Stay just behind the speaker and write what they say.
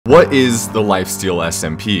What is the Lifesteal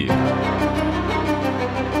SMP?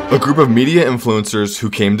 A group of media influencers who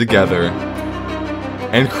came together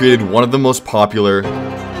and created one of the most popular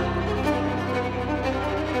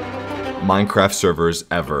Minecraft servers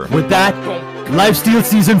ever. With that, Lifesteal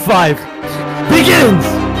Season 5 begins!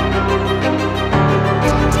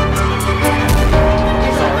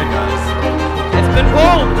 Sorry guys. It's been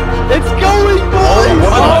pulled! It's going, boys!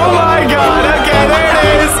 Oh my god, okay, there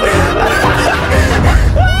it is!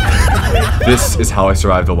 This is how I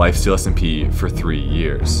survived the Lifesteal SMP for 3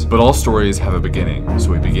 years. But all stories have a beginning,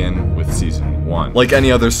 so we begin with Season 1. Like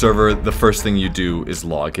any other server, the first thing you do is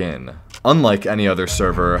log in. Unlike any other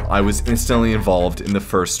server, I was instantly involved in the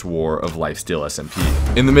first war of Lifesteal SMP.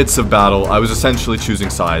 In the midst of battle, I was essentially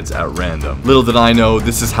choosing sides at random. Little did I know,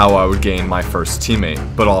 this is how I would gain my first teammate,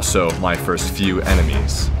 but also my first few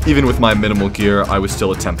enemies. Even with my minimal gear, I was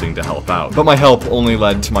still attempting to help out. But my help only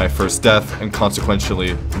led to my first death, and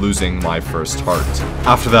consequentially, losing my first heart.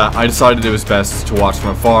 After that, I decided it was best to watch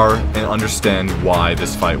from afar and understand why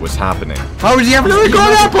this fight was happening. How would he have another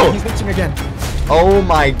golden apple? He's glitching again. Oh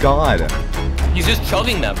my god. He's just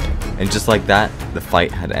chugging them. And just like that, the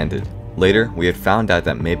fight had ended. Later, we had found out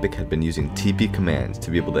that Mapik had been using TP commands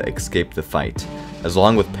to be able to escape the fight, as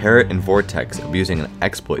along with Parrot and Vortex abusing an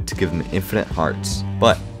exploit to give them infinite hearts.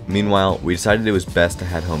 But, meanwhile, we decided it was best to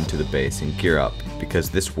head home to the base and gear up, because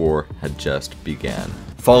this war had just began.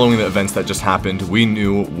 Following the events that just happened, we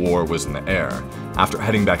knew war was in the air. After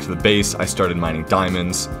heading back to the base, I started mining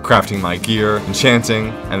diamonds, crafting my gear, enchanting,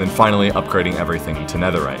 and then finally upgrading everything to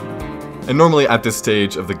netherite. And normally at this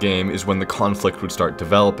stage of the game is when the conflict would start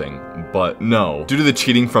developing, but no. Due to the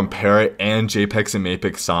cheating from Parrot and JPEX and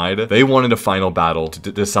Mapik's side, they wanted a final battle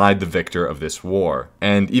to decide the victor of this war.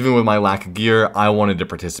 And even with my lack of gear, I wanted to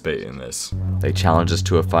participate in this. They challenged us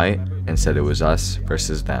to a fight and said it was us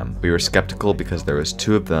versus them. We were skeptical because there was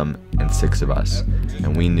 2 of them and 6 of us,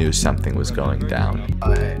 and we knew something was going down.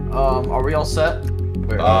 Are we all set?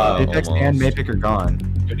 Apex and Mapik are gone.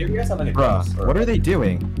 Bruh, what are they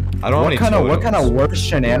doing? I don't What kind of worse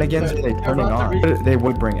shenanigans are they turning on? They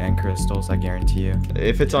would bring end crystals, I guarantee you.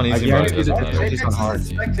 If it's on I easy mode, guarantee it the doesn't matter. difficulty's on hard.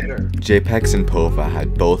 JPEX and Pova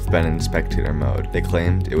had both been in spectator mode. They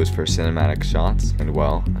claimed it was for cinematic shots, and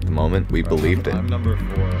well, at the moment, we believed it. I'm number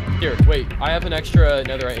 4. Here, wait, I have an extra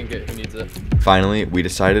netherite ingot. Who needs it? Finally, we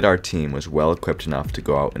decided our team was well equipped enough to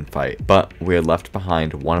go out and fight, but we had left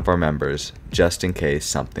behind one of our members just in case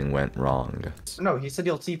something went wrong. No, he said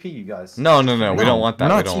he'll TP you guys. No, we don't want that.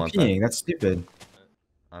 We're We not don't want that. TPing, that's stupid.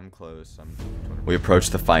 I'm close. We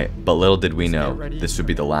approached the fight, but little did we know, this would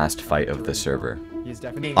be the last fight of the server. He's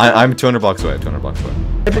definitely. I'm 200 blocks away. 200 blocks away.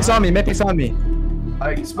 Mapik's on me, Mapik's on me.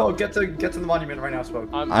 Alright, Spoke, get to the monument right now, Spoke.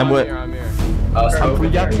 I'm with- here, I'm here. I'm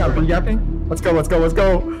pre-gapping, I'm pre-gapping. Let's go, let's go, let's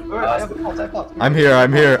go. I'm here.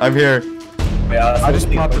 I just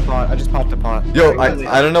popped the pot, I just popped the pot. Yo,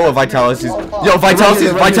 I don't know what Vitality's. Yo, Vitality,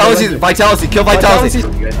 kill Vitality. You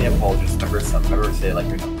guys need a ball, just remember say it like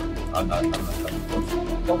you're not. I'm not.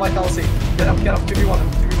 Kill Vitality. Get him, give me one of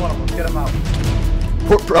them, get him out.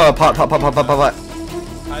 Pot.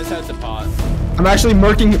 I just had the pot. I'm actually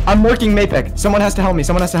murking Mapik. Someone has to help me,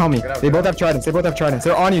 They both have tridents,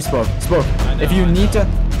 They're on you, Spoke. If you need to...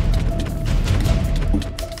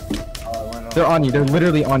 They're on you, they're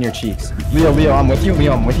literally on your cheeks. Leo, I'm with you,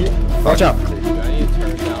 Watch out. Dude, I need to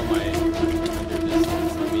turn down my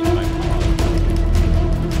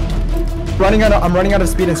I'm running out of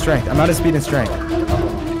speed and strength. I'm out of speed and strength.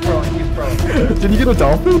 He's pro. Did you get a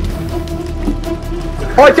dolphin?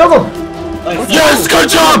 Oh, I killed him! Yes, good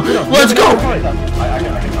job. Let's go.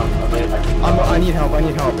 I need help,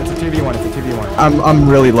 It's a 2v1, I'm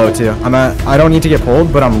really low too. I don't need to get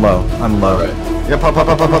pulled, but I'm low. Yeah, pot.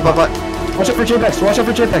 Watch out for JPEX,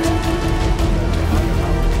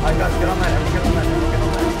 I got get on that,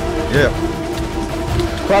 Yeah.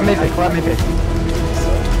 Clap Mapik.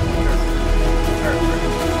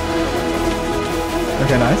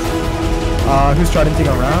 Okay, nice. Who's tridenting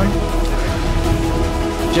around?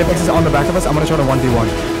 JPEX is on the back of us. I'm gonna try to 1v1.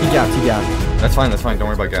 He gapped. That's fine. Don't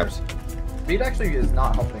worry about gaps. Speed actually is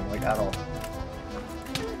not helping, like, at all.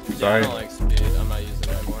 Sorry. I don't like speed. I'm not using it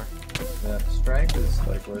anymore. Yeah, strength is,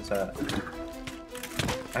 like, where it's at.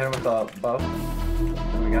 I hit him with the bow.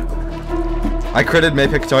 There we go. I critted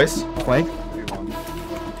Mapik twice. Flank. 3-1.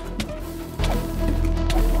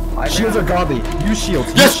 Shields are godly. Use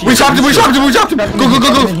shields. Yes, we chopped him. Go. We got him.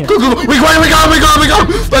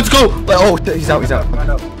 Let's go. Oh, he's out. I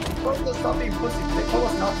know. Stop being pussies. They told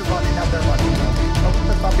us not to run and have their money.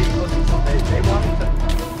 Stop being pussies. They want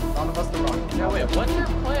none of us to run. No, wait, what's their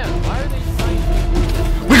plan? Why are they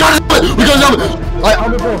fighting? We We got him!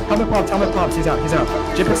 Helmet pops. He's out.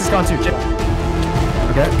 JPEX is gone too.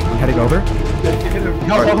 Okay, I'm heading over.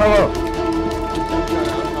 Go.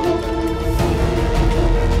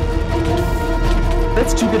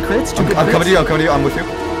 That's 2 good crits. I'm coming to you. I'm with you.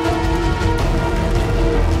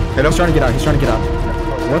 Hit him. He's trying to get out.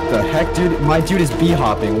 What the heck, dude? My dude is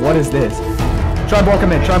b-hopping. What is this? Try and block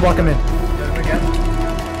him in.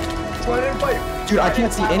 Dude, I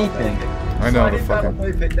can't see anything. I know the fucking.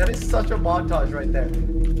 That is such a montage right there.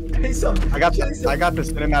 I got the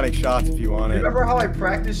cinematic shots if you want it. Remember how I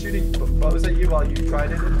practiced shooting bows at you while you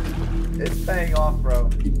tried it? It's paying off, bro.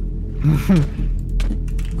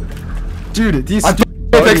 Dude, these I'm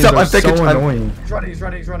thinking. so annoying. He's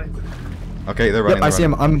running. Okay, they're running. Yep, I see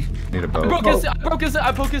him. Need a bow.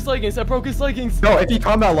 I broke his leggings. No, if he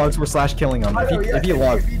combat logs, we're slash killing him. If he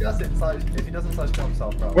logs. If he doesn't slash kill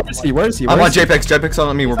himself, bro. Where is he? I'm on JPEX. JPEX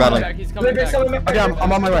on me. We're battling. He's coming back. Okay,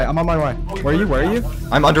 I'm on my way. Where are you?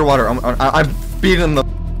 I'm underwater. I'm beating the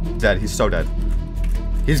dead. He's so dead.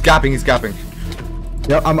 He's gapping.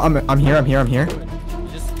 Yep, I'm here. He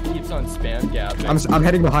just keeps on spam gapping. I'm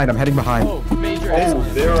heading behind. Oh, major ace.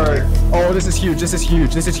 There are. Oh, this is huge.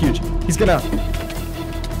 He's gonna.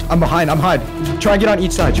 I'm behind. Try and get on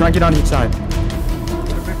each side.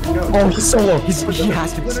 Oh, he's solo. He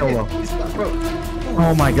has to be solo.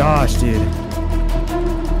 Oh my gosh, dude.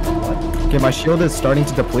 Okay, my shield is starting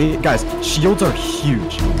to deplete. Guys, shields are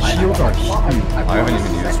huge. I haven't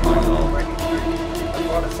even used mine at all.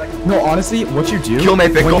 No, honestly, what you do Kill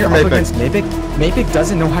Mapic, when go you're for up Mapic. against Mapic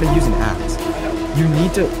doesn't know how to use an axe. You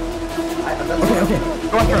need to. Okay.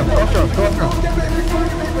 Go after him.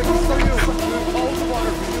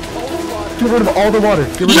 Get rid of all the water.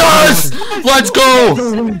 Yes! Let's go!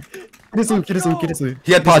 Get his loot.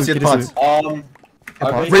 He had pots. Repot.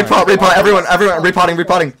 Everyone,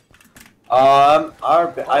 repotting.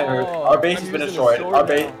 Our base has been destroyed. Our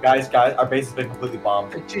base has been completely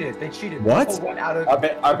bombed. They cheated. What?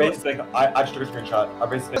 Our base has been. I just took a screenshot. Our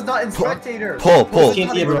base has been. It's not in spectator. Pull.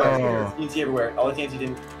 TNT everywhere. All the TNT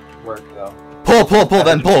didn't work though. Pull.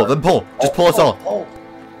 Just pull us all.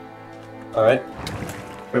 All right.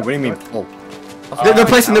 Wait, what do you mean pull? They're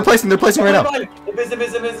placing right now.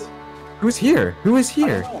 Invis. Who's here? You guys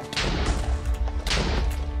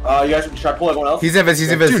should try to pull everyone else. He's invis.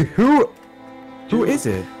 Dude, who is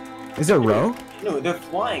it? Is it Ro? No, they're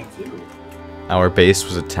flying too. Our base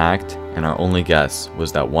was attacked, and our only guess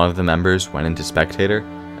was that one of the members went into spectator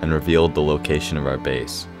and revealed the location of our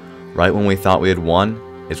base. Right when we thought we had won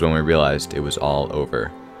is when we realized it was all over.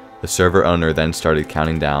 The server owner then started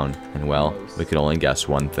counting down, and well, we could only guess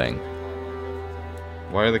one thing.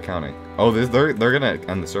 Why are they counting? Oh, they're gonna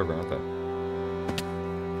end the server, aren't they?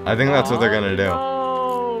 I think that's what they're gonna do.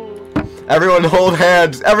 Everyone hold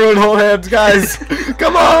hands, guys.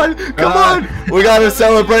 Come on. We gotta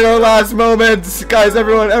celebrate our last moments, guys.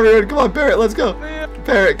 Everyone, come on, Parrot, let's go.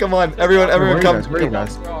 Parrot, come on, everyone, come. Where are you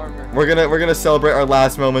guys? We're gonna celebrate our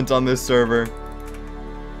last moments on this server.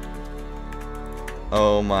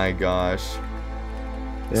 Oh my gosh.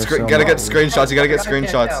 Gotta get screenshots. You gotta get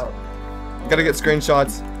screenshots.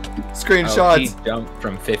 Oh, he jumped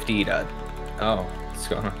from 50 to. Oh, what's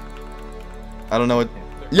going on? I don't know what.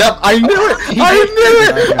 Yep, I knew it.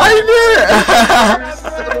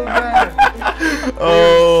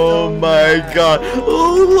 Oh my god.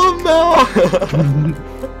 Oh, Lamel.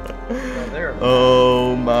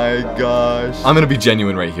 Oh my gosh. I'm gonna be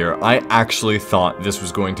genuine right here. I actually thought this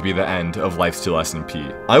was going to be the end of Lifesteal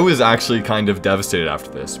SMP. I was actually kind of devastated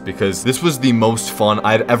after this because this was the most fun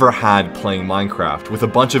I'd ever had playing Minecraft with a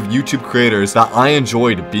bunch of YouTube creators that I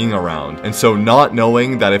enjoyed being around. And so not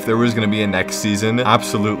knowing that if there was gonna be a next season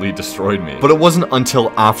absolutely destroyed me. But it wasn't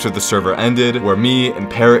until after the server ended where me and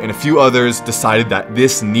Parrot and a few others decided that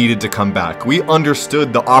this needed to come back. We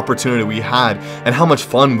understood the opportunity we had and how much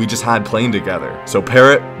fun we just had playing together. So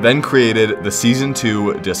Parrot then created the Season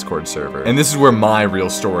 2 Discord server. And this is where my real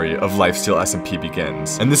story of Lifesteal SMP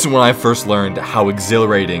begins. And this is when I first learned how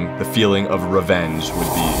exhilarating the feeling of revenge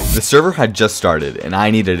would be. The server had just started, and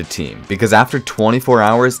I needed a team, because after 24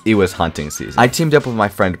 hours, it was hunting season. I teamed up with my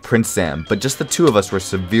friend Prince Sam, but just the two of us were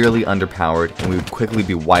severely underpowered, and we would quickly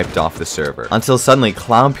be wiped off the server. Until suddenly,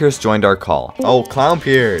 Clown Pierce joined our call. Oh, Clown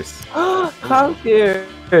Pierce. Clown Pierce.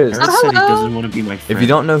 Said he doesn't want to be my friend. If you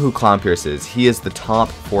don't know who Clown Pierce is, he is the top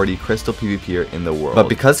 40 crystal PvPer in the world. But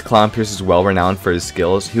because Clown Pierce is well renowned for his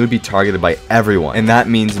skills, he would be targeted by everyone. And that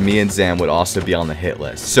means me and Zam would also be on the hit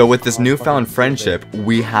list. So with this newfound friendship,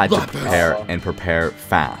 we had to prepare and prepare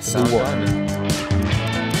fast.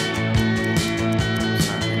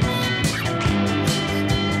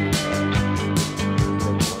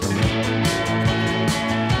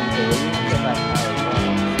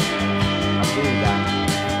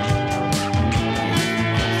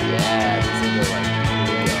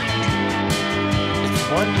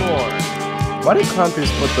 more. Why did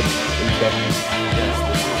Clownfish put the enchantment?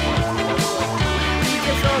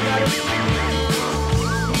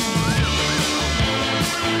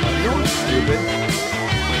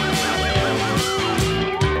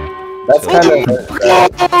 That's kind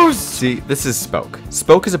of... See, this is Spoke.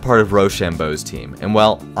 Spoke is a part of Rochambeau's team, and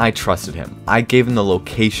well, I trusted him. I gave him the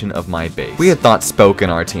location of my base. We had thought Spoke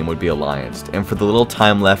and our team would be allianced, and for the little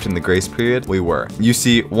time left in the grace period, we were. You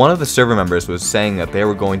see, one of the server members was saying that they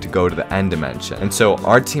were going to go to the end dimension, and so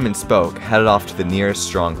our team and Spoke headed off to the nearest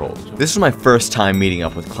stronghold. This was my first time meeting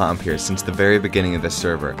up with Clownpier since the very beginning of the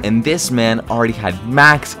server, and this man already had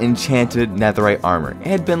max enchanted netherite armor. It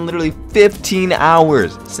had been literally 15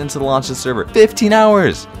 hours since the launch of the server. 15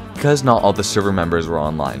 hours! Because not all the server members were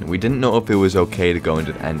online, we didn't know if it was okay to go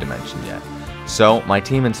into the end dimension yet. So, my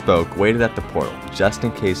team and Spoke waited at the portal, just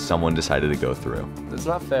in case someone decided to go through. It's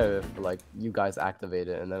not fair if, like, you guys activate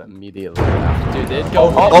it and then immediately Dude, they did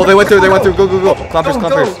go. Oh, they went through, go.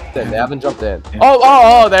 Clompers. They haven't jumped in.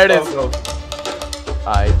 Oh, there it is.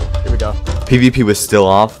 Alright, here we go. PvP was still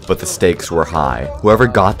off, but the stakes were high. Whoever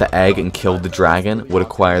got the egg and killed the dragon would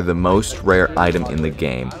acquire the most rare item in the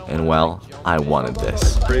game, and well, I wanted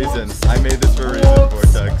this. Reason. I made this for a reason,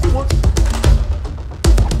 Vortex.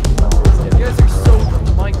 You guys are so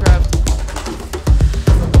Minecraft.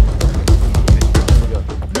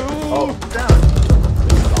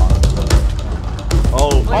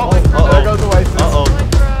 There goes the Oasis.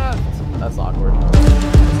 Minecraft. That's awkward.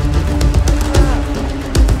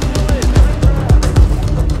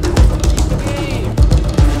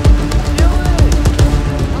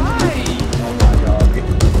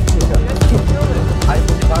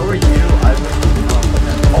 If I were you, I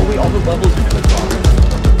would. All the levels are gonna drop.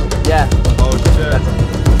 Yeah. Oh shit.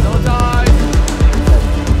 Don't die.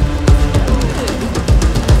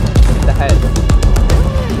 The head.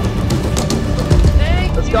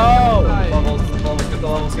 Let's go.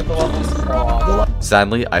 Get the levels.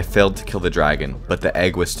 Sadly, I failed to kill the dragon, but the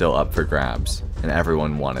egg was still up for grabs, and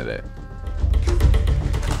everyone wanted it.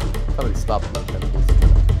 Probably stop the enemies.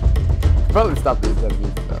 Probably stop these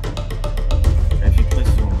enemies though. If you place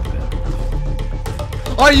it on the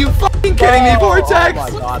bed. Are you fucking kidding me, Vortex? Oh my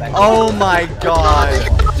god. Oh my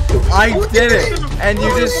god. I did it, and you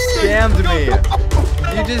just scammed me.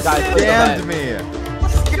 You just scammed me.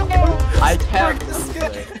 I can't.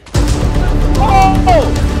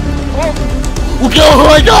 Oh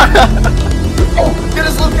my god! Oh, get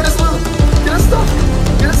us loot, get us loot, get us stuff,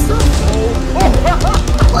 get us stuff. Oh,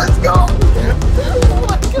 let's go. Oh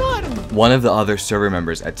my god. One of the other server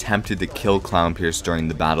members attempted to kill Clownpierce during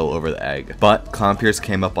the battle over the egg, but Clownpierce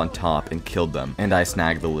came up on top and killed them, and I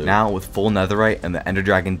snagged the loot. Now, with full netherite and the ender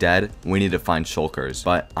dragon dead, we need to find shulkers,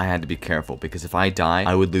 but I had to be careful because if I die,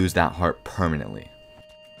 I would lose that heart permanently.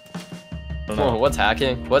 Oh, what's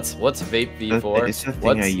hacking? What's vape V4? It's the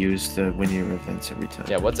thing I use to win your events every time.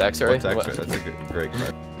 Yeah, what's X-ray? What's X-ray? That's a great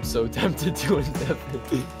question. I'm so tempted to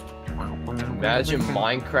indefinitely. Imagine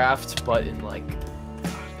Minecraft, but in like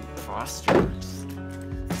frosters.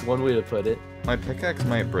 It's one way to put it. My pickaxe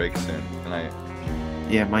might break soon,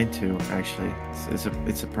 and Yeah, mine too. Actually,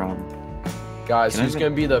 it's a problem. Guys, Can I who's make-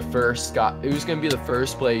 gonna be the first guy? Who's gonna be the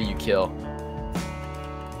first player you kill?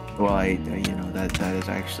 Well, you know that is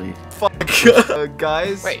actually.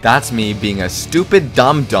 guys. Wait. That's me being a stupid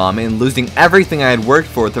dum-dum and losing everything I had worked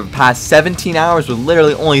for the past 17 hours with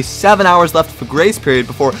literally only 7 hours left of the grace period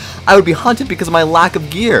before I would be hunted because of my lack of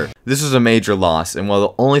gear. This was a major loss, and while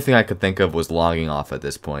the only thing I could think of was logging off at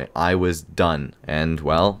this point, I was done. And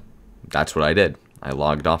well, that's what I did. I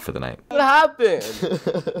logged off for the night. What happened?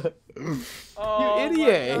 You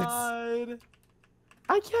idiots!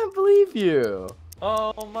 I can't believe you.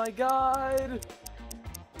 Oh my god!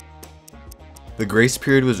 The grace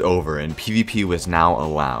period was over and PvP was now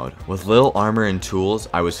allowed. With little armor and tools,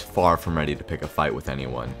 I was far from ready to pick a fight with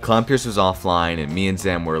anyone. Clownpierce was offline and me and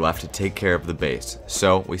Zam were left to take care of the base,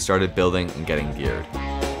 so we started building and getting geared.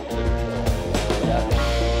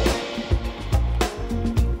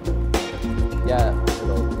 Yeah,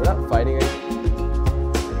 we're not fighting it.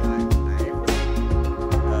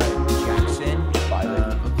 Jackson.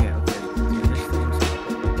 Okay.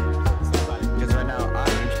 Because right now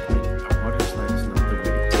Water slide is not the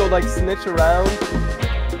way. So like snitch around.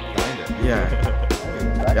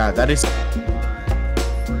 yeah, that is.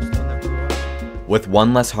 With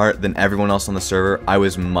one less heart than everyone else on the server, I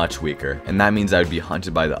was much weaker, and that means I would be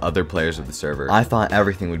hunted by the other players of the server. I thought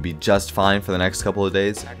everything would be just fine for the next couple of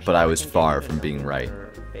days, but I was far from being right.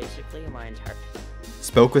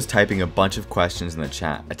 Spoke was typing a bunch of questions in the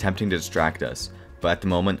chat, attempting to distract us, but at the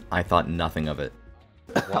moment, I thought nothing of it.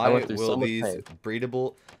 I Why went through will so much these pain.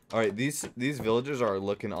 breedable? All right, these villagers are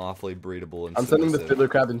looking awfully breedable and I'm sending the submissive. fiddler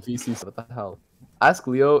crab in feces. What the hell? Ask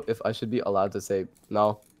Leo if I should be allowed to say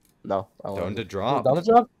no. No. I don't Down want to drop. Down to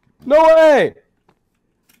drop? No way!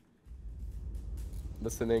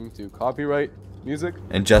 Listening to copyright music.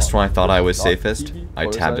 And just when I thought I was Dot safest, TV, I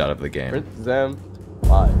forward tabbed slash out of the game. Print Zam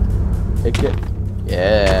 5. Take it.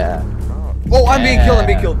 Yeah. Oh, I'm being killed, I'm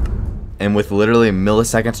being killed. And with literally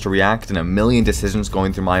milliseconds to react and a million decisions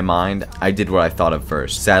going through my mind, I did what I thought of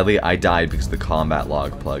first. Sadly, I died because of the combat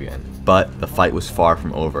log plugin. But the fight was far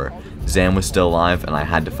from over. Zam was still alive, and I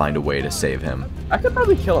had to find a way to save him. I could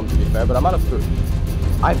probably kill him, to be fair, but I'm out of food.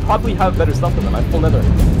 I probably have better stuff than him. I'm full nether.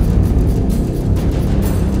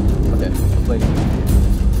 Okay,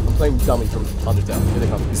 I'm playing dummy from Undertale. Here they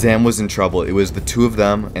come. Zam was in trouble. It was the two of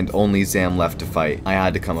them, and only Zam left to fight. I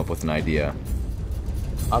had to come up with an idea.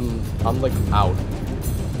 I'm like out.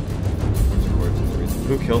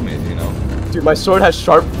 Who killed me, do you know? Dude, my sword has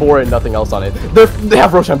sharp 4 and nothing else on it. They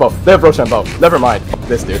have Roshambo. They have Roshambo. Never mind.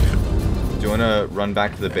 This dude. Do you want to run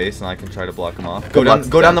back to the base and I can try to block him off? Good luck.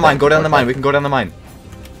 Go down the mine. Go down the mine. We can go down the mine.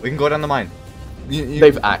 We can go down the mine.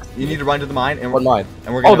 They've axed. You need to run to the mine. And What mine?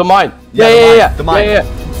 And we're gonna, Oh, the mine. Yeah, Yeah. the mine. Yeah.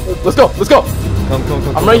 Let's go. Let's go. Come.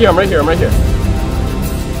 I'm right here. I'm right here.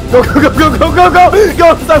 Go.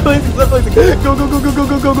 Stop placing. Go.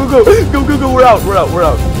 We're out.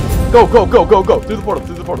 Go. Through the portal.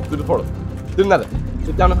 Through the nether.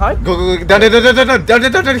 Get down and hide. Go. Down.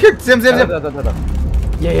 Here. Zam.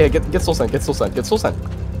 Yeah. Get soul sand.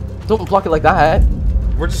 Don't block it like that.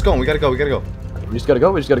 We're just going. We gotta go. We just gotta go.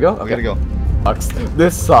 Okay. We gotta go.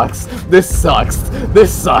 This sucks.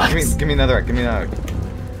 Give me another.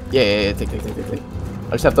 Yeah. Take. I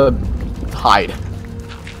just have to hide.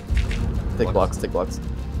 Take blocks.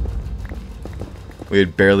 We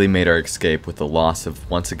had barely made our escape with the loss of,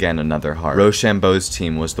 once again, another heart. Rochambeau's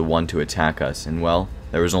team was the one to attack us, and well,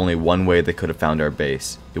 there was only one way they could have found our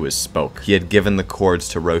base. It was Spoke. He had given the cords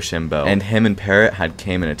to Rochambeau, and him and Parrot had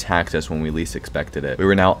came and attacked us when we least expected it. We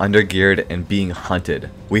were now undergeared and being hunted.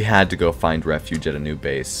 We had to go find refuge at a new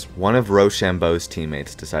base. One of Rochambeau's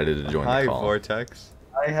teammates decided to join the call. Hi, Vortex.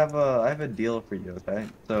 I have a deal for you, okay?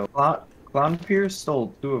 So Clown Pierce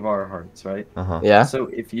stole 2 of our hearts, right? Yeah. So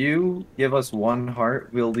if you give us 1 heart,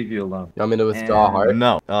 we'll leave you alone. You want me to withdraw a heart?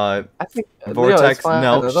 No. I think Vortex, Leo,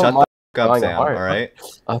 no. Shut the f up, Sam, alright?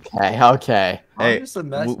 Okay. Hey, I'm just a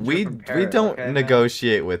messenger we from Parrot, don't okay, man?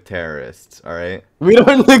 negotiate with terrorists, alright? We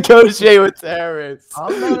don't negotiate with terrorists.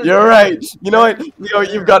 I'm not a You're right. terrorist. You know what? Leo,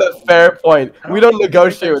 you've got a fair point. We don't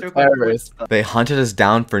negotiate with terrorists. They hunted us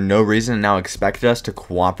down for no reason and now expected us to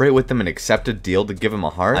cooperate with them and accept a deal to give them a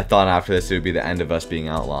heart? I thought after this it would be the end of us being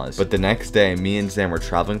outlaws. But the next day, me and Zam were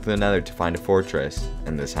traveling through the nether to find a fortress,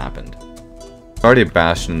 and this happened. Already a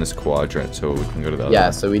bastion in this quadrant, so we can go to the other Yeah,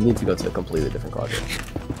 one. so we need to go to a completely different quadrant.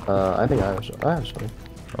 I think I have show.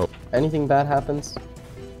 Oh. Anything bad happens,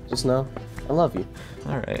 just know I love you.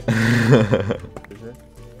 Alright.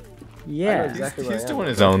 Yeah. He's doing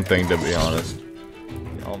his own thing, to be honest.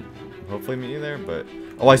 I'll hopefully meet you there, but...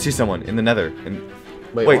 Oh, I see someone in the nether.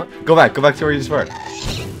 Wait, what? Go back to where you just were.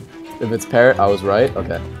 If it's Parrot, I was right.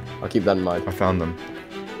 Okay, I'll keep that in mind. I found them.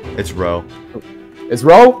 It's Ro. It's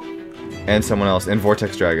Ro? And someone else, and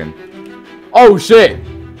Vortex Dragon. Oh shit!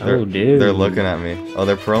 They're looking at me. Oh,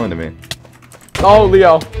 they're proing to me. Oh,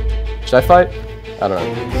 Leo. Should I fight? I don't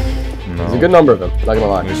know. No. There's a good number of them, not gonna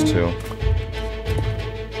lie. There's 2.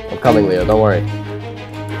 I'm coming, Leo, don't worry.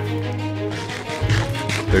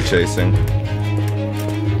 They're chasing.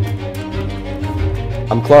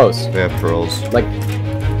 I'm close. They have pearls. Like...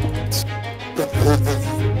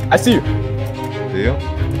 I see you. Do you?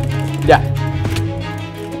 Yeah.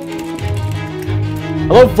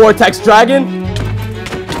 Hello, Vortex Dragon?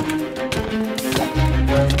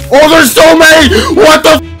 Oh, there's so many! What the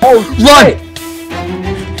f— Oh, Run!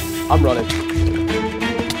 I'm running.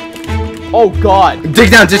 Oh god. Dig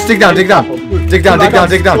down, just dig down. Dig down. Dig down. Dig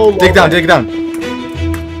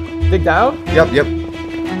down? Yep.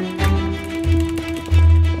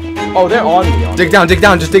 Oh, they're on me. Dig down,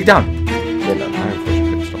 just dig down. Yeah, no.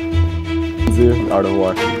 Zoo, Art of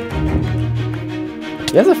War. He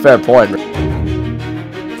has a fair point.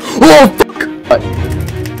 Oh, fuck! What?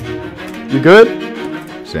 You good?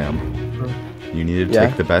 Sam, you need to Yeah?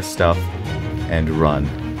 take the best stuff and run.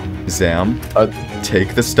 Zam, Uh,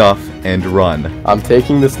 take the stuff and run. I'm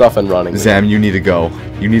taking the stuff and running. Zam, you need to go.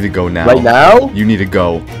 You need to go now. Right now? You need to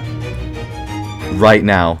go. Right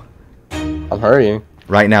now. I'm hurrying.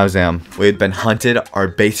 Right now, Zam, we had been hunted, our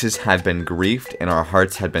bases had been griefed, and our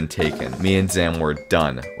hearts had been taken. Me and Zam were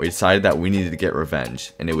done. We decided that we needed to get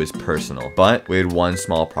revenge, and it was personal. But we had one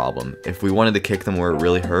small problem. If we wanted to kick them where it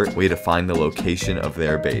really hurt, we had to find the location of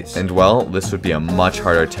their base. And well, this would be a much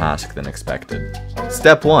harder task than expected.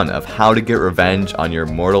 Step 1 of how to get revenge on your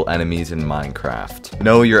mortal enemies in Minecraft.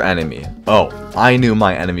 Know your enemy. Oh, I knew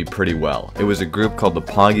my enemy pretty well. It was a group called the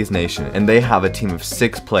Poggies Nation, and they have a team of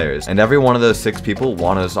 6 players, and every one of those 6 people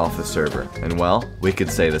wanted us off the server. And well, we could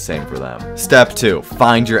say the same for them. Step 2,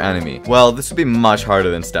 find your enemy. Well, this would be much harder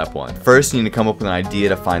than step 1. First, you need to come up with an idea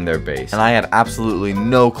to find their base, and I had absolutely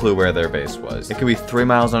no clue where their base was. It could be 3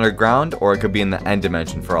 miles underground, or it could be in the end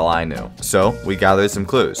dimension for all I knew. So, we gathered some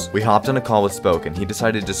clues. We hopped on a call with Spoke, and he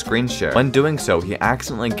decided to screen share. When doing so, he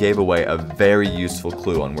accidentally gave away a very useful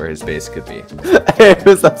clue on where his base could be. Hey,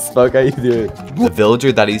 what's up, Spoke? How you doing? The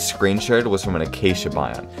villager that he screen shared was from an acacia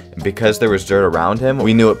biome, and because there was dirt around him,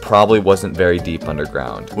 we knew it probably wasn't very deep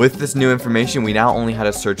underground. With this new information, we now only had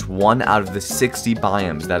to search 1 out of the 60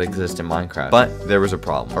 biomes that exist in Minecraft. But there was a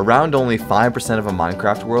problem. Around only 5% of a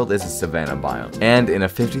Minecraft world is a savanna biome, and in a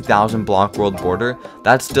 50,000 block world border,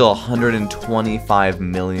 that's still 125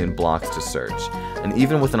 million blocks to search. And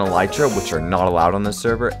even with an elytra, which are not allowed on this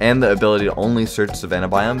server, and the ability to only search savanna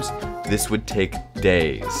biomes, this would take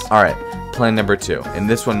days. Alright, plan number 2, and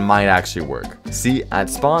this one might actually work. See, at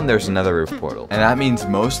spawn there's a nether roof portal, and that means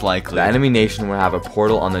most likely the enemy nation would have a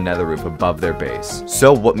portal on the nether roof above their base.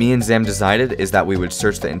 So what me and Zam decided is that we would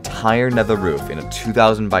search the entire nether roof in a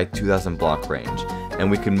 2000 by 2000 block range, and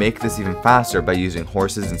we could make this even faster by using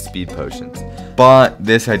horses and speed potions. But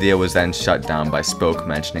this idea was then shut down by Spoke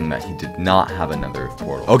mentioning that he did not have a nether roof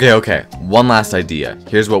portal. Okay, one last idea.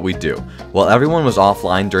 Here's what we do. While everyone was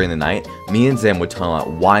offline during the night, me and Zam would tunnel out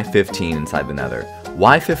Y15 inside the nether.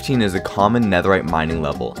 Y15 is a common netherite mining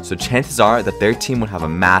level, so chances are that their team would have a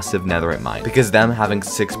massive netherite mine, because them having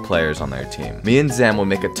 6 players on their team. Me and Zam would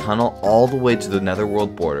make a tunnel all the way to the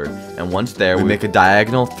netherworld border, and once there, we'd make a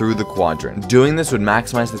diagonal through the quadrant. Doing this would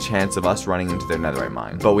maximize the chance of us running into their netherite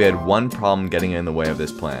mine. But we had one problem getting in the way of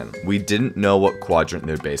this plan. We didn't know what quadrant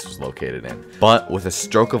their base was located in. But with a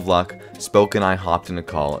stroke of luck, Spoke and I hopped in a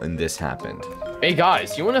call, and this happened. Hey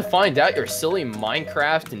guys, you want to find out your silly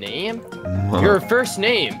Minecraft name? Your first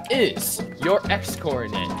name is your X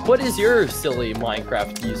coordinate. What is your silly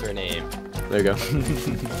Minecraft username? There you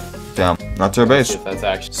go. Damn, that's our base. That's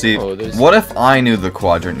actually. See, what if I knew the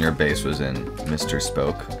quadrant your base was in, Mr.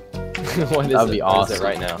 Spoke? What is That'd be it? awesome. What is it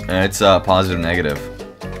right now? And it's positive, negative.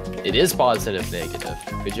 It is positive, negative.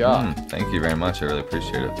 Good job. Thank you very much, I really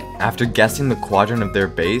appreciate it. After guessing the quadrant of their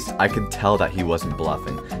base, I could tell that he wasn't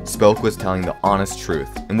bluffing. Spoke was telling the honest truth.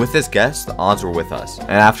 And with this guess, the odds were with us.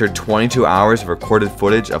 And after 22 hours of recorded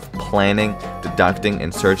footage of planning, deducting,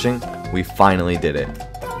 and searching, we finally did it.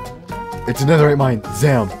 It's a netherite mine.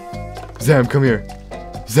 Zam. Zam, come here.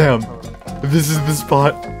 Zam. This is the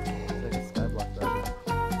spot.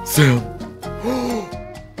 Zam.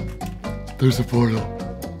 There's a portal.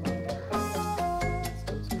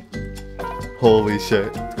 Holy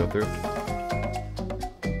shit. Let's go through.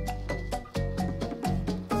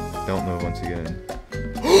 Don't move once you get in.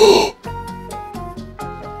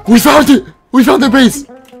 We found it! We found their base!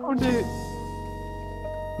 Found it.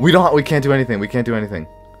 We can't do anything. We can't do anything.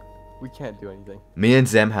 We can't do anything. Me and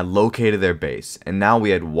Zem had located their base, and now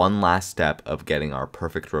we had one last step of getting our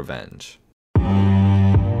perfect revenge.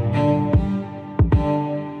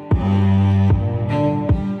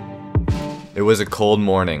 It was a cold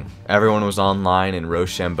morning. Everyone was online and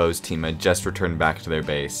Rochambeau's team had just returned back to their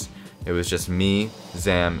base. It was just me,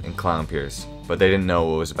 Zam, and Clown Pierce, but they didn't know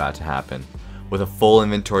what was about to happen. With a full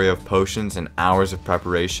inventory of potions and hours of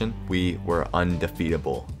preparation, we were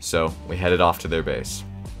undefeatable. So we headed off to their base.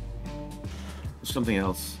 Something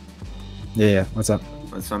else Yeah, what's up?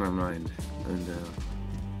 that's on our mind, and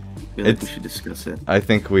I feel like we should discuss it. I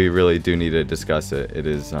think we really do need to discuss it. It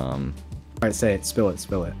is Alright, say it, spill it.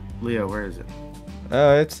 Leo, where is it?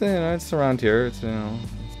 it's it's around here. It's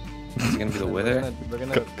It's gonna be the wither.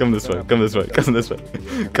 Come this way. Come this way. Come this way.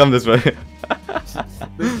 Come this way.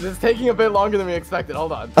 This is taking a bit longer than we expected.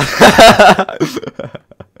 Hold on.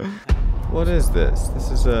 What is this?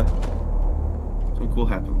 This is a. Something cool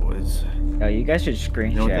happened, boys. Yo, you guys should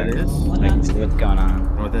screen You know what share. that is? So I can see what's going on. You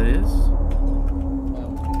know what that is?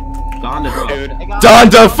 Donda. Dude.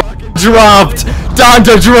 Donda fucking dropped!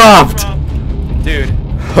 Donda dropped! Dude.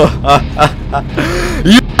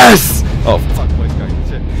 Yes! Oh fuck, voice crack.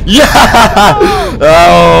 Shit. Yeah!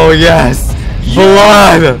 Oh yes!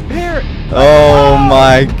 Blood! Oh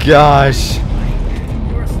my gosh.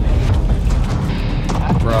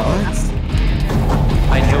 Bro.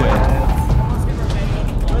 I knew it.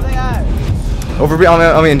 Over,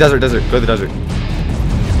 I mean, desert. Go to the desert.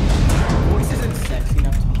 Voice isn't sexy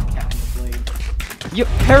enough to be catching the blade. Yo,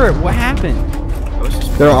 Parrot, what happened?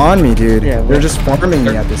 They're on me, dude. Yeah, they're just farming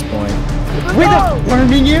me at this point. Wait, they're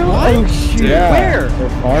farming you? What? Oh shoot! Yeah, Where? they're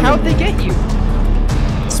farming How'd they me. get you?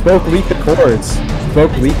 Spoke leaked the cords.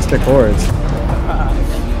 Spoke leaked the cords.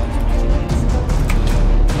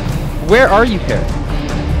 Where are you, Parrot?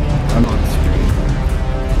 I'm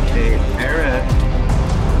Hey, Parrot.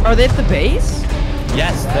 Are they at the base?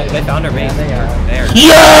 Yes, they found our base. they are. There.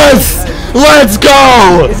 Yes! Let's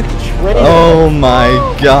go! Is it traitor? Oh my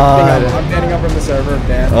god. I'm banning up from the server,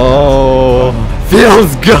 Dan. Oh,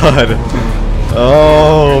 feels good.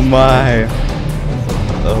 Oh my.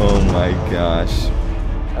 Oh my gosh.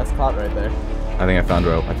 That's caught right there. I think I found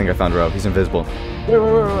Rope. He's invisible.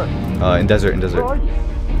 Wait. In desert. Where are you?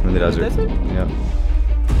 I'm in the desert. Desert? Yep.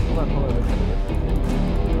 Hold on.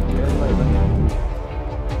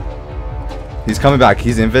 He's coming back.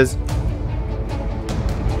 He's invis.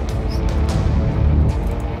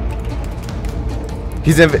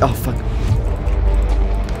 He's invis. Oh fuck.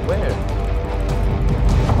 Where?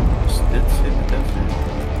 It's in the desert.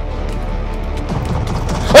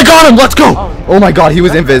 I got him. Let's go. Oh my god. He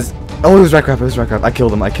was invis. Oh, it was red crap. I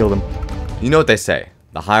killed him. You know what they say?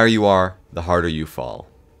 The higher you are, the harder you fall.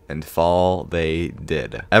 And fall they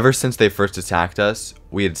did. Ever since they first attacked us,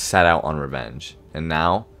 we had set out on revenge. And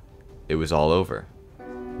now, it was all over.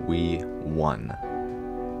 We won.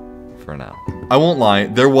 For now. I won't lie,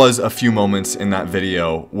 there was a few moments in that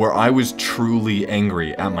video where I was truly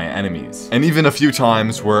angry at my enemies. And even a few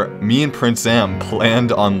times where me and Prince Sam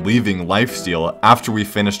planned on leaving Lifesteal after we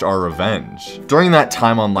finished our revenge. During that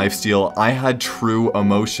time on Lifesteal, I had true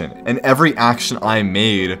emotion, and every action I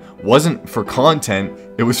made wasn't for content,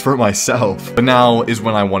 it was for myself. But now is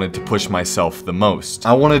when I wanted to push myself the most.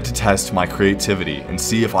 I wanted to test my creativity and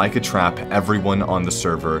see if I could trap everyone on the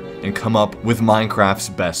server and come up with Minecraft's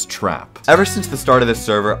best trap. Ever since the start of this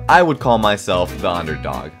server, I would call myself the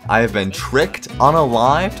underdog. I have been tricked,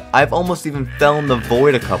 unalived, I've almost even fell in the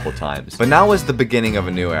void a couple times. But now is the beginning of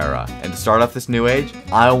a new era, and to start off this new age,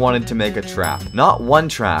 I wanted to make a trap. Not one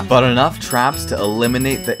trap, but enough traps to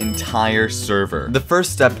eliminate the entire server. The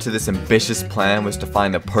first step to this ambitious plan was to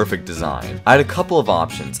find the perfect design. I had a couple of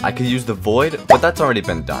options. I could use the void, but that's already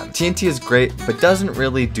been done. TNT is great, but doesn't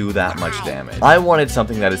really do that much damage. I wanted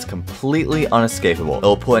something that is completely unescapable.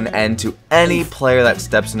 It'll put an end to any player that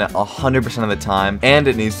steps in it 100% of the time, and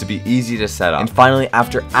it needs to be easy to set up. And finally,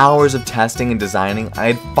 after hours of testing and designing,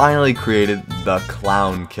 I had finally created the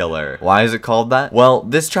Clown Killer. Why is it called that? Well,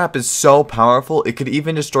 this trap is so powerful, it could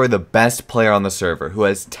even destroy the best player on the server, who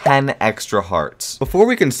has 10 extra hearts. Before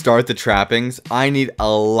we can start the trappings, I need a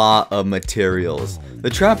lot of materials. The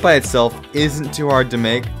trap by itself isn't too hard to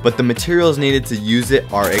make, but the materials needed to use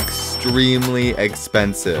it are extremely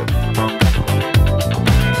expensive.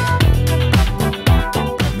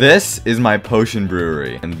 This is my potion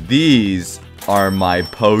brewery, and these are my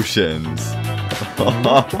potions.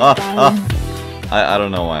 I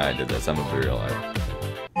don't know why I did this. I'm a real life.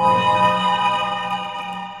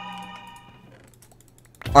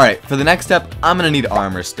 Alright, for the next step, I'm gonna need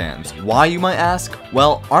armor stands. Why, you might ask?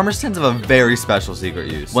 Well, armor stands have a very special secret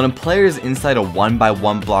use. When a player is inside a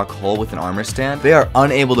 1x1 block hole with an armor stand, they are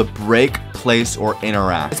unable to break, place, or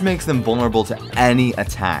interact. This makes them vulnerable to any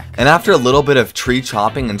attack. And after a little bit of tree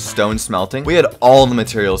chopping and stone smelting, we had all the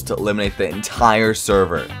materials to eliminate the entire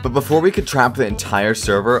server. But before we could trap the entire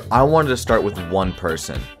server, I wanted to start with one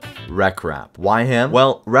person. Recrap. Why him?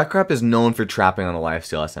 Well, Recrap is known for trapping on the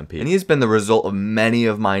Lifesteal SMP, and he's been the result of many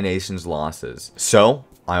of my nation's losses. So,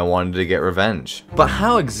 I wanted to get revenge. But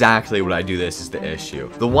how exactly would I do this is the issue.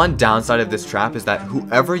 The one downside of this trap is that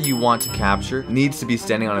whoever you want to capture needs to be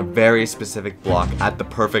standing on a very specific block at the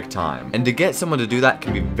perfect time. And to get someone to do that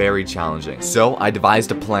can be very challenging. So I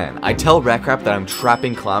devised a plan. I tell Recrap that I'm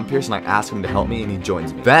trapping Clownpierce and I ask him to help me and he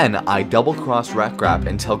joins me. Then I double cross Recrap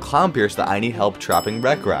and tell Clownpierce that I need help trapping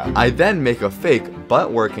Recrap. I then make a fake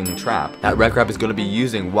but working trap that Recrap is going to be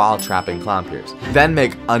using while trapping Clownpierce. Then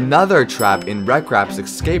make another trap in Recrap's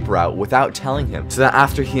escape route without telling him, so that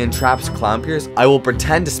after he entraps Clownpierce, I will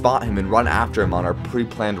pretend to spot him and run after him on our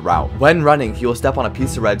pre-planned route. When running, he will step on a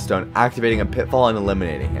piece of redstone, activating a pitfall and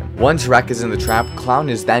eliminating him. Once Rec is in the trap, Clown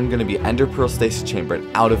is then going to be Ender Pearl Stasis Chambered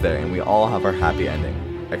out of there, and we all have our happy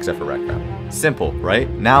ending. Except for Recrap. Simple, right?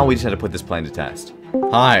 Now we just had to put this plan to test.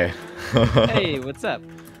 Hi. Hey, what's up?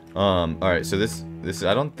 Alright, so this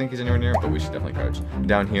I don't think he's anywhere near, but we should definitely crouch.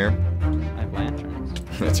 Down here. I have lanterns.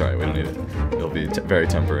 That's alright, we don't need it. It'll be very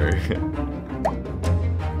temporary.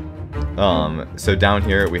 So down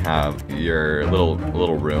here we have your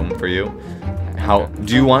little room for you. How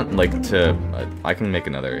do you want like to? I can make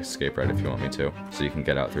another escape route if you want me to, so you can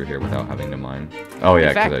get out through here without having to mine. Oh yeah,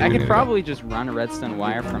 In fact, I do could need probably just run a redstone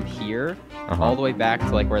wire from here all the way back to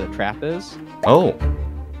like where the trap is. Oh,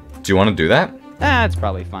 do you want to do that? It's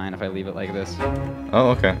probably fine if I leave it like this. Oh,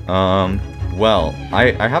 okay. Well,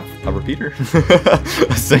 I have a repeater,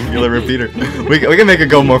 a singular repeater. We can make it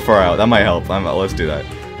go more far out. That might help. Let's do that.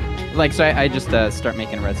 Like, so I just start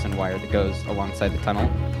making a redstone wire that goes alongside the tunnel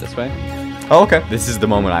this way. Oh, okay. This is the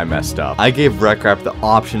moment I messed up. I gave Wreckrap the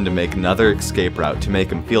option to make another escape route to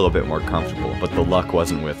make him feel a bit more comfortable, but the luck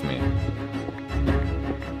wasn't with me.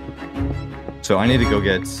 So I need to go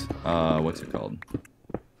get, what's it called?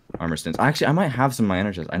 Armor stints. Actually, I might have some of my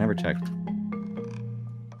energies. I never checked.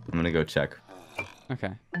 I'm gonna go check.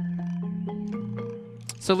 Okay.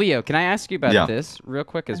 So Leo, can I ask you about this real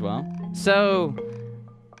quick as well? So,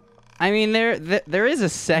 I mean, there is a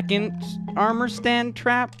second armor stand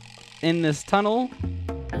trap in this tunnel.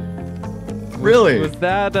 Really? Was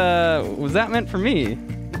that meant for me?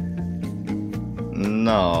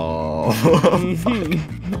 No.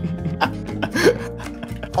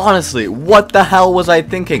 Honestly, what the hell was I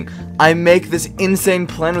thinking? I make this insane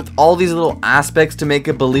plan with all these little aspects to make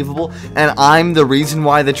it believable, and I'm the reason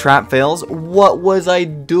why the trap fails? What was I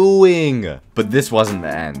doing? But this wasn't the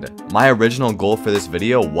end. My original goal for this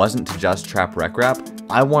video wasn't to just trap Wreckrap.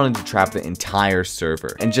 I wanted to trap the entire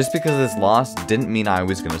server. And just because of this loss didn't mean I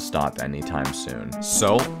was gonna stop anytime soon.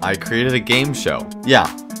 So, I created a game show.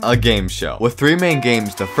 Yeah, a game show. With 3 main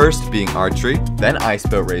games, the first being archery, then ice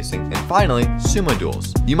boat racing, and finally, sumo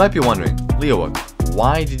duels. You might be wondering, Leowook,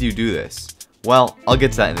 why did you do this? Well, I'll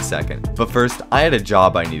get to that in a second. But first, I had a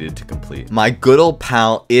job I needed to complete. My good old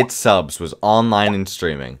pal, Subs, was online and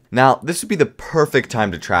streaming. Now, this would be the perfect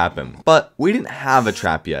time to trap him, but we didn't have a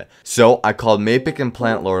trap yet. So, I called Mapic and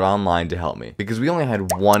Plant Lord online to help me, because we only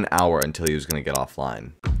had 1 hour until he was gonna get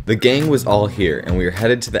offline. The gang was all here, and we were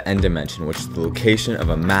headed to the end dimension, which is the location of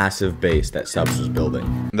a massive base that Subs was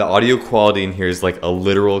building. The audio quality in here is like a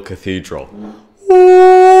literal cathedral.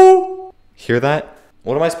 Hear that?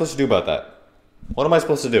 What am I supposed to do about that? What am I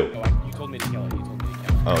supposed to do? Oh, you told me to kill it. You told me to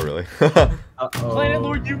kill it. Oh, really? Planet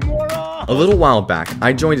Lord, you moron! A little while back,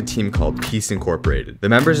 I joined a team called Peace Incorporated. The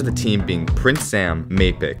members of the team being Prince Sam,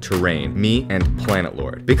 Mapic, Terrain, me, and Planet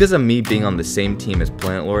Lord. Because of me being on the same team as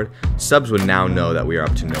Planet Lord, Subs would now know that we are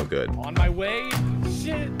up to no good. On my way?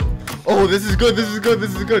 Shit! Oh, this is good, this is good,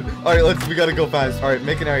 this is good. Alright, we gotta go fast. Alright,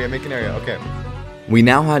 make an area, okay. We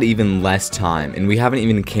now had even less time, and we haven't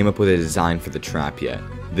even came up with a design for the trap yet.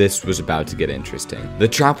 This was about to get interesting. The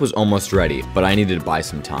trap was almost ready, but I needed to buy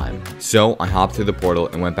some time. So I hopped through the portal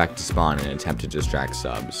and went back to spawn in an attempt to distract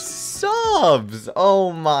Subs. Subs!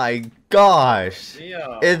 Oh my gosh!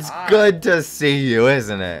 It's good to see you,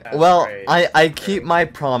 isn't it? Well, I keep my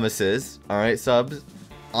promises, alright Subs?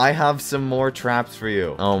 I have some more traps for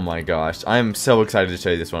you. Oh my gosh, I'm so excited to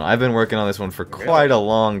show you this one. I've been working on this one for quite a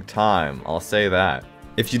long time, I'll say that.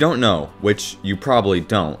 If you don't know, which you probably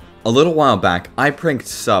don't, a little while back, I pranked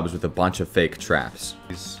Subs with a bunch of fake traps.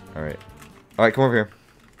 Alright. Alright, come over here.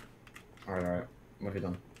 Alright. What have you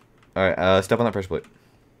done? Alright, step on that pressure plate.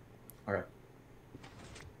 Alright.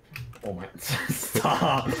 Oh my...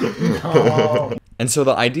 Stop! No! And so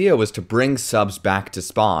the idea was to bring Subs back to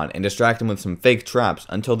spawn and distract him with some fake traps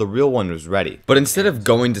until the real one was ready. But instead of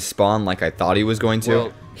going to spawn like I thought he was going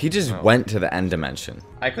to, he just went to the end dimension.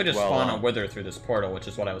 I could just spawn a wither through this portal, which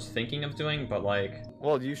is what I was thinking of doing, but like...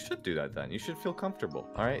 Well, you should do that then. You should feel comfortable,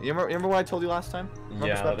 alright? You remember what I told you last time?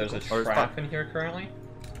 Yeah, there's a trap in here currently.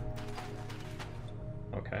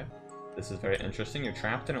 Okay. This is very interesting. Your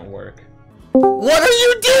trap didn't work. What are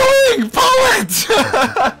you doing? Pull it!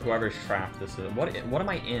 Whoever's trapped this is... What am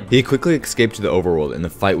I in? He quickly escaped to the overworld and the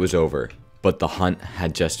fight was over. But the hunt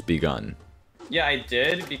had just begun. Yeah, I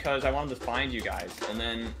did, because I wanted to find you guys. And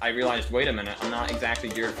then I realized, wait a minute, I'm not exactly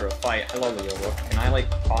geared for a fight. Hello, Leowook. Can I, like,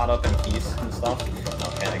 pot up in peace and stuff?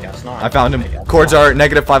 Okay, I guess not. I found him. Chords are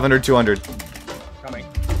negative 500, 200. Coming. You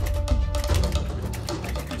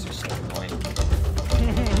guys are so annoying.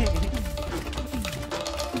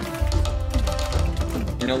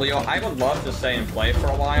 You know, Leo, I would love to stay and play for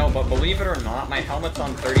a while, but believe it or not, my helmet's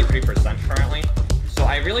on 33% currently, so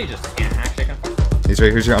I really just can't actually confirm. He's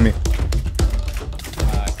right here on me.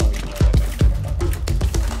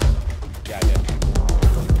 Yeah, I did.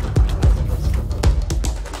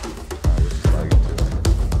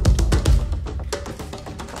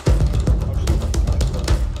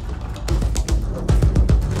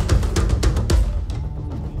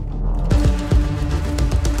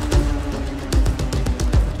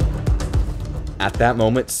 At that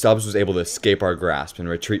moment, Subs was able to escape our grasp and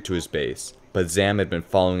retreat to his base. but Zam had been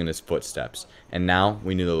following in his footsteps, and now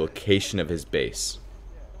we knew the location of his base.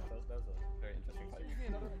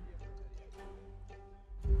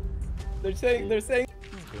 They're saying.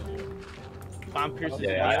 Bomb Pierce.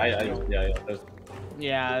 Yeah.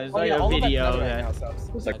 Yeah, there's Oh, like yeah, a all of that's video done right that. now,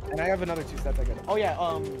 subs. And I have another 2 sets I gotta. Oh yeah,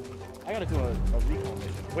 I gotta do a recon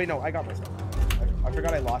mission. Wait, no, I got myself. I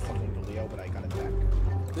forgot I lost something to Leo, but I got it back.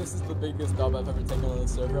 This is the biggest dub I've ever taken on the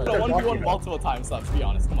server. They're 1v1 multiple times, subs, be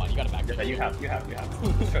honest. Come on, you gotta back me. Yeah, you have.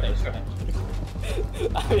 Let's go ahead.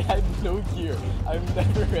 I have no gear. I'm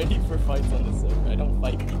never ready for fights on the server. I don't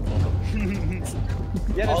fight people.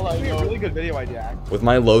 Yeah, All that's I actually a know- really good video idea. With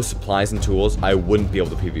my low supplies and tools, I wouldn't be able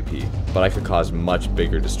to PvP, but I could cause much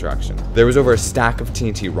bigger destruction. There was over a stack of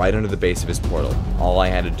TNT right under the base of his portal. All I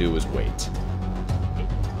had to do was wait.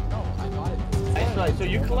 So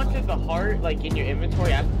you collected the heart like in your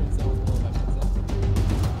inventory after.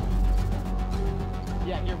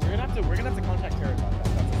 Yeah, here we're gonna have to contact Terran about that.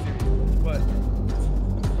 That's a serious one.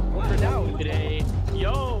 But for now, Today,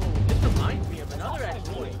 yo, this reminds me of another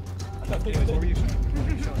exploit. anyways, what were you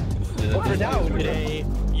showing? But for now, Today,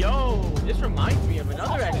 yo, this reminds me of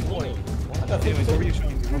another exploit. anyways, what were you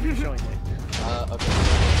showing me? What were you showing me? Okay.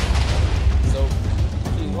 So,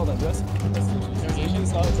 actually, hold on, just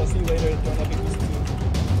I'll see you later. Join Epic Beast team.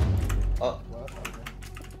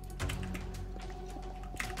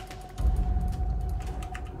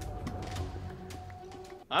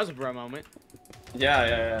 That was a bro moment.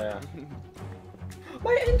 Yeah.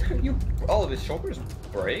 Wait, all of his shoulders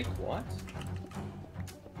break? What?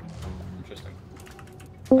 Interesting.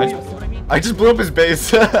 I just blew up his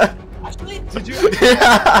base. Actually, did you?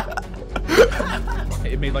 Yeah.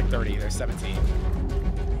 It made like 30. There's 17.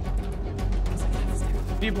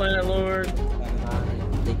 Be Planet Lord.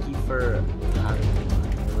 Thank you for having me.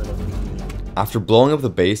 After blowing up the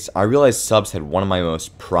base, I realized Subs had one of my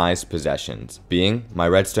most prized possessions, being my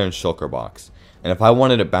redstone shulker box. And if I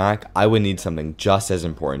wanted it back, I would need something just as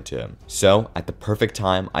important to him. So, at the perfect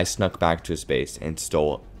time, I snuck back to his base and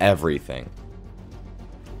stole everything.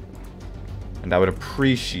 And I would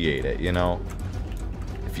appreciate it, you know,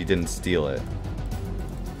 if you didn't steal it.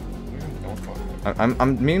 I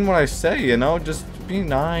mean what I say, you know, just be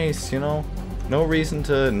nice, you know. No reason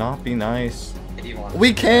to not be nice.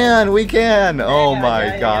 We can! Oh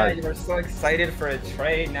my god. You were so excited for a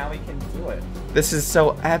trade, now we can do it. This is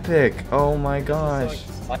so epic. Oh my gosh.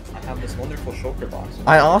 I have this wonderful shulker box.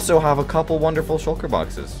 I also have a couple wonderful shulker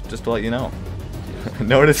boxes, just to let you know.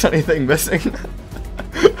 Notice anything missing?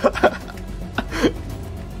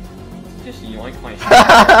 Just yoink my shit.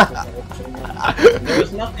 There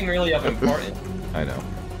was nothing really of importance. I know.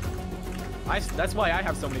 That's why I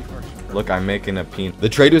have so many questions. Look, I'm making a peen. The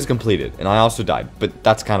trade was completed, and I also died, but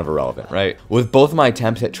that's kind of irrelevant, right? With both of my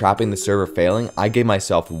attempts at trapping the server failing, I gave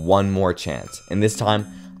myself one more chance, and this time,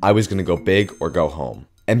 I was gonna go big or go home.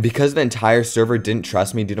 And because the entire server didn't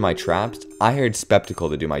trust me due to my traps, I hired Spectacle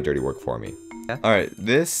to do my dirty work for me. Alright,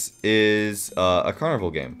 this is a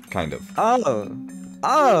carnival game, kind of.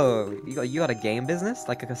 Oh, you got a game business,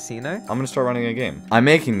 like a casino? I'm gonna start running a game. I'm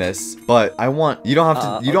making this, but I want you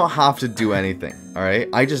don't have to do anything. All right,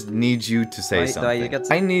 I just need you to say something.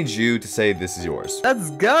 I need you to say this is yours. Let's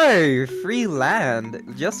go! Free land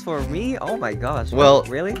just for me? Oh my gosh. Well,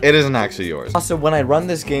 really? It isn't actually yours. Also, when I run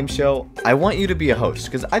this game show, I want you to be a host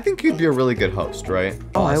because I think you'd be a really good host, right?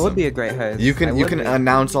 Oh, I would be a great host. You can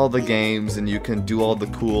announce all the games and you can do all the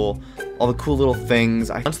cool little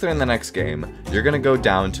things. Once they're in the next game, you're gonna go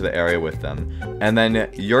down to the area with them, and then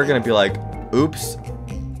you're gonna be like, "Oops,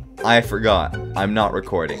 I forgot. I'm not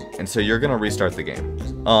recording," and so you're gonna restart the game.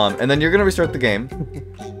 And then you're gonna restart the game,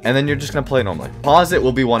 and then you're just gonna play normally. Pause it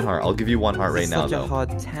will be 1 heart. I'll give you 1 heart right now, It's though. such a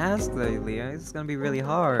hard task, though, Leo. It's gonna be really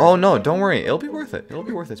hard. Oh no, don't worry. It'll be worth it. It'll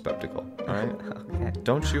be worth it, Spectacle. All right. Okay.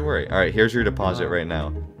 Don't you worry. All right, here's your deposit right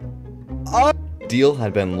now. Deal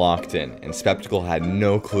had been locked in, and Spectacle had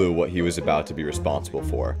no clue what he was about to be responsible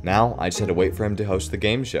for. Now, I just had to wait for him to host the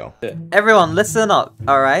game show. Everyone, listen up,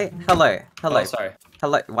 alright? Hello. Oh, sorry.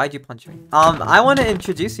 Hello, why'd you punch me? I want to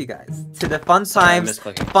introduce you guys to the fun times,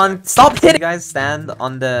 misclicking. stop hitting! You guys stand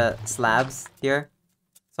on the slabs here,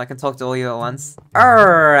 so I can talk to all you at once.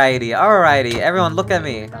 Alrighty, everyone look at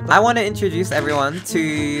me. I want to introduce everyone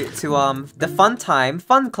to the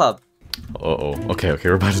Fun Club. Uh-oh. Okay,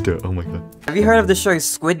 we're about to do it. Oh my god. Have you heard of the show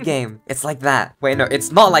Squid Game? It's like that. Wait, no,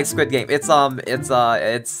 it's not like Squid Game. It's like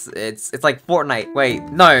Fortnite. Wait,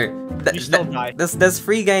 no. There's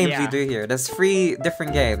 3 games you do here. There's 3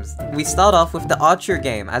 different games. We start off with the archer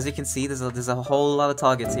game. As you can see, there's a whole lot of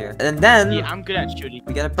targets here. And then Yeah, I'm good at shooting.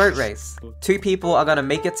 we get a boat race. 2 people are gonna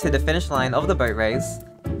make it to the finish line of the boat race.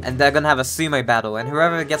 and they're gonna have a sumo battle, and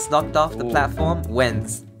whoever gets knocked off the platform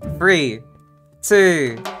wins. 3,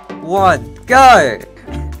 2, 1, go!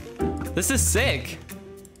 This is sick.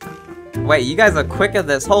 Wait, you guys are quick at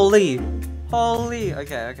this. Holy.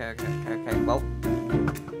 Okay. Well,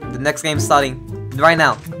 the next game's starting right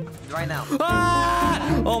now.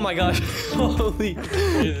 Ah! Oh my gosh. Holy.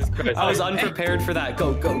 Jesus Christ. I was unprepared for that.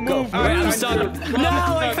 Go. Wait, I'm stuck. No,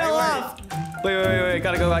 I fell off. Wait.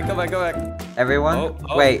 Gotta go back. Everyone?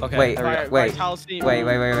 Wait. Wait,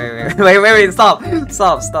 stop.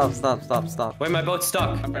 Wait, my boat's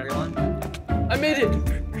stuck. Everyone? I made it.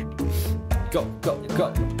 Go.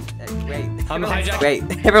 Wait. I'm hijacking. Wait,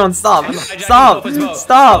 everyone stop. I'm hijacking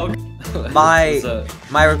Stop. Oh.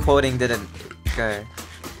 My recording didn't go.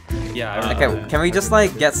 Yeah. Okay, can we just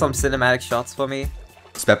like get some cinematic shots for me?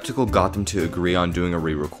 Spectacle got them to agree on doing a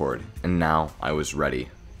re-record, and now I was ready.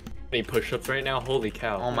 Any push-ups right now? Holy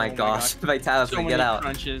cow. Oh my gosh. Vitality, So get out.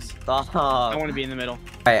 Crunches. Stop. I want to be in the middle.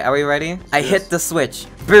 Alright, are we ready? I hit the switch.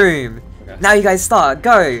 Boom. Okay. Now you guys start.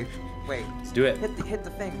 Go. Wait. Let's do it. Hit the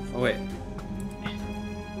thing. Oh, wait.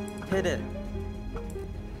 Hit it.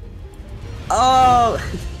 Oh.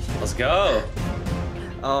 Let's go.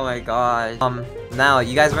 Oh my gosh. Now,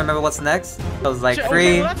 you guys remember what's next? I was like,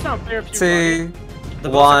 3, that's not fair if you 2, The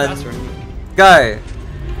boats are 1, faster. go.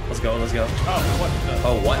 Let's go. Oh, what?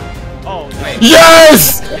 Oh, what? Oh, wait.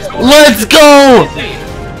 Yes! Let's go!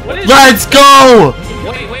 What is Let's go!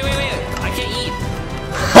 Wait. I can't eat.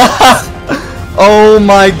 Oh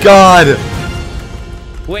my god!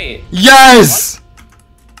 Wait. Yes!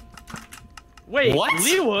 Wait, What?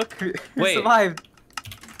 Leowook? Wait. Survived.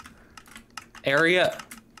 Area.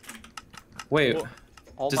 Wait.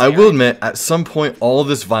 I will admit, at some point, all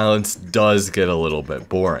this violence does get a little bit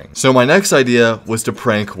boring. So my next idea was to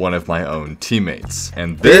prank one of my own teammates.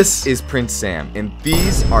 And this is Prince Sam, and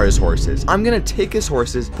these are his horses. I'm gonna take his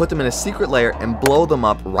horses, put them in a secret lair, and blow them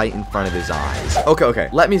up right in front of his eyes. Okay,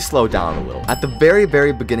 let me slow down a little. At the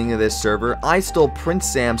very beginning of this server, I stole Prince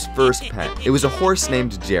Sam's first pet. It was a horse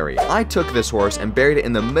named Jerry. I took this horse and buried it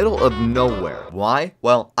in the middle of nowhere. Why?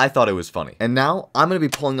 Well, I thought it was funny. And now, I'm gonna be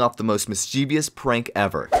pulling off the most mischievous prank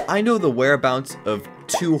ever. I know the whereabouts of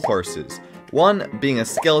 2 horses. One being a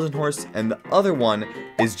skeleton horse, and the other one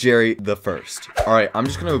is Jerry the First. Alright, I'm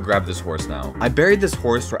just gonna go grab this horse now. I buried this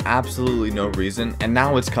horse for absolutely no reason, and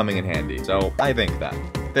now it's coming in handy. So, I think that.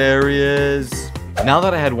 There he is. Now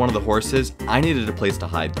that I had one of the horses, I needed a place to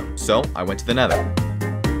hide them. So, I went to the Nether.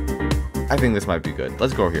 I think this might be good.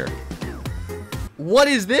 Let's go here. What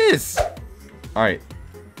is this? Alright.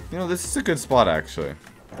 You know, this is a good spot, actually.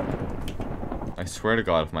 I swear to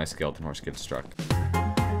God if my skeleton horse gets struck.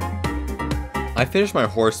 I finished my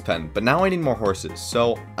horse pen, but now I need more horses,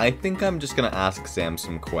 so I think I'm just gonna ask Sam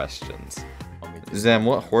some questions. Sam,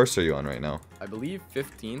 what horse are you on right now? I believe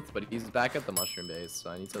 15th, but he's back at the mushroom base, so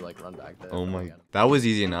I need to like run back there. Oh my, that was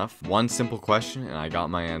easy enough. One simple question and I got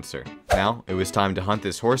my answer. Now, it was time to hunt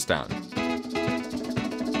this horse down.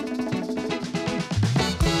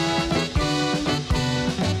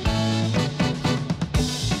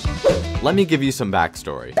 Let me give you some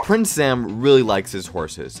backstory. Prince Sam really likes his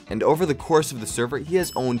horses, and over the course of the server, he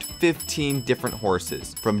has owned 15 different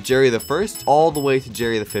horses, from Jerry the First all the way to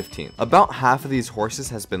Jerry the 15th. About half of these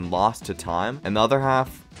horses has been lost to time, and the other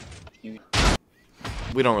half,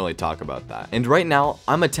 we don't really talk about that. And right now,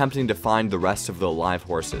 I'm attempting to find the rest of the live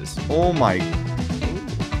horses. Oh my...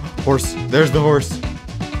 Horse, there's the horse.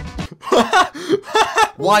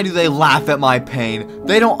 Why do they laugh at my pain?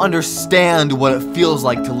 They don't understand what it feels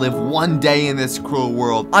like to live one day in this cruel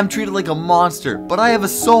world. I'm treated like a monster, but I have a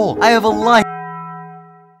soul. I have a life.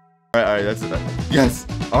 Alright, that's it. Yes.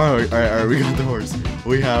 Alright, we got the horse.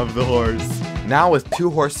 We have the horse. Now with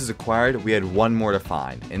 2 horses acquired, we had 1 more to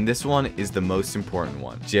find, and this one is the most important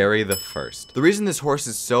one, Jerry the First. The reason this horse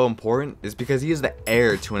is so important is because he is the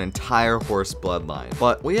heir to an entire horse bloodline.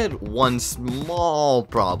 But we had one small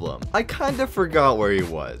problem. I kind of forgot where he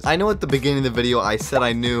was. I know at the beginning of the video I said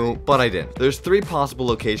I knew, but I didn't. There's 3 possible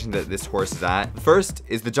locations that this horse is at. The first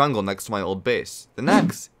is the jungle next to my old base. The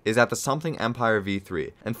next is at the Something Empire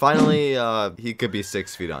V3. And finally, he could be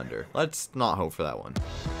 6 feet under. Let's not hope for that one.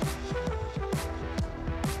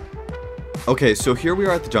 Okay, so here we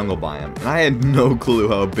are at the jungle biome, and I had no clue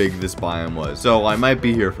how big this biome was, so I might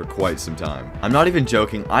be here for quite some time. I'm not even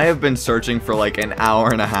joking, I have been searching for like an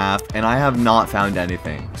hour and a half, and I have not found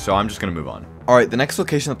anything, so I'm just gonna move on. Alright, the next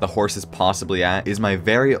location that the horse is possibly at is my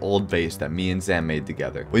very old base that me and Sam made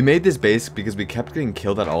together. We made this base because we kept getting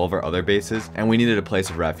killed at all of our other bases, and we needed a place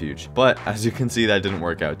of refuge. But, as you can see, that didn't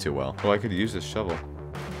work out too well. Oh, I could use this shovel.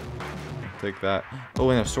 Take that. Oh,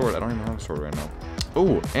 and a sword. I don't even have a sword right now.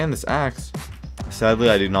 Oh, and this axe.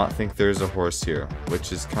 Sadly, I do not think there's a horse here,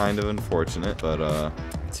 which is kind of unfortunate, but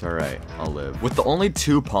it's alright, I'll live. With the only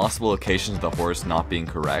 2 possible locations of the horse not being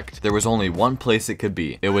correct, there was only one place it could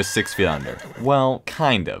be. It was 6 feet under. Well,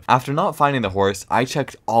 kind of. After not finding the horse, I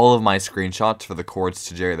checked all of my screenshots for the coords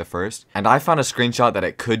to Jerry the First, and I found a screenshot that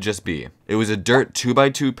it could just be. It was a dirt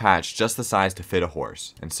 2x2 patch just the size to fit a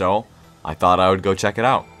horse, and so I thought I would go check it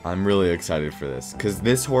out. I'm really excited for this, because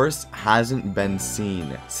this horse hasn't been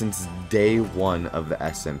seen since day 1 of the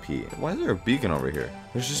SMP. Why is there a beacon over here?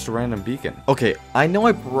 There's just a random beacon. Okay, I know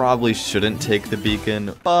I probably shouldn't take the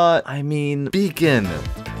beacon, but I mean, beacon.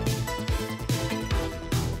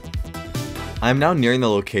 I'm now nearing the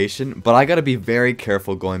location, but I gotta be very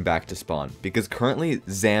careful going back to spawn, because currently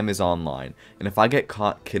Zam is online, and if I get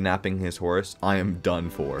caught kidnapping his horse, I am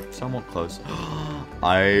done for. Somewhat close.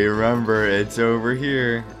 I remember, it's over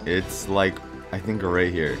here. It's like, I think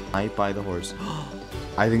right here. Right by the horse.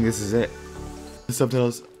 I think this is it. The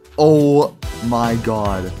subtitles. Oh my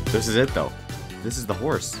god. This is it though. This is the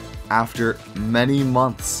horse. After many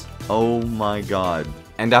months. Oh my god.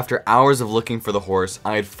 And after hours of looking for the horse,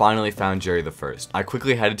 I had finally found Jerry the First. I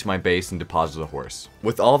quickly headed to my base and deposited the horse.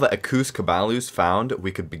 With all the Akus Kabalus found,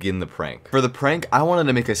 we could begin the prank. For the prank, I wanted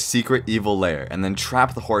to make a secret evil lair and then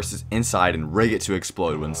trap the horses inside and rig it to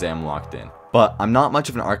explode when Zam locked in. But I'm not much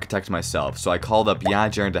of an architect myself, so I called up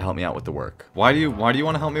Jaren to help me out with the work. Why do you want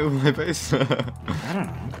to help me with my base? I don't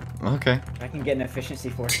know. Okay. I can get an efficiency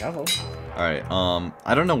 4 shovel. Alright,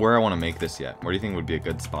 I don't know where I want to make this yet. Where do you think would be a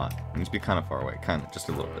good spot? It needs to be kind of far away. Kind of, just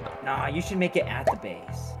a little bit though. Nah, you should make it at the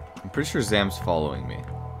base. I'm pretty sure Zam's following me.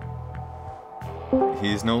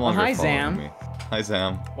 He's no longer hi, following Zam. me. Hi,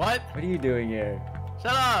 Zam. What? What are you doing here?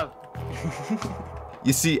 Shut up!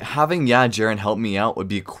 You see, having Jaren help me out would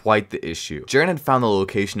be quite the issue. Jaren had found the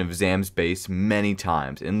location of Zam's base many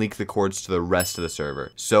times and leaked the coords to the rest of the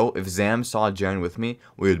server. So, if Zam saw Jaren with me,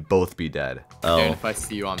 we would both be dead. Jaren, if I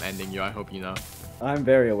see you, I'm ending you. I hope you know. I'm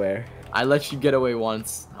very aware. I let you get away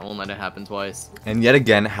once. I won't let it happen twice. And yet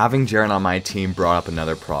again, having Jaren on my team brought up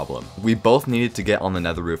another problem. We both needed to get on the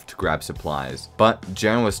nether roof to grab supplies, but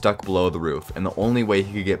Jaren was stuck below the roof, and the only way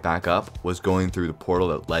he could get back up was going through the portal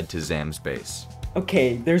that led to Zam's base.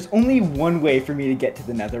 Okay, there's only one way for me to get to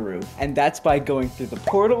the nether roof, and that's by going through the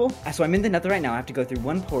portal. So I'm in the nether right now. I have to go through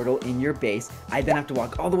one portal in your base. I then have to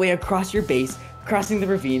walk all the way across your base, crossing the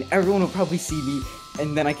ravine. Everyone will probably see me,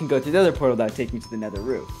 and then I can go through the other portal that would take me to the nether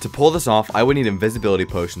roof. To pull this off, I would need invisibility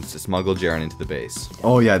potions to smuggle Jaren into the base.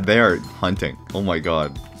 Oh yeah, they are hunting. Oh my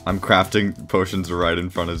god. I'm crafting potions right in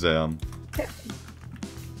front of Zam.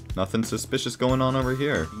 Nothing suspicious going on over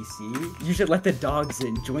here. VC? You should let the dogs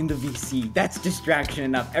in. Join the VC. That's distraction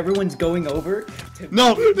enough. Everyone's going over to...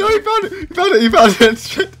 No, he found it! He found it! He found it!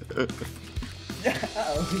 Shit.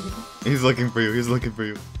 Uh-oh. He's looking for you. He's looking for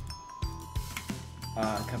you.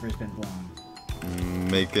 Cover's been blown.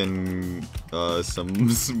 Making, some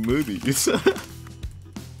smoothies.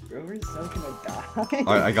 Rover's so gonna die.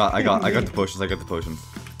 Alright, I got the potions. I got the potions.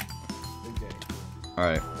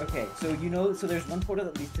 Alright. Okay, so so there's one portal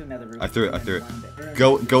that leads to another room. I threw it.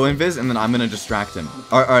 Go invis, and then I'm gonna distract him.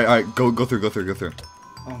 Alright. Go through.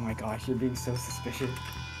 Oh my gosh, you're being so suspicious.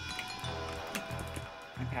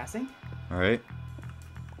 I'm passing? Alright.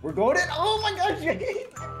 We're going in. Oh my gosh, Jay!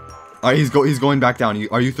 Alright, he's going back down.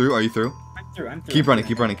 Are you through? I'm through. Keep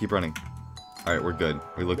running. Alright, we're good.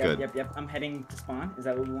 We look good. Yep. I'm heading to spawn. Is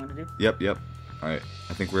that what we want to do? Yep. Alright,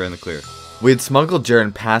 I think we're in the clear. We had smuggled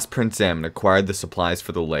Jaren past Prince Zam and acquired the supplies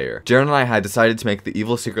for the lair. Jaren and I had decided to make the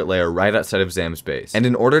evil secret lair right outside of Zam's base. And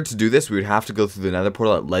in order to do this, we would have to go through the nether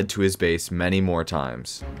portal that led to his base many more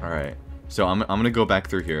times. Alright, so I'm gonna go back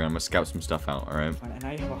through here and I'm gonna scout some stuff out, alright? And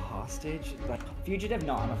I have a hostage? Like, fugitive?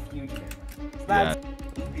 No, I'm a fugitive. Yeah.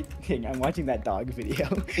 I'm watching that dog video.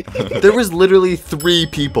 There was literally 3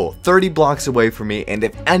 people 30 blocks away from me, and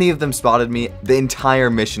if any of them spotted me, the entire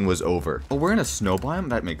mission was over. Oh, we're in a snow biome?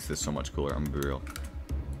 That makes this so much cooler, I'm gonna be real.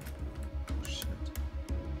 Oh, shit.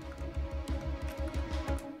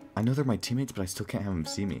 I know they're my teammates, but I still can't have them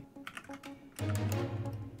see me.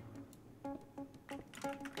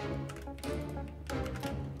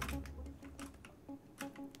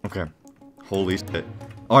 Okay. Holy shit.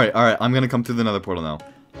 Alright, I'm gonna come through the nether portal now.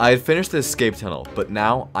 I had finished the escape tunnel, but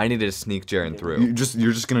now I needed to sneak Jaren through.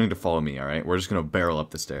 You're just gonna need to follow me, alright? We're just gonna barrel up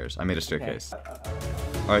the stairs. I made a staircase.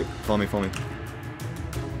 Alright, follow me.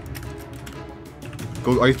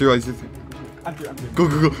 Go, are you through? I'm through. Go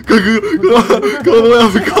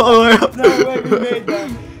all the way up. No way, we made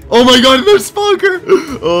them. Oh my god, there's Spunker!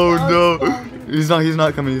 Oh no. He's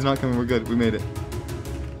not coming, we're good, we made it.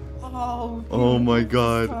 Oh my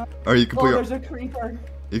god. Alright, you can put there's a creeper.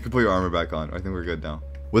 You can put your armor back on. I think we're good now.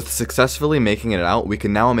 With successfully making it out, we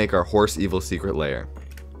can now make our horse evil secret lair.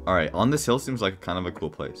 Alright, on this hill seems like kind of a cool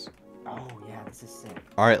place. Oh yeah, this is sick.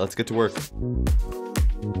 Alright, let's get to work.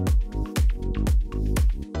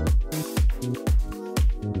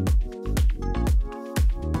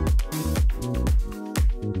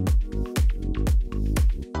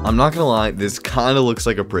 I'm not gonna lie, this kind of looks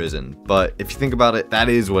like a prison, but if you think about it, that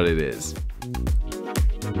is what it is.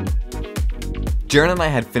 Jaren and I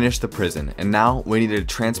had finished the prison, and now we needed to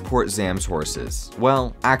transport Zam's horses.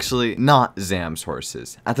 Well, actually, not Zam's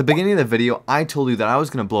horses. At the beginning of the video, I told you that I was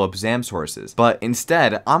gonna blow up Zam's horses, but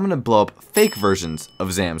instead, I'm gonna blow up fake versions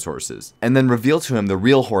of Zam's horses, and then reveal to him the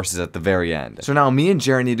real horses at the very end. So now me and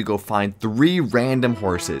Jaren need to go find 3 random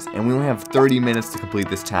horses, and we only have 30 minutes to complete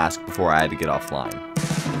this task before I had to get offline.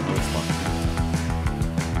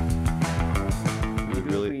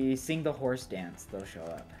 We sing the horse dance, they'll show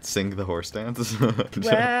up. Sing the horse dance?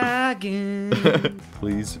 Wagon.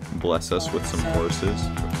 Please bless us with some horses.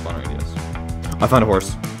 Fun ideas. I found a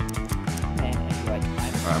horse. Man, Alright,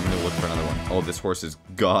 I'm gonna look for another one. Oh, this horse is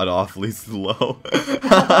god-awfully slow.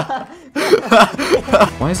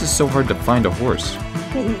 Why is this so hard to find a horse?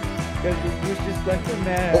 Oh,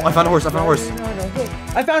 I found a horse, I found a horse.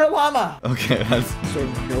 I found a llama! Okay, that's... So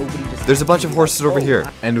nobody just... There's a bunch of horses over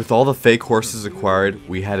here. And with all the fake horses acquired,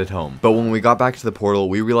 we headed home. But when we got back to the portal,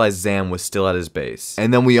 we realized Zam was still at his base.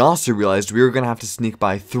 And then we also realized we were gonna have to sneak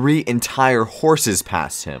by 3 entire horses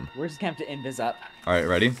past him. Where's camp to invis up? Alright,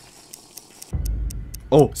 ready?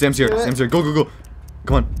 Oh, Sam's here, Sam's here. Go, go, go.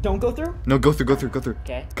 Come on. Don't go through? No, go through, go through, go through.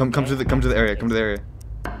 Okay. Come to the area, come to the area.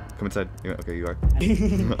 Come inside. Okay, you are.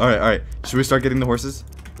 Alright. Should we start getting the horses?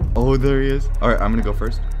 Oh, there he is. Alright, I'm gonna go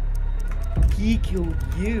first. He killed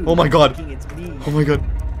you. Oh my god. It's me. Oh my god.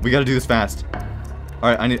 We gotta do this fast.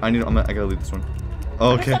 Alright, I gotta lead this one.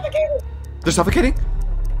 Oh, okay. They're suffocating?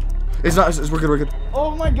 It's not, we're good, we're good.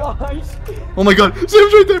 Oh my gosh. Oh my god.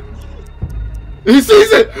 Sam's right there. He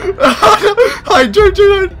sees it. Hi,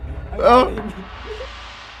 turn. Oh.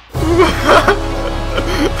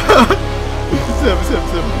 Sam,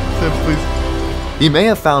 please. He may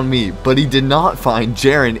have found me, but he did not find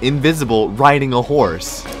Jaren invisible riding a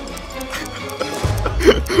horse.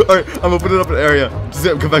 Alright, I'm opening up an area.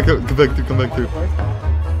 Sam, come back through. I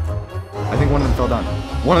think one of them fell down.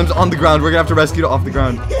 One of them's on the ground. We're gonna have to rescue it off the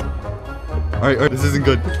ground. Alright, this isn't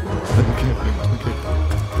good. Okay.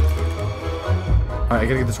 Alright, I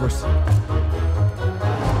gotta get this horse.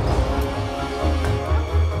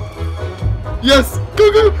 Yes!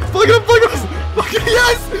 Go! Plug it up!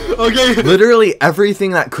 Yes! Okay. Literally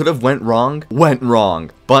everything that could have went wrong,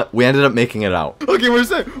 but we ended up making it out. Okay, we're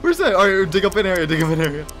set. Alright, dig up an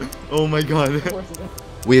area. Oh my god.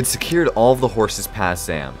 We had secured all of the horses past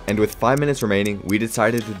Sam, and with 5 minutes remaining, we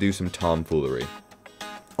decided to do some tomfoolery.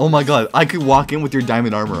 Oh my god, I could walk in with your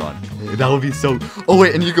diamond armor on. That would be so... Oh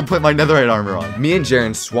wait, and you could put my netherite armor on. Me and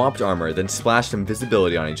Jaren swapped armor, then splashed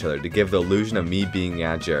invisibility on each other to give the illusion of me being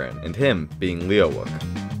Jaren, and him being Leowook.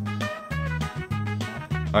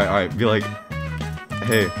 Alright, be like...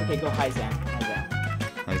 Hey. Okay, go hi Zam.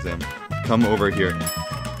 Hi Zam. Come over here.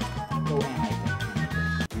 Go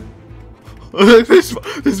They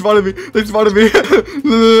spotted me.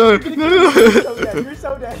 No. You're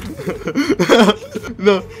so dead.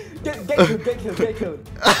 No. Get killed.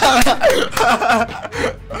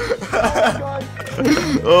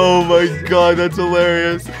 Oh my god, that's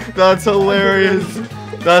hilarious.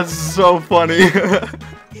 That's so funny.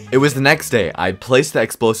 It was the next day. I placed the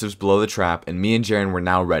explosives below the trap, and me and Jaren were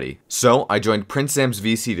now ready. So I joined Prince Sam's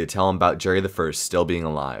VC to tell him about Jerry the still being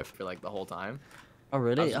alive. For like the whole time. Oh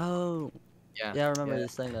really? Oh. Yeah. Yeah, I remember you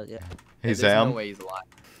saying that. Yeah. Hey Sam. No way he's alive.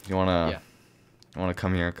 You wanna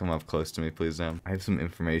come here? Come up close to me, please, Sam. I have some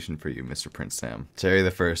information for you, Mr. Prince Sam. Jerry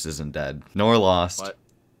the isn't dead, nor lost.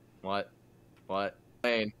 What?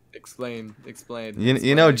 Explain.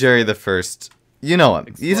 You know Jerry the You know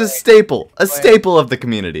him. He's a staple of the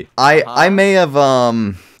community. I may have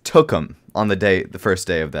took him on the first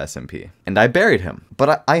day of the SMP, and I buried him,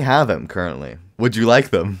 but I have him currently. Would you like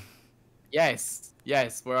them? Yes.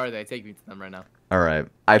 Where are they? Take me to them right now. All right.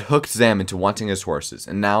 I'd hooked Zam into wanting his horses,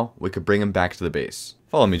 and now we could bring him back to the base.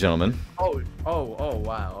 Follow me, gentlemen. Oh,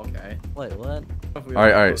 wow. Okay. Wait, what? All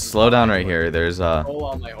right. Slow down right here. There's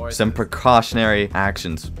some precautionary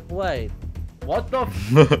actions. Wait. What the?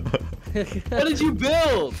 What did you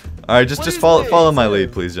build? All right, just follow my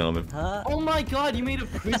lead, please, gentlemen. Huh? Oh my god, you made a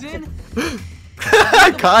prison?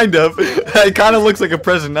 Kind of. It kind of looks like a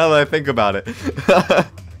prison now that I think about it.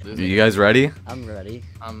 You guys ready? I'm ready.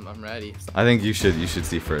 I'm ready. I think you should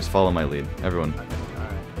see first. Follow my lead, everyone.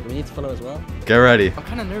 we need to follow as well? Get ready. I'm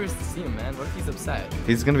kind of nervous to see him, man. What if he's upset?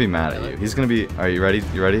 He's gonna be mad at you. He's gonna be. Are you ready?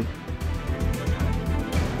 You ready?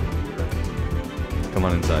 Come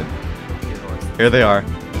on inside. Here they are.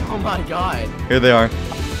 Oh my god. Here they are.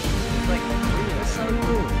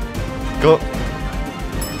 Go.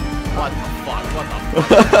 What the fuck? What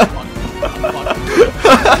the fuck?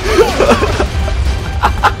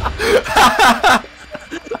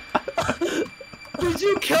 Did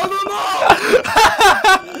you kill them all?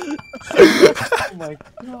 Oh my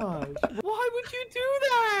gosh. Why would you do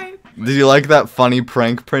that? Did you like that funny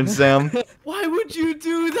prank, Prince Sam? Why would you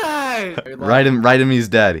do that? Write him, he's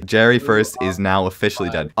dead. Jerry First is now officially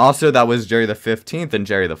dead. Also, that was Jerry the 15th and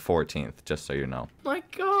Jerry the 14th, just so you know. My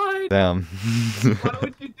god. Damn. Why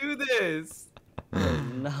would you do this?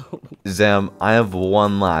 No. Zam, I have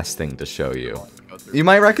one last thing to show you. You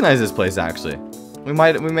might recognize this place, actually. We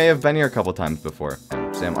may have been here a couple times before.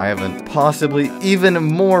 Sam, I have a possibly even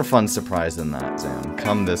more fun surprise than that, Sam.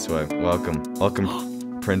 Come this way. Welcome.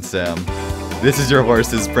 Welcome, Prince Sam. This is your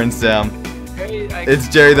horses, Prince Sam. It's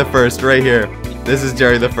Jerry the First right here. This is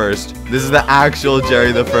Jerry the First. This is the actual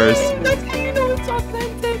Jerry the First. That's how you know it's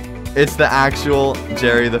authentic. It's the actual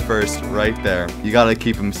Jerry the First right there. You gotta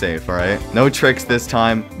keep him safe, alright? No tricks this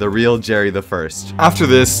time. The real Jerry the First. After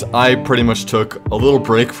this, I pretty much took a little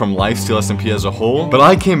break from Lifesteal SMP as a whole, but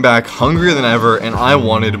I came back hungrier than ever and I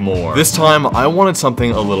wanted more. This time, I wanted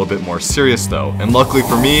something a little bit more serious though, and luckily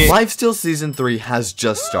for me, Lifesteal Season 3 has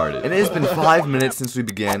just started. And it has been 5 minutes since we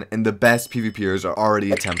began, and the best PvPers are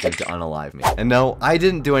already attempting to unalive me. And no, I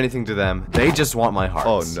didn't do anything to them. They just want my heart.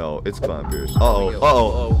 Oh no, it's Clownpierce. Uh-oh,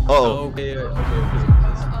 uh-oh, uh-oh. Okay.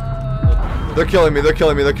 They're killing me, they're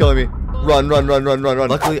killing me, they're killing me. Run, run, run, run, run, run.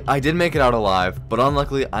 Luckily, I did make it out alive, but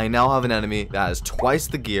unluckily, I now have an enemy that has twice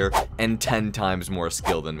the gear and 10 times more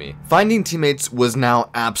skill than me. Finding teammates was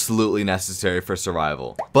now absolutely necessary for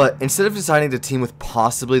survival. But instead of deciding to team with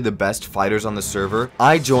possibly the best fighters on the server,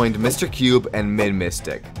 I joined Mr. Cube and Mid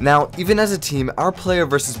Mystic. Now, even as a team, our player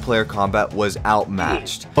versus player combat was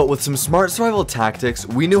outmatched. But with some smart survival tactics,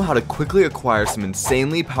 we knew how to quickly acquire some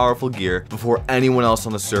insanely powerful gear before anyone else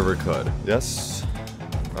on the server could. Yes.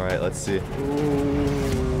 Alright, let's see.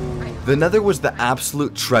 The Nether was the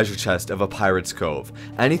absolute treasure chest of a pirate's cove.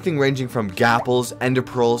 Anything ranging from gapples, ender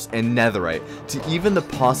pearls, and netherite, to even the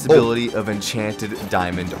possibility of enchanted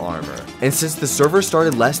diamond armor. And since the server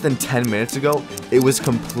started less than 10 minutes ago, it was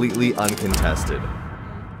completely uncontested.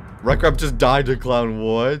 Wreckrap just died to Clown,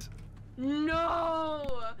 what? No!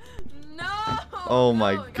 No! Oh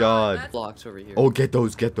my god. Blocks over here. Oh, get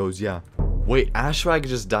those, yeah. Wait, Ashwag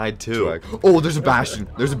just died too. Oh, there's a bastion.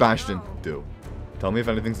 There's a bastion. Dude, tell me if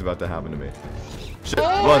anything's about to happen to me. Shit.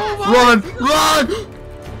 Run!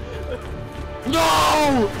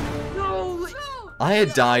 No! I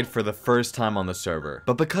had died for the first time on the server,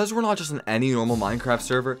 but because we're not just in any normal Minecraft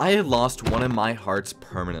server, I had lost one of my hearts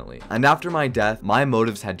permanently. And after my death, my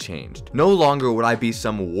motives had changed. No longer would I be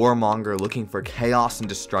some warmonger looking for chaos and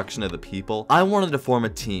destruction of the people. I wanted to form a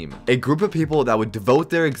team, a group of people that would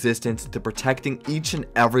devote their existence to protecting each and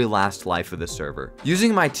every last life of the server.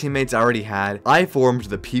 Using my teammates I already had, I formed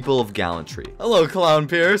the People of Gallantry. Hello, Clown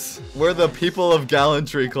Pierce. We're the People of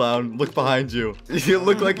Gallantry, Clown. Look behind you. You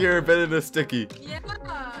look like you're a bit in a sticky.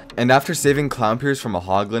 And after saving Clownpierce from a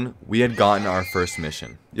hoglin, we had gotten our first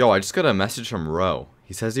mission. Yo, I just got a message from Ro.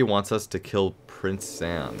 He says he wants us to kill Prince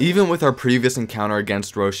Sam. Even with our previous encounter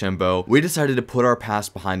against Rochambeau, we decided to put our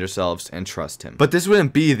past behind ourselves and trust him. But this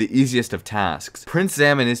wouldn't be the easiest of tasks. Prince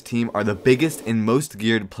Sam and his team are the biggest and most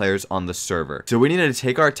geared players on the server. So we needed to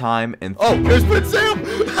take our time and— Oh, here's Prince Sam!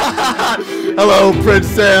 Hello, Prince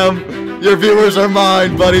Sam! Your viewers are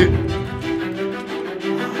mine, buddy!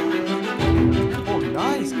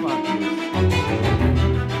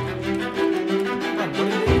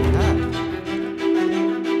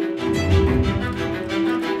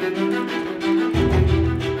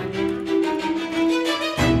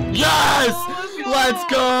 Let's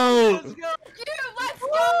go! Let's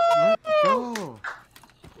go!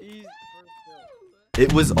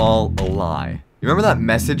 It was all a lie. You remember that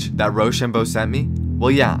message that Rochambeau sent me?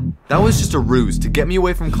 Well, yeah, that was just a ruse to get me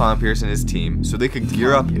away from Clownpierce and his team so they could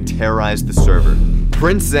gear up and terrorize the server.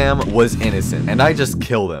 Prince Sam was innocent, and I just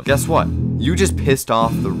killed him. Guess what? You just pissed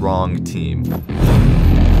off the wrong team.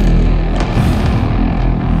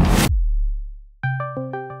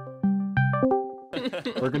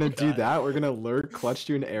 We're gonna do that. We're gonna lure Clutch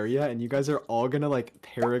to an area, and you guys are all gonna like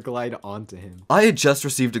paraglide onto him. I had just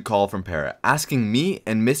received a call from Parrot asking me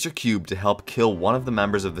and Mr. Cube to help kill one of the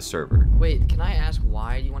members of the server. Wait, can I ask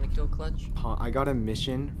why you want to kill Clutch? I got a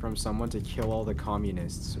mission from someone to kill all the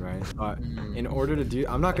communists, right? But in order to do,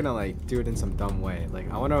 I'm not gonna like do it in some dumb way.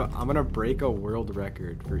 Like I'm gonna break a world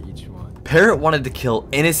record for each one. Parrot wanted to kill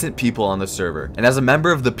innocent people on the server, and as a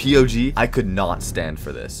member of the POG, I could not stand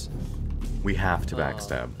for this. We have to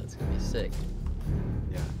backstab. That's gonna be sick.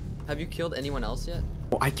 Yeah. Have you killed anyone else yet?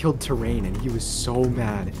 Well, I killed Terrain, and he was so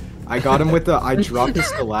mad. I got him with I dropped a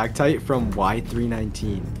stalactite from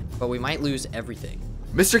Y319. But we might lose everything.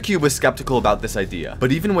 Mr. Cube was skeptical about this idea,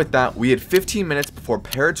 but even with that, we had 15 minutes before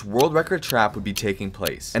Parrot's world record trap would be taking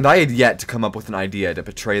place, and I had yet to come up with an idea to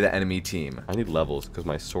betray the enemy team. I need levels because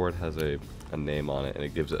my sword has a name on it, and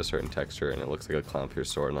it gives it a certain texture, and it looks like a clown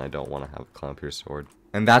pierce sword, and I don't want to have a clown pierce sword.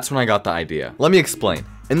 And that's when I got the idea. Let me explain.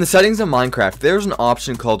 In the settings of Minecraft, there's an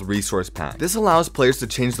option called Resource Pack. This allows players to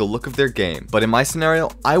change the look of their game, but in my scenario,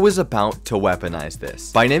 I was about to weaponize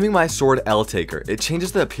this. By naming my sword L-Taker, it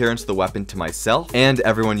changes the appearance of the weapon to myself and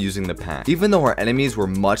everyone using the pack. Even though our enemies were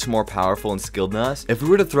much more powerful and skilled than us, if we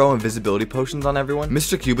were to throw invisibility potions on everyone,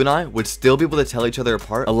 Mr. Cube and I would still be able to tell each other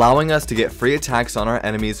apart, allowing us to get free attacks on our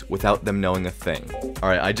enemies without them knowing a thing.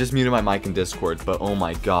 Alright, I just muted my mic in Discord, but oh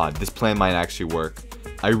my god, this plan might actually work.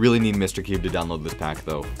 I really need Mr. Cube to download this pack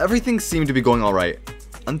though. Everything seemed to be going alright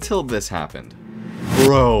until this happened.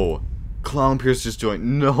 Bro, Clown Pierce just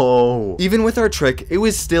joined. No. Even with our trick, it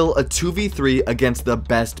was still a 2v3 against the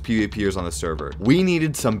best PvPers on the server. We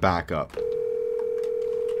needed some backup.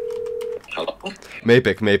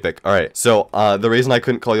 Mapik. Alright, so the reason I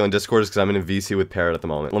couldn't call you on Discord is because I'm in a VC with Parrot at the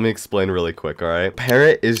moment. Let me explain really quick, alright?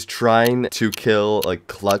 Parrot is trying to kill like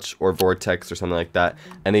Clutch or Vortex or something like that,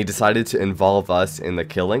 and he decided to involve us in the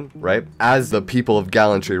killing, right? As the people of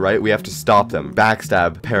gallantry, right? We have to stop them,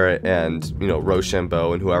 backstab Parrot and, you know,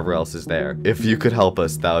 Rochambeau and whoever else is there. If you could help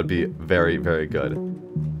us, that would be very, very good.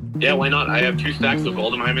 Yeah, why not? I have 2 stacks of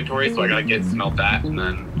gold in my inventory, so I gotta smelt that, and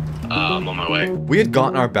then I'm on my way. We had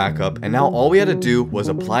gotten our backup, and now all we had to do was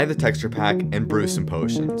apply the texture pack and brew some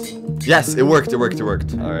potions. Yes, it worked.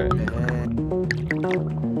 Alright.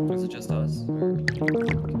 Is it just us?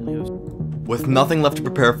 With nothing left to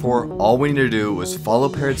prepare for, all we needed to do was follow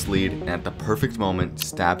Parrot's lead, and at the perfect moment,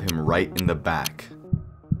 stab him right in the back.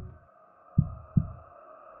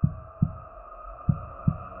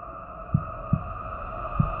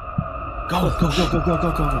 Go.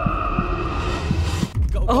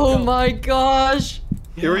 Oh my gosh!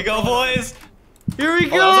 Here we go, boys! Here we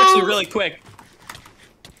go! That was actually really quick.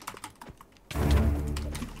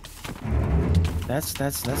 That's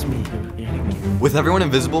me. With everyone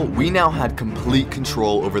invisible, we now had complete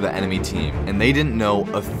control over the enemy team, and they didn't know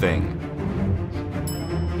a thing.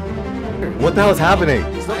 What the hell is happening? I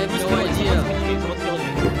have no idea.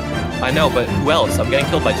 I know, but who else? I'm getting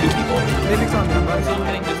killed by 2 people.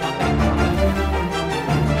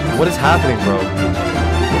 What is happening, bro?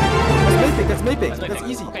 That's Mapik. That's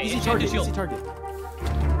easy. Okay, Easy enchant target.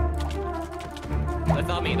 That's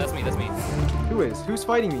not me. That's me. Who is? Who's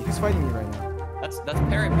fighting me? Who's fighting me right now? That's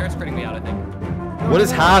Parrot. Parrot's critting me out, I think. What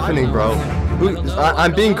is happening, bro?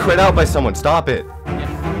 I'm being crit out by someone. Stop it.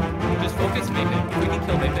 Yeah. Just focus Mapik. If we can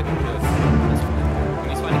kill Mapik, we'll do it. When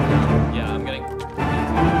he's fighting, yeah, I'm getting.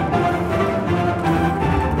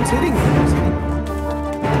 Who's hitting me?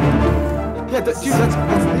 Yeah, dude, that's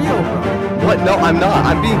Leo, bro. What? No, I'm not.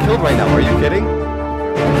 I'm being killed right now. Are you kidding?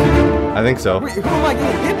 I think so. Wait, who am I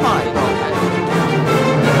getting hit by, bro?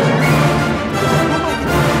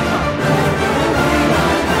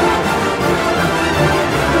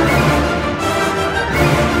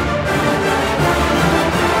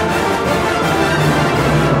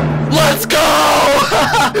 Let's go!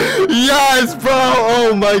 Yes, bro!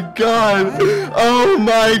 Oh my god! Oh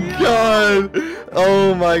my god!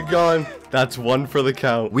 Oh my god! That's 1 for the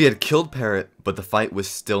count. We had killed Parrot, but the fight was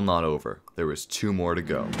still not over. There was 2 more to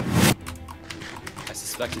go. I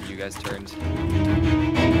suspected you guys turned.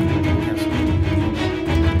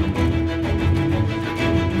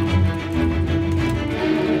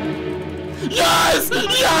 Yes!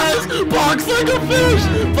 Yes! Box like a fish!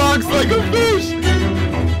 Box like a fish!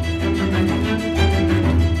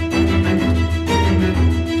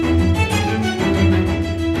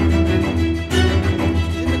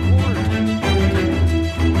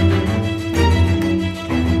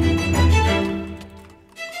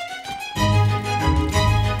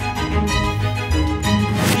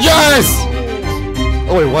 Yes!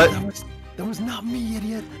 Oh wait, what? That was not me,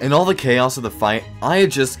 idiot. In all the chaos of the fight, I had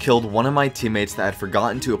just killed one of my teammates that had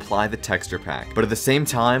forgotten to apply the texture pack. But at the same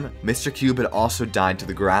time, Mr. Cube had also died to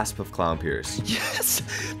the grasp of Clown Pierce. Yes!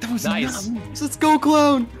 That was nice. Let's go,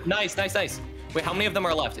 Clown! Nice. Wait, how many of them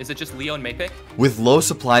are left? Is it just Leo and Maypick? With low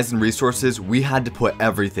supplies and resources, we had to put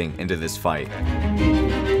everything into this fight.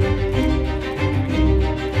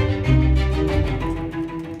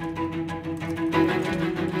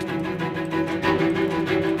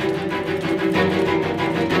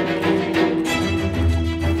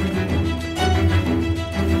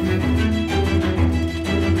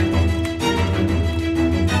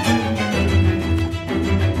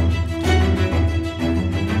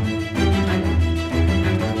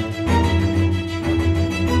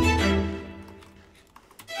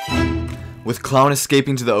 With Clown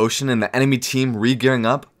escaping to the ocean and the enemy team re-gearing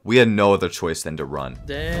up, we had no other choice than to run.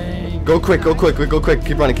 Dang. Go quick. Keep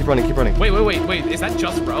running. Wait. Is that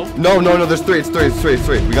just bro? No, there's three. It's three.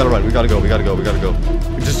 We gotta run. We gotta go.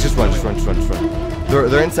 Just run.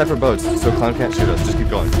 They're in separate boats, so Clown can't shoot us. Just keep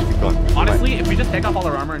going. Honestly, if we just take off all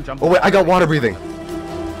our armor and jump. Oh wait, I got water breathing.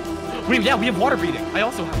 Yeah, we have water breathing. I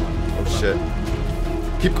also have one. Oh shit.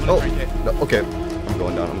 No, okay. I'm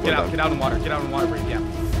going down. Get out in water. Breathe. Yeah.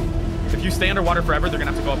 If you stay underwater forever, they're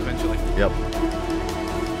gonna have to go up eventually. Yep.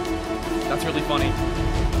 That's really funny.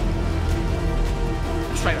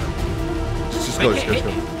 Just try to. Just go.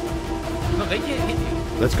 No, they can't hit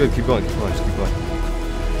you. That's good. Keep going. Just keep going.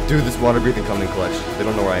 Dude, this water breathing coming in clutch. They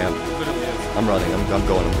don't know where I am. Literally is. I'm running. I'm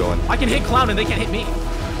going. I can hit Clown and they can't hit me.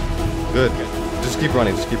 Good. Just keep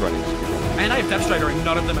running. And I have Depth Strider and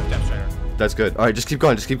none of them have Depth Strider. That's good. All right, just keep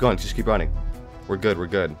going. Just keep running. We're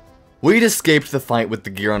good. We'd escaped the fight with the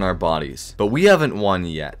gear on our bodies, but we haven't won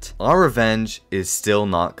yet. Our revenge is still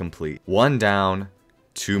not complete. 1 down,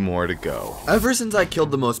 2 more to go. Ever since I killed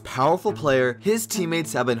the most powerful player, his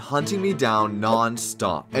teammates have been hunting me down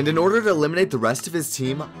non-stop. And in order to eliminate the rest of his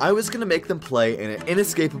team, I was gonna make them play in an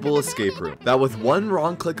inescapable escape room that with one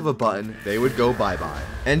wrong click of a button, they would go bye-bye.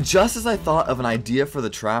 And just as I thought of an idea for the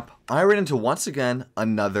trap, I ran into once again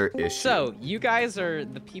another issue. So, you guys are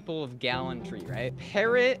the people of gallantry, right?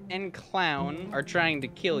 Parrot and Clown are trying to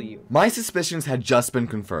kill you. My suspicions had just been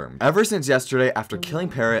confirmed. Ever since yesterday, after killing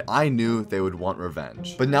Parrot, I knew they would want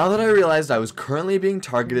revenge. But now that I realized I was currently being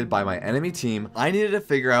targeted by my enemy team, I needed to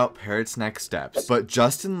figure out Parrot's next steps. But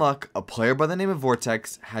just in luck, a player by the name of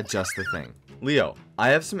Vortex had just the thing. Leo, I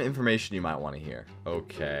have some information you might want to hear.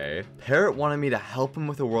 Okay. Parrot wanted me to help him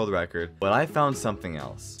with a world record, but I found something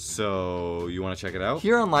else. So, you want to check it out?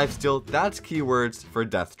 Here on Lifesteal, that's keywords for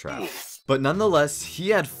death trap. But nonetheless, he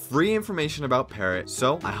had free information about Parrot,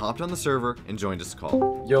 so I hopped on the server and joined his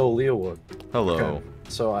call. Yo, Leowook. Hello. Okay.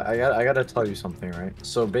 So I gotta tell you something, right?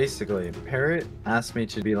 So basically, Parrot asked me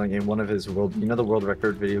to be like in one of his world, the world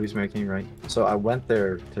record video he's making, right? So I went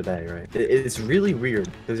there today, right? It's really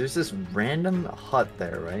weird because there's this random hut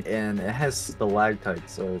there, right? And it has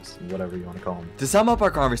stalactites, so it's whatever you want to call them. To sum up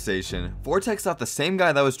our conversation, Vortex thought the same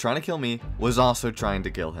guy that was trying to kill me was also trying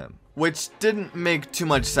to kill him. Which didn't make too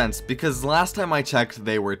much sense because last time I checked,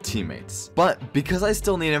 they were teammates. But because I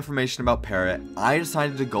still need information about Parrot, I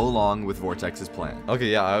decided to go along with Vortex's plan. Okay,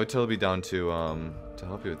 yeah, I would totally be down to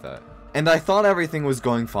help you with that. And I thought everything was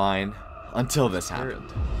going fine until this happened.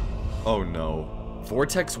 Oh no.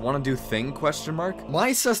 Vortex wanna do thing ?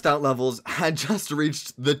 My sussed out levels had just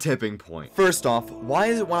reached the tipping point. First off, why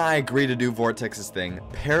is it when I agree to do Vortex's thing,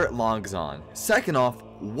 Parrot logs on? Second off,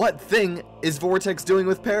 what thing is Vortex doing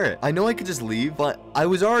with Parrot? I know I could just leave, but I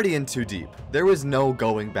was already in too deep. There was no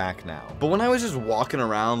going back now. But when I was just walking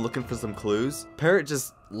around looking for some clues, Parrot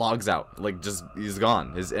just logs out. Like, he's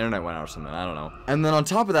gone. His internet went out or something, I don't know. And then on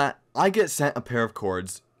top of that, I get sent a pair of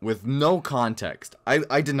cords with no context.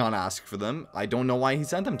 I did not ask for them. I don't know why he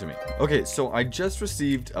sent them to me. Okay, so I just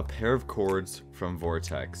received a pair of cords from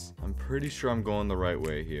Vortex. I'm pretty sure I'm going the right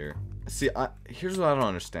way here. See, here's what I don't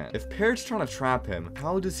understand. If Parrot's trying to trap him,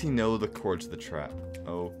 how does he know the cords to the trap?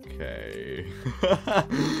 Okay.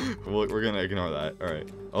 We're gonna ignore that. Alright.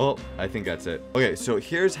 Oh, I think that's it. Okay, so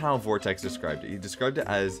here's how Vortex described it. He described it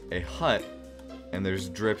as a hut, and there's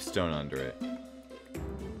dripstone under it.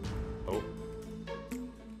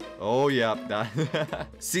 Oh, yeah, that.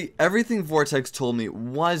 See, everything Vortex told me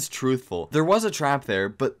was truthful. There was a trap there,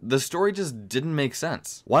 but the story just didn't make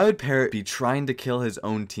sense. Why would Parrot be trying to kill his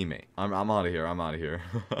own teammate? I'm out of here. I'm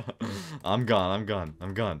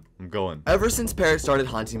going. Ever since Parrot started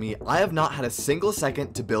hunting me, I have not had a single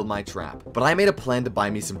second to build my trap. But I made a plan to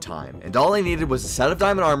buy me some time, and all I needed was a set of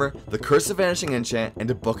diamond armor, the Curse of Vanishing enchant,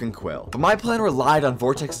 and a book and quill. But my plan relied on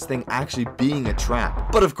Vortex's thing actually being a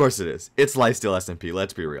trap. But of course it is. It's Lifesteal SMP,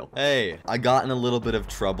 let's be real. Hey, I got in a little bit of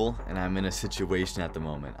trouble, and I'm in a situation at the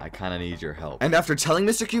moment. I kind of need your help. And after telling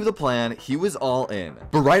Mr. Cube the plan, he was all in.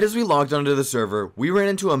 But right as we logged onto the server, we ran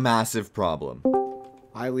into a massive problem.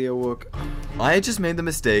 Hi, Leowook. I had just made the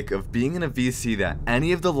mistake of being in a VC that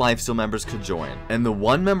any of the Lifesteal members could join, and the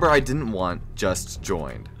one member I didn't want just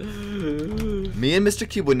joined. Me and Mr.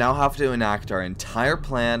 Cube would now have to enact our entire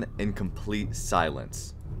plan in complete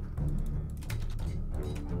silence.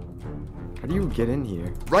 How do you get in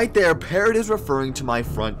here? Right there, Parrot is referring to my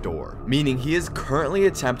front door, meaning he is currently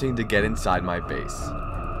attempting to get inside my base.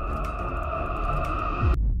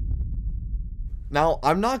 Now,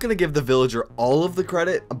 I'm not gonna give the villager all of the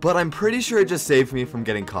credit, but I'm pretty sure it just saved me from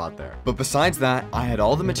getting caught there. But besides that, I had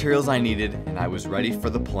all the materials I needed, and I was ready for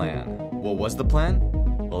the plan. What was the plan?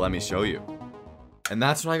 Well, let me show you. And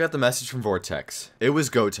that's when I got the message from Vortex. It was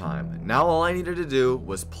go time. Now all I needed to do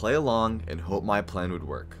was play along and hope my plan would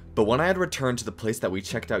work. But when I had returned to the place that we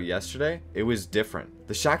checked out yesterday, it was different.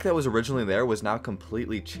 The shack that was originally there was now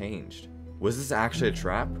completely changed. Was this actually a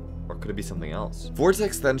trap? Or could it be something else?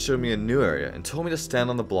 Vortex then showed me a new area and told me to stand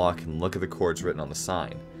on the block and look at the coords written on the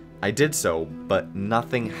sign. I did so, but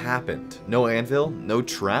nothing happened. No anvil, no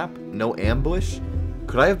trap, no ambush.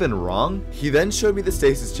 Could I have been wrong? He then showed me the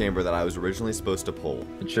stasis chamber that I was originally supposed to pull.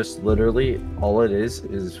 It's just literally all it is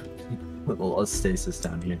a stasis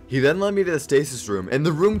down here. He then led me to the stasis room, and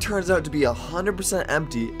the room turns out to be 100%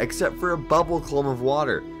 empty except for a bubble column of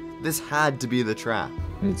water. This had to be the trap.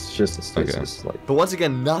 It's just a stasis. Okay. But once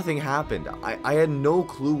again, nothing happened. I had no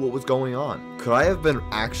clue what was going on. Could I have been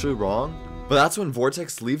actually wrong? But that's when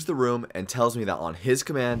Vortex leaves the room and tells me that on his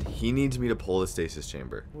command, he needs me to pull the stasis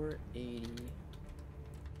chamber. 480.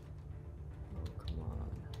 Oh, come on.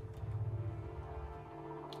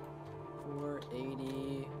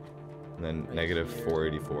 480. And then right negative here.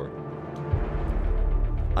 484.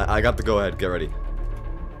 I got the go ahead. Get ready.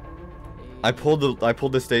 I pulled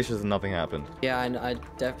the stations and nothing happened. Yeah, and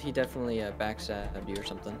he definitely backstabbed you or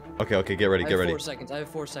something. Okay, get ready, get ready. 4 seconds. I have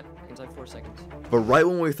 4 seconds. But right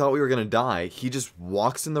when we thought we were gonna die, he just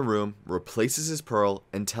walks in the room, replaces his pearl,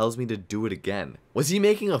 and tells me to do it again. Was he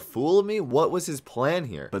making a fool of me? What was his plan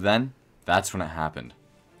here? But then, that's when it happened.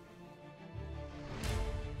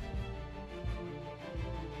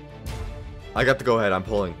 I got the go ahead. I'm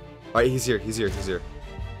pulling. All right, he's here.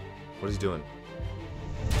 What is he doing?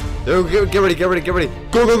 Get ready. Go.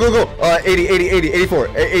 80, 84,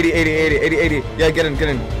 80. Yeah, get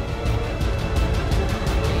in.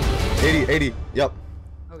 80, yep.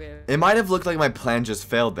 Okay. It might have looked like my plan just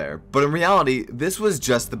failed there, but in reality, this was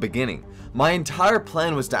just the beginning. My entire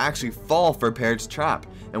plan was to actually fall for Parrot's trap,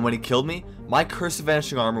 and when he killed me, my Curse of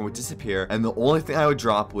Vanishing Armor would disappear, and the only thing I would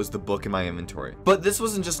drop was the book in my inventory. But this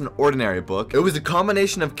wasn't just an ordinary book, it was a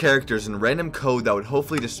combination of characters and random code that would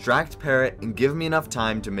hopefully distract Parrot and give me enough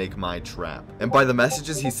time to make my trap. And by the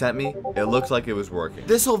messages he sent me, it looked like it was working.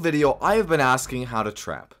 This whole video, I have been asking how to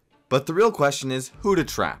trap. But the real question is, who to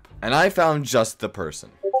trap? And I found just the person.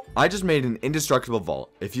 I just made an indestructible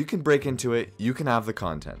vault. If you can break into it, you can have the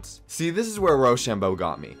contents. See, this is where Rochambeau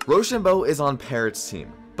got me. Rochambeau is on Parrot's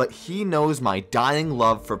team, but he knows my dying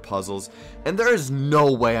love for puzzles, and there is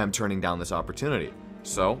no way I'm turning down this opportunity.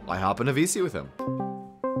 So, I hop in a VC with him.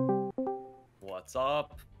 What's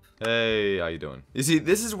up? Hey, how you doing? You see,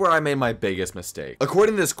 this is where I made my biggest mistake.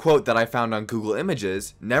 According to this quote that I found on Google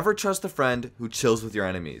Images, never trust a friend who chills with your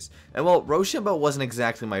enemies. And while Rochambeau wasn't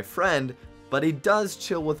exactly my friend, but he does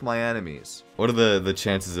chill with my enemies. What are the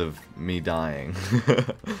chances of me dying?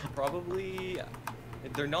 Probably,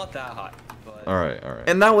 they're not that high. But... Alright.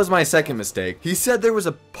 And that was my second mistake. He said there was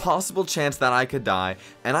a possible chance that I could die,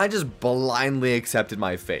 and I just blindly accepted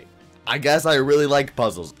my fate. I guess I really liked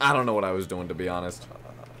puzzles. I don't know what I was doing, to be honest.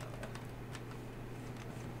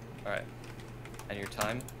 Alright. And your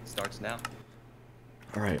time starts now.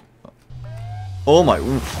 Alright. Oh my,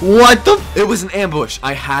 what the? It was an ambush.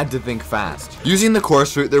 I had to think fast. Using the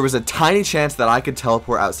course route, there was a tiny chance that I could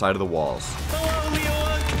teleport outside of the walls. Hello,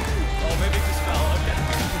 Leowook! Oh, maybe it just fell. Okay.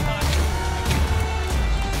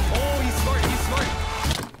 Oh, he's smart.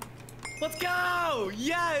 Let's go!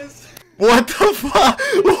 Yes! What the fuck?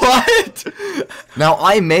 What? Now,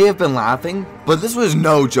 I may have been laughing, but this was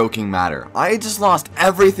no joking matter. I had just lost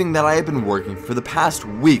everything that I had been working for the past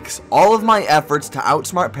weeks. All of my efforts to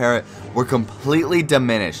outsmart Parrot were completely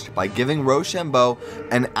diminished by giving Rochambeau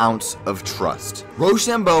an ounce of trust.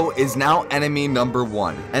 Rochambeau is now enemy number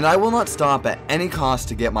 1, and I will not stop at any cost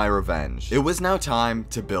to get my revenge. It was now time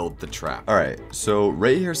to build the trap. Alright, so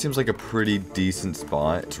right here seems like a pretty decent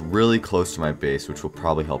spot. It's really close to my base, which will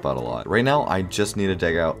probably help out a lot. Right now, I just need to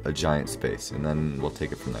dig out a giant space, and then we'll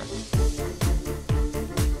take it from there.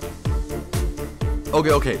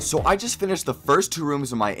 Okay, so I just finished the first 2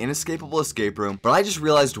 rooms of my inescapable escape room, but I just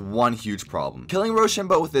realized one huge problem. Killing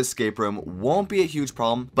Rochambeau with this escape room won't be a huge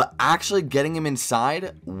problem, but actually getting him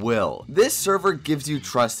inside will. This server gives you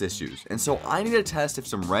trust issues, and so I need to test if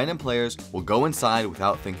some random players will go inside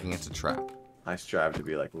without thinking it's a trap. I strive to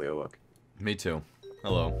be like Leowook. Me too.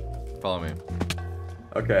 Hello. Follow me.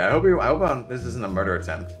 Okay, I hope this isn't a murder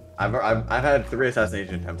attempt. I've had 3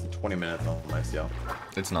 assassination attempts in 20 minutes on Lifesteal.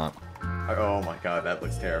 It's not. Oh my god, that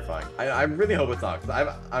looks terrifying. I really hope it's not,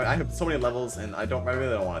 because I have so many levels and I really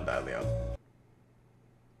don't want to die, Leo.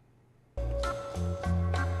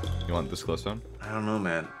 You want this close one? I don't know,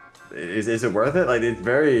 man. Is it worth it? Like,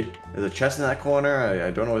 there's a chest in that corner. I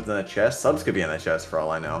don't know what's in that chest. Subs could be in that chest for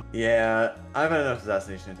all I know. Yeah, I've had enough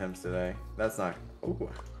assassination attempts today. That's not... Ooh,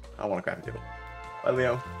 I want a crafting table. Bye,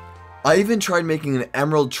 Leo. I even tried making an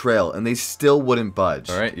emerald trail and they still wouldn't budge.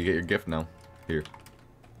 Alright, you get your gift now. Here.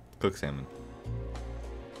 Cook salmon.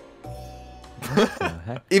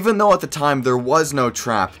 Even though at the time there was no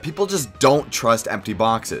trap, people just don't trust empty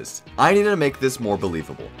boxes. I needed to make this more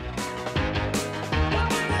believable.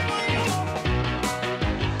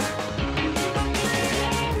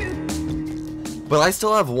 But I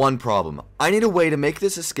still have one problem. I need a way to make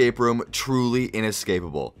this escape room truly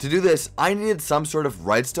inescapable. To do this, I needed some sort of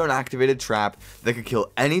redstone activated trap that could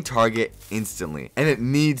kill any target instantly, and it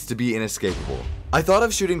needs to be inescapable. I thought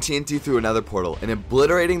of shooting TNT through another portal and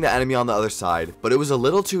obliterating the enemy on the other side, but it was a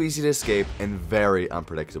little too easy to escape and very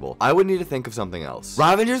unpredictable. I would need to think of something else.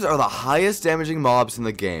 Ravagers are the highest damaging mobs in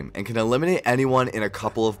the game and can eliminate anyone in a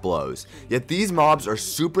couple of blows. Yet these mobs are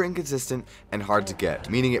super inconsistent and hard to get,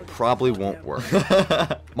 meaning it probably won't work.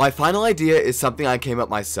 My final idea is something I came up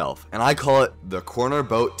myself, and I call it the corner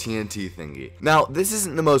boat TNT thingy. Now, this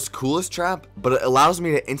isn't the most coolest trap, but it allows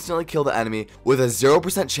me to instantly kill the enemy with a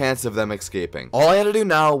 0% chance of them escaping. All I had to do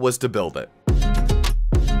now was to build it.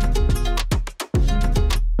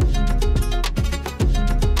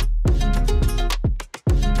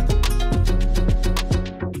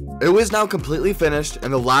 It was now completely finished,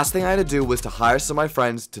 and the last thing I had to do was to hire some of my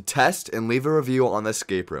friends to test and leave a review on the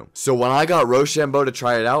escape room. So when I got Rochambeau to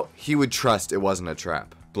try it out, he would trust it wasn't a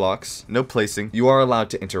trap. Blocks, no placing. You are allowed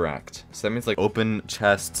to interact. So that means like open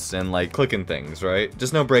chests and like clicking things, right?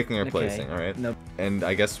 Just no breaking or placing, all right? Nope. And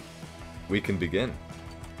I guess we can begin.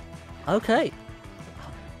 Okay.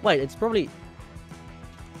 Wait, it's probably...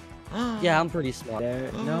 Yeah, I'm pretty smart.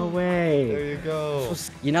 No way. There you go.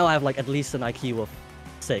 You know I have like at least an IQ of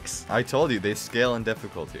 6. I told you, they scale in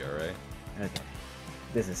difficulty, alright? Okay.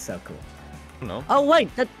 This is so cool. No. Oh wait,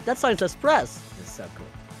 that sign says press. This is so cool.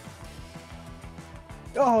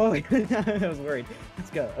 Oh, I was worried.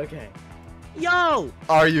 Let's go. Okay. Yo!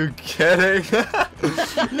 Are you kidding?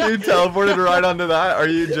 You teleported right onto that? Are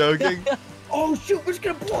you joking? Oh shoot, it's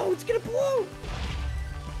gonna blow! It's gonna blow!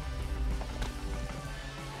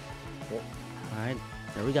 Alright,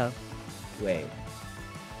 there we go. Wait.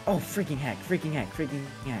 Oh, freaking hack, freaking hack, freaking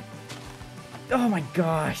hack. Oh my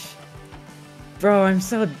gosh. Bro, I'm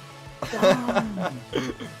so dumb.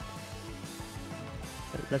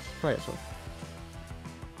 Let's try this one.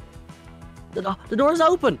 The door's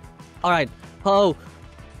open! Alright. Oh,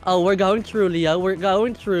 we're going through, Leo. We're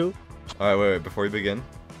going through. Alright, wait, before we begin.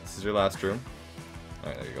 This is your last room.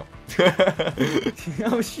 Alright, there you go.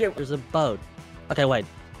 Oh shit. There's a boat. Okay, wait.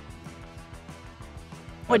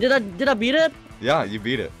 Wait, did I beat it? Yeah, you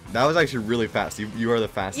beat it. That was actually really fast. You are the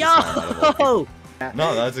fastest. Yo!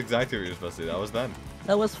 No, that's exactly what you're supposed to do. That was done.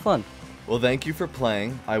 That was fun. Well, thank you for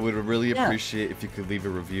playing. I would really appreciate if you could leave a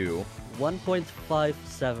review.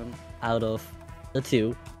 1.57 out of the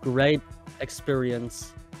 2. Great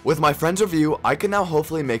experience. With my friend's review, I can now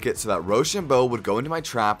hopefully make it so that Rochambeau would go into my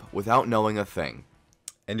trap without knowing a thing.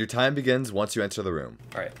 And your time begins once you enter the room.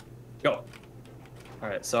 Alright, go.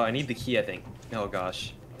 Alright, so I need the key, I think. Oh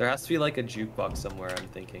gosh. There has to be like a jukebox somewhere, I'm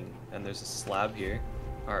thinking. And there's a slab here.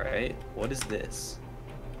 Alright, what is this?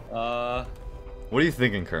 What are you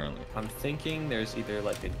thinking currently? I'm thinking there's either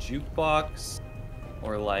like a jukebox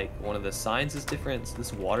or like one of the signs is different. So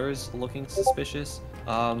this water is looking suspicious.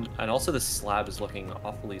 And also the slab is looking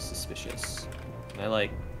awfully suspicious. Can I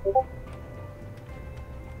like...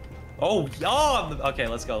 Oh, yeah! Okay,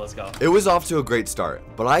 let's go, let's go. It was off to a great start,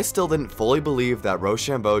 but I still didn't fully believe that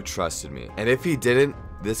Rochambeau trusted me. And if he didn't,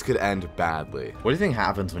 this could end badly. What do you think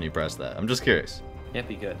happens when you press that? I'm just curious. Can't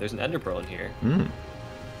be good. There's an ender pearl in here. Hmm.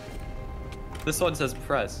 This one says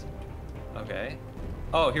press. Okay.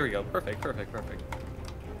 Oh, here we go. Perfect, perfect, perfect.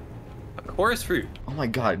 A chorus fruit. Oh my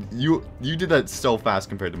god, you did that so fast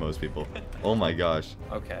compared to most people. Oh my gosh.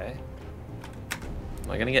 Okay.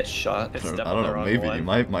 Am I gonna get shot? I don't know, maybe you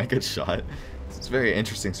might get shot. It's a very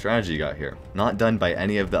interesting strategy you got here. Not done by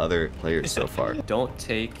any of the other players so far. Don't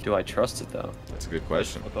take. Do I trust it though? That's a good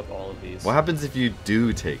question. Flip up all of these. What happens if you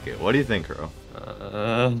do take it? What do you think, Hiro?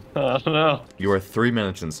 I don't know. You are 3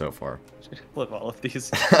 minutes in so far. Flip all of these.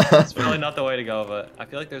 It's probably not the way to go, but I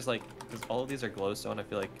feel like there's like, because all of these are glowstone, I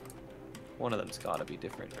feel like one of them's gotta be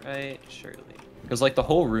different, right? Surely. Because like the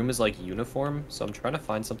whole room is like uniform, so I'm trying to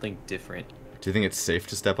find something different. Do you think it's safe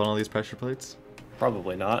to step on all these pressure plates?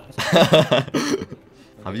 Probably not.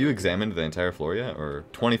 Have you examined the entire floor yet, or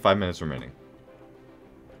 25 minutes remaining?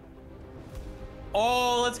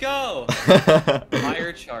 Oh, let's go!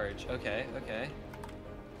 Fire charge. Okay, okay.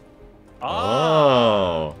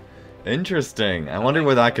 Oh, interesting. I wonder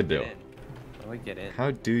what that could do. How do I get in?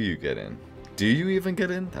 How do you get in? Do you even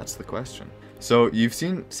get in? That's the question. So you've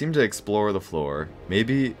seemed to explore the floor.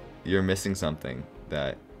 Maybe you're missing something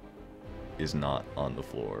that is not on the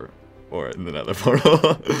floor or in the nether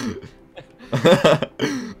portal.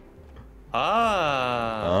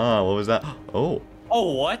 Ah, what was that? Oh.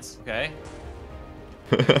 Oh, what? Okay.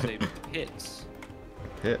 There's a pit.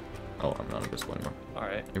 Pit. Oh, I'm not invisible anymore.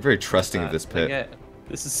 Alright. You're very trusting of this pit.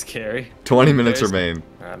 This is scary. 20 minutes remain.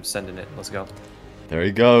 Alright, I'm sending it. Let's go. There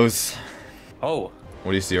he goes. Oh.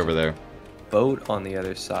 What do you see over there? Boat on the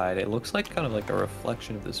other side. It looks like kind of like a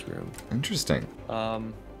reflection of this room. Interesting. What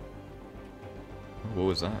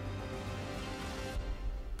was that?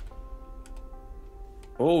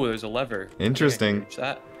 Oh, there's a lever. Interesting.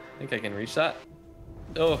 I think I can reach that.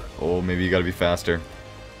 Oh. Oh, maybe you gotta be faster.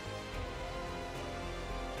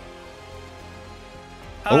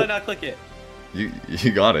 How did I not click it? You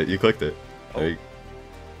got it. You clicked it. There you...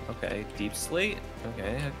 Okay, deep slate.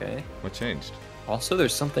 Okay, okay. What changed? Also,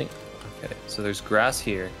 there's something. Okay, so there's grass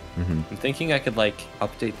here. Mhm. I'm thinking I could like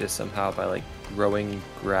update this somehow by like growing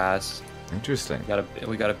grass. Interesting.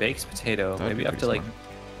 We got a baked potato. That'd Maybe be I have to like.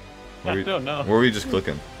 I don't know. Where were you just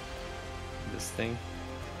clicking? This thing.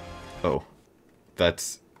 Oh,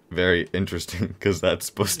 that's very interesting because that's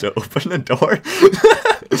supposed to open the door.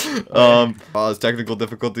 It's technical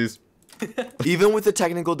difficulties. Even with the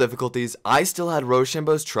technical difficulties, I still had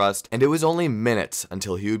Rochambeau's trust, and it was only minutes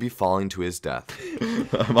until he would be falling to his death.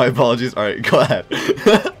 My apologies. All right, go ahead.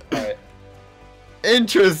 Alright.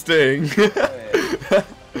 Interesting.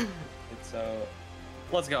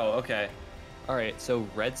 Let's go. Okay. All right. So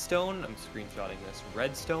redstone. I'm screenshotting this.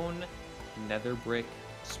 Redstone, nether brick,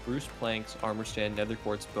 spruce planks, armor stand, nether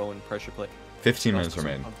quartz, bone, pressure plate. 15 minutes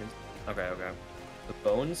remain. Okay. Okay. The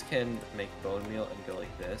bones can make bone meal and go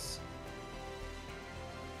like this.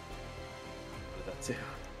 Do that too.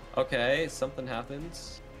 Okay. Something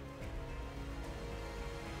happens.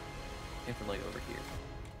 Came from like over here.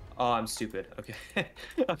 Oh, I'm stupid. Okay.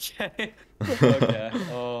 Okay. Okay.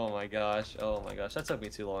 Oh my gosh. Oh my gosh. That took me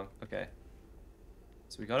too long. Okay.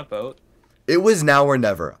 So we got a boat. It was now or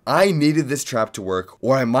never. I needed this trap to work,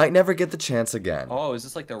 or I might never get the chance again. Oh, is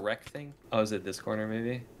this like the wreck thing? Oh, is it this corner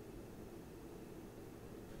maybe?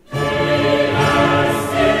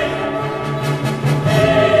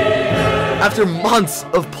 After months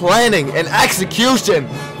of planning and execution,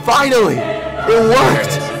 finally, it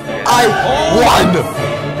worked. I won.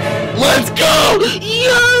 Let's go!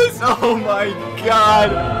 Yes! Oh my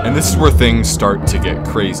god! And this is where things start to get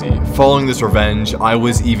crazy. Following this revenge, I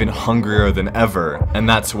was even hungrier than ever, and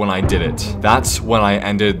that's when I did it. That's when I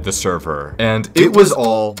ended the server. And it was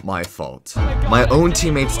all my fault. My own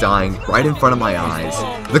teammates dying right in front of my eyes,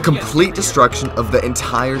 the complete destruction of the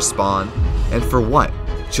entire spawn, and for what?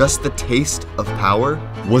 Just the taste of power?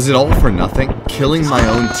 Was it all for nothing? Killing my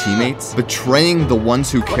own teammates? Betraying the ones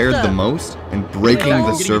who cared the most? And breaking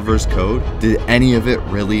the server's code? Did any of it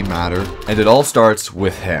really matter? And it all starts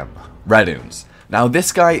with him, Redunes. Now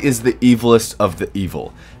this guy is the evilest of the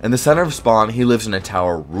evil. In the center of spawn, he lives in a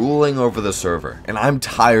tower ruling over the server, and I'm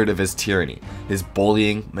tired of his tyranny. His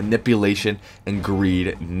bullying, manipulation, and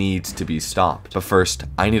greed needs to be stopped. But first,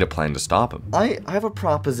 I need a plan to stop him. I have a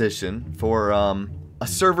proposition for, a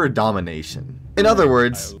server domination. In other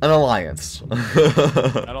words, an alliance. An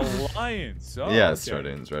alliance? Oh, yes, okay.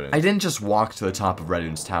 Redunes. I didn't just walk to the top of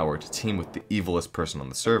Redunes' tower to team with the evilest person on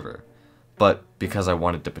the server, but because I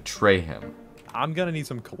wanted to betray him. I'm gonna need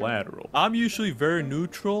some collateral. I'm usually very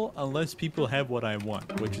neutral unless people have what I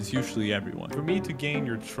want, which is usually everyone. For me to gain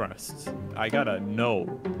your trust, I gotta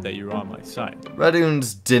know that you're on my side.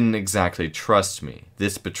 Redunes didn't exactly trust me.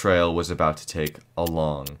 This betrayal was about to take a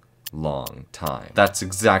long long time. That's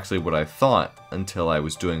exactly what I thought until I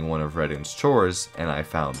was doing one of Redding's chores and I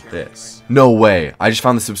found this. No way, I just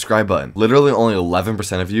found the subscribe button. Literally only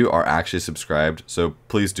 11% of you are actually subscribed, so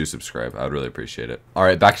please do subscribe. I would really appreciate it. All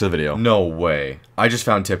right, back to the video. No way, I just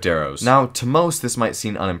found tipped arrows. Now, to most, this might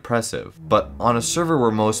seem unimpressive, but on a server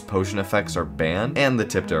where most potion effects are banned and the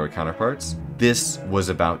tipped arrow counterparts, this was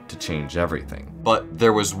about to change everything. But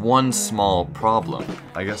there was one small problem.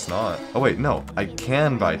 I guess not. Oh wait, no. I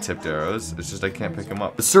can buy tipped arrows, it's just I can't pick them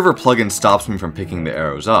up. The server plugin stops me from picking the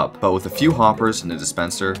arrows up, but with a few hoppers and a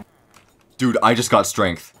dispenser, dude, I just got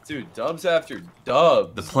strength. Dude, dubs after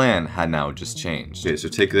dubs. The plan had now just changed. Okay, so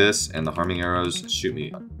take this and the harming arrows, shoot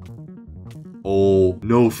me. Oh,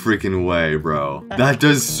 no freaking way, bro. That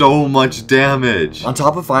does so much damage. On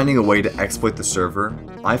top of finding a way to exploit the server,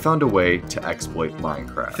 I found a way to exploit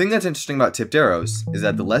Minecraft. The thing that's interesting about tipped arrows is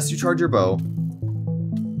that the less you charge your bow,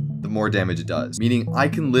 the more damage it does. Meaning I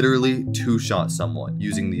can literally two-shot someone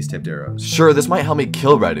using these tipped arrows. Sure, this might help me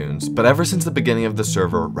kill Redunes, but ever since the beginning of the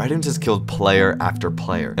server, Redunes has killed player after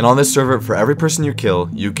player. And on this server, for every person you kill,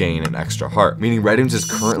 you gain an extra heart. Meaning Redunes is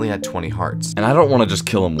currently at 20 hearts. And I don't want to just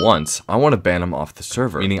kill him once, I want to ban him off the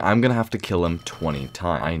server. Meaning I'm gonna have to kill him 20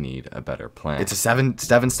 times. I need a better plan. It's a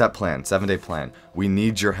seven-step plan, 7-day plan. We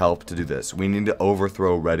need your help to do this. We need to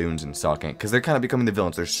overthrow Redunes and Stalking, because they're kind of becoming the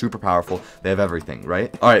villains. They're super powerful. They have everything,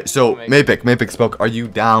 right? All right, so Mapik Spoke, are you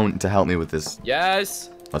down to help me with this? Yes.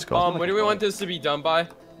 Let's go. When do we want this to be done by?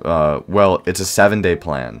 Well, it's a 7-day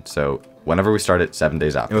plan, so whenever we start it, 7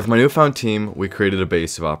 days after. And with my newfound team, we created a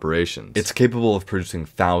base of operations. It's capable of producing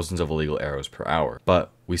thousands of illegal arrows per hour,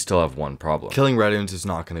 but we still have one problem. Killing Redunes is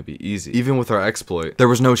not going to be easy. Even with our exploit, there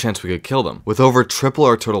was no chance we could kill them. With over triple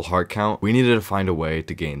our total heart count, we needed to find a way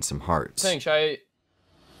to gain some hearts. Thanks, I...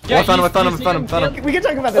 Yeah, I found him. We can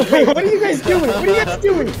talk about this. Wait, what are you guys doing? What are you guys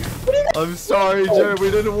doing? I'm sorry, Jared, we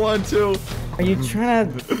didn't want to. Are you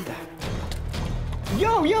trying to...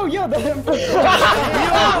 Yo!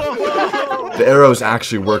 The arrows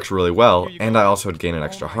actually worked really well, and I also had gained an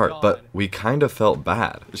extra heart, but we kind of felt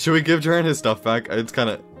bad. Should we give Jaren his stuff back? It's kind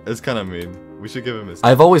of mean. We should give him his stuff.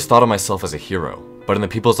 I've always thought of myself as a hero, but in the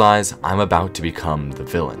people's eyes, I'm about to become the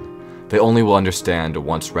villain. They only will understand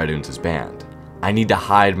once Redunes is banned. I need to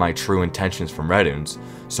hide my true intentions from Redunes,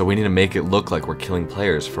 so we need to make it look like we're killing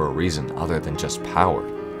players for a reason other than just power.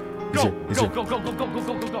 Go!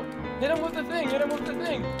 Hit him with the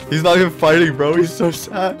thing! He's not even fighting, bro. He's so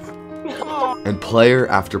sad. And player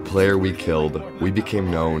after player we killed, we became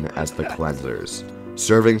known as the Cleansers.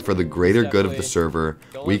 Serving for the greater good of the server,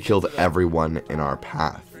 we killed everyone in our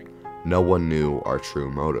path. No one knew our true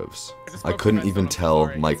motives. I couldn't even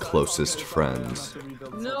tell my closest friends.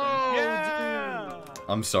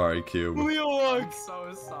 I'm sorry, Cube. Leowook!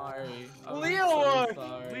 So sorry.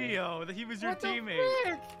 Leowook! Leo, he was your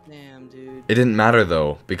teammate. Damn, dude. It didn't matter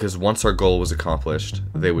though, because once our goal was accomplished,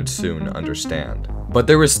 they would soon understand. But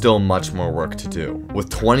there was still much more work to do. With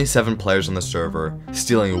 27 players on the server,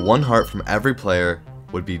 stealing 1 heart from every player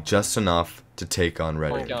would be just enough to take on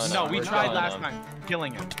Redunes. No, we tried last time,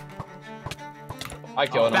 killing him. I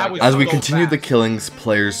killed him. As we continued the killings,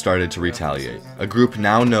 players started to retaliate. A group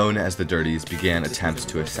now known as the Dirties began attempts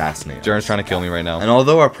to assassinate. Jaren's trying to kill me right now. And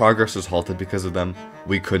although our progress was halted because of them,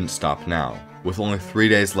 we couldn't stop now. With only 3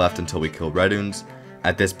 days left until we killed Redunes,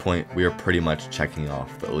 at this point, we are pretty much checking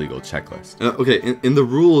off the illegal checklist. Okay, in the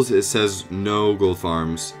rules, it says no gold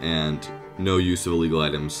farms and no use of illegal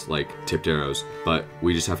items like tipped arrows, but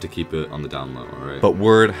we just have to keep it on the down low, alright? But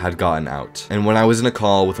word had gotten out, and when I was in a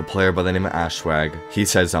call with a player by the name of Ashwag, he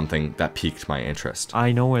said something that piqued my interest.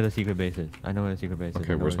 I know where the secret base is.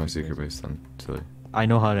 Okay, where's my secret base then? Silly. I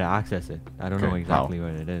know how to access it. I don't know exactly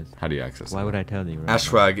where it is. How do you access it? Why would I tell you? Right?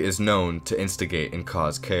 Ashwag is known to instigate and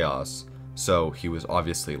cause chaos, so he was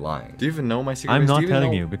obviously lying. Do you even know my secret base? I'm not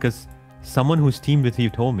telling you because someone who's teamed with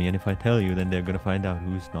you told me, and if I tell you, then they're gonna find out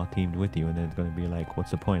who's not teamed with you, and then it's gonna be like,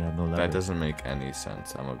 what's the point? I have no leverage. That doesn't make any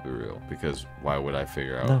sense. I'm gonna be real, because why would I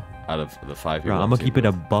figure out out of the 5 people? Bro, I'm gonna keep it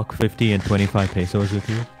 $1.50 and 25 pesos with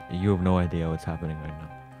you. You have no idea what's happening right now.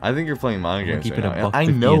 I think you're playing mind games keep right it now. I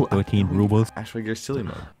know 13 rubles. Ashwag, you're silly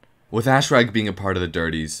mode. With Ashwag being a part of the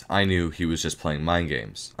Dirties, I knew he was just playing mind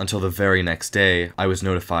games. Until the very next day, I was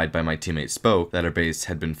notified by my teammate Spoke that our base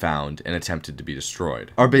had been found and attempted to be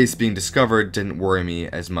destroyed. Our base being discovered didn't worry me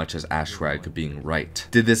as much as Ashwag being right.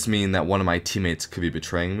 Did this mean that one of my teammates could be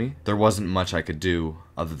betraying me? There wasn't much I could do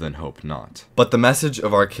other than hope not. But the message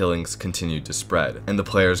of our killings continued to spread, and the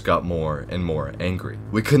players got more and more angry.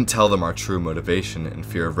 We couldn't tell them our true motivation in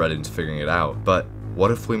fear of Redunes figuring it out, but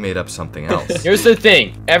what if we made up something else? Here's the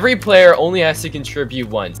thing. Every player only has to contribute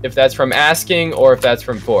once. If that's from asking or if that's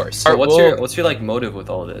from force. What's your like motive with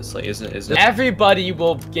all this? Like, isn't it? Everybody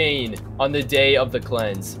will gain on the day of the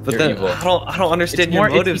cleanse. But then I don't understand your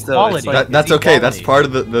motives though. It's like, that's okay. That's part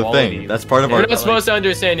of the thing. That's part of our. You're not supposed to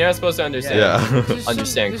understand. You're not supposed to understand. Yeah.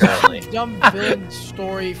 Understand currently. Dumb villain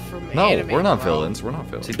story from anime, we're not bro. villains. We're not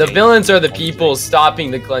villains. The villains are the people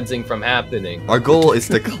stopping the cleansing from happening. Our goal is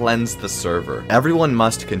to cleanse the server. Everyone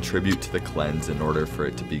must contribute to the cleanse in order for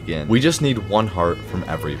it to begin. We just need 1 heart from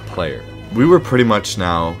every player. We were pretty much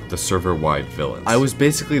now the server-wide villains. I was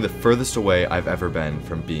basically the furthest away I've ever been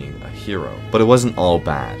from being a hero. But it wasn't all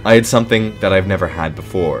bad. I had something that I've never had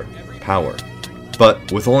before. Power.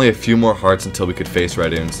 But with only a few more hearts until we could face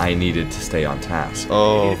Redunes, I needed to stay on task.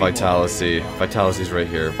 Oh, Vitality. Vitality's right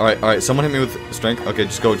here. Alright, someone hit me with strength. Okay,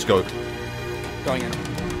 just go. Going in.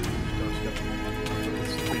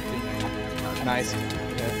 Nice.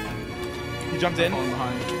 Okay. He jumped in.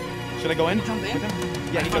 Should I go in? Jump in?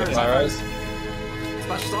 Yeah, he jumped in. Rise.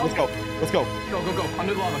 Let's go. Let's go. Go.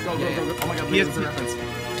 Under the lava. Go. Oh my god, He this is is a reference.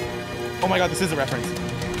 Oh my god, this is a reference.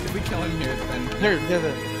 If we kill him here, then...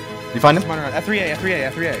 There. You find him? Come on around. F3A.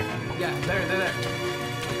 Yeah, there.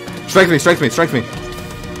 Strike me. Sorry,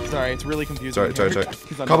 it's really confusing. Sorry.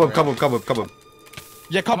 He's on Cobweb.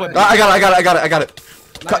 Yeah, cobweb. I got it.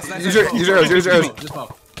 Nice. Use your arrows. Just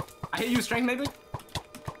bow. I hit you strength, maybe?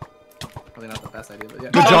 Probably not the best idea, but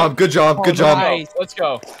yeah. Good job. Nice. Let's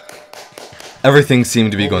go. Everything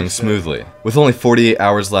seemed to be going smoothly. With only 48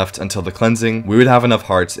 hours left until the cleansing, we would have enough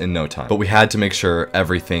hearts in no time. But we had to make sure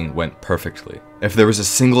everything went perfectly. If there was a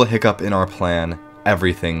single hiccup in our plan,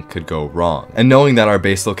 everything could go wrong. And knowing that our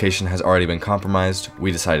base location has already been compromised,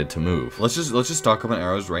 we decided to move. Let's just stock up on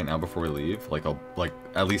arrows right now before we leave. Like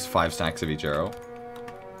at least 5 stacks of each arrow.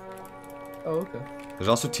 Oh, okay. There's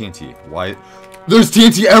also TNT. Why? There's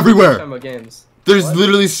TNT everywhere! Talking about games. There's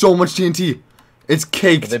literally so much TNT. It's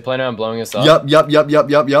caked. Are they planning on blowing us up?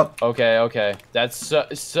 Yup. Okay. That's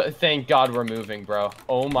thank God we're moving, bro.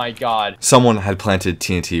 Oh my God. Someone had planted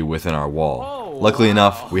TNT within our wall. Luckily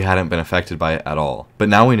enough, we hadn't been affected by it at all. But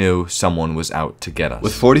now we knew someone was out to get us.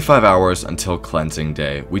 With 45 hours until cleansing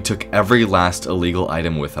day, we took every last illegal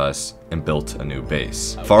item with us and built a new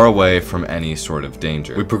base, far away from any sort of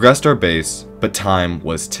danger. We progressed our base, but time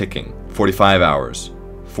was ticking. 45 hours.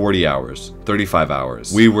 40 hours, 35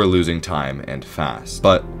 hours. We were losing time and fast.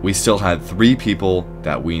 But we still had 3 people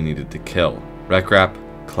that we needed to kill. Rekrap,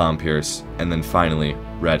 Clownpierce, and then finally,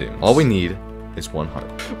 Redunes. All we need is 1 heart.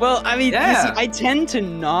 Well, I mean, Yeah. you see, I tend to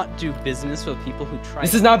not do business with people who try.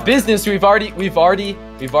 This is not business. We've already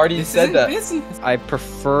said that. I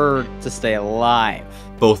prefer to stay alive.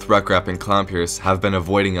 Both Rekrap and Clownpierce have been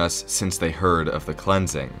avoiding us since they heard of the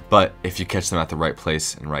cleansing. But if you catch them at the right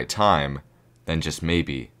place and right time, then just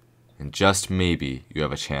maybe, and just maybe, you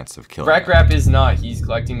have a chance of killing him. Rekrap is not. He's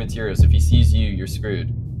collecting materials. If he sees you, you're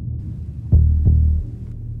screwed.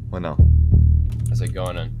 What now? How's it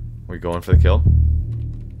going in? We going for the kill?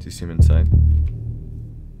 Do you see him inside?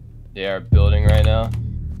 They are building right now.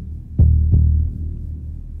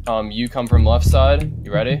 You come from left side.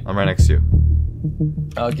 You ready? I'm right next to you.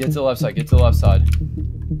 Get to the left side. Get to the left side.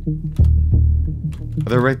 Oh,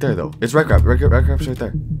 they're right there though. It's Rekrap. Rekrap's right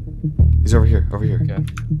there. He's over here. Okay.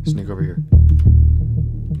 Sneak over here.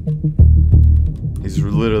 He's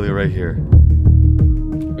literally right here.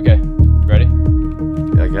 Okay. Ready?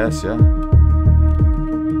 Yeah, I guess, yeah.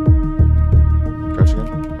 Crouch again.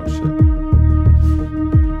 Oh shit.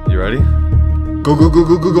 You ready? Go.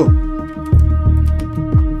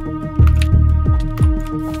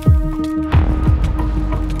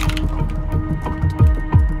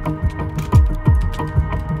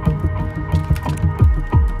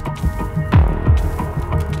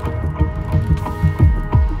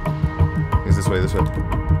 This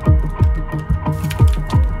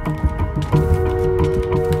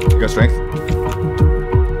way.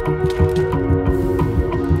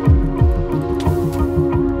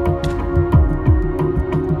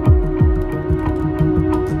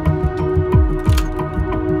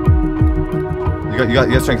 You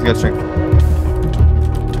got strength? You got strength.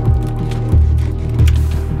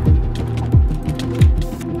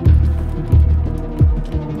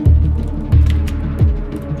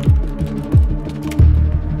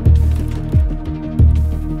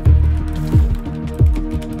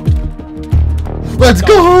 Let's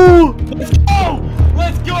go! Oh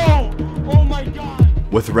my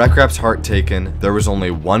god! With Rekrap's heart taken, there was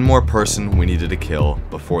only one more person we needed to kill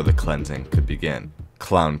before the cleansing could begin.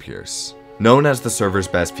 Clownpierce. Known as the server's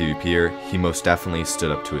best PvPer, he most definitely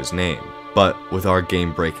stood up to his name. But with our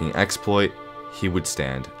game-breaking exploit, he would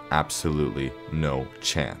stand absolutely no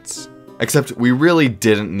chance. Except we really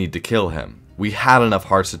didn't need to kill him. We had enough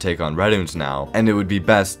hearts to take on Redoons now, and it would be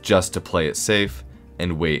best just to play it safe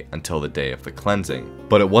and wait until the day of the cleansing.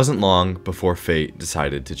 But it wasn't long before fate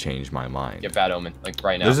decided to change my mind. Get bad omen, like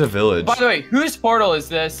right now. There's a village. By the way, whose portal is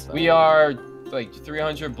this? We are like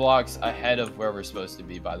 300 blocks ahead of where we're supposed to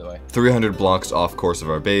be, by the way. 300 blocks off course of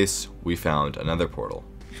our base, we found another portal.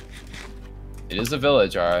 It is a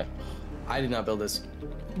village, alright. I did not build this.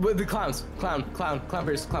 With the clowns. Clown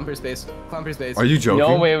Pierce base. Are you joking?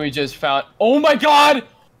 No way we just found. Oh my god!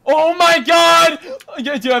 Oh my god!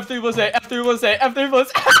 Yeah, do F3 plus A, F3 plus A, F3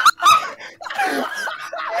 plus A.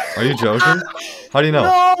 Are you joking? How do you know?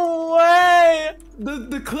 No way!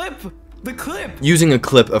 The clip! Using a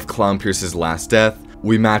clip of Clown Pierce's last death,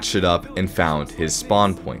 we matched it up and found his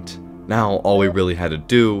spawn point. Now, all we really had to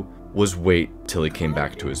do was wait till he came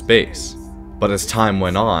back to his base. But as time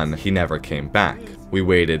went on, he never came back. We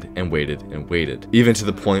waited and waited and waited, even to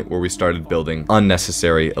the point where we started building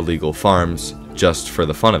unnecessary illegal farms just for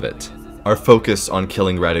the fun of it. Our focus on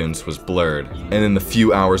killing Redoons was blurred, and in the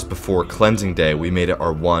few hours before cleansing day, we made it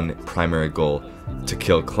our one primary goal to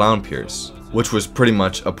kill Clown Pierce, which was pretty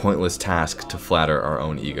much a pointless task to flatter our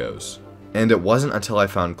own egos. And it wasn't until I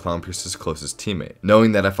found Clown Pierce's closest teammate.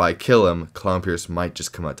 Knowing that if I kill him, Clown Pierce might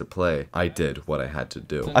just come out to play, I did what I had to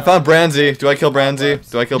do. I found Branzy! Do I kill Branzy?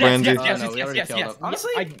 Do I kill Branzy? Yes.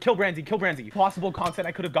 Honestly, I kill Branzy. Possible content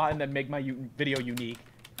I could have gotten that make my video unique.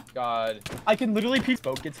 God. I can literally peek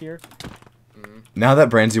Spoke gets here. Now that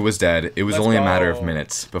Branzy was dead, it was only a matter of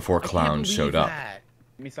minutes before Clown showed up.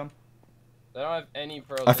 Give me some. I don't have any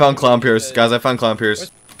pearls. I found Clown Pierce. Guys, I found Clown Pierce.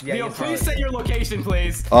 Yo, please say your location,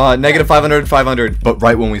 please. Negative 500. But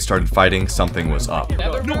right when we started fighting, something was up.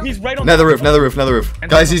 No, he's right on Nether roof.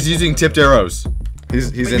 Guys, he's using tipped arrows.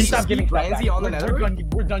 He's in. Stop giving Branzy on the Nether roof?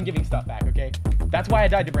 We're done giving stuff back, okay? That's why I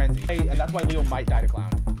died to Branzy, and that's why Leo might die to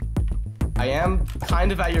Clown. I am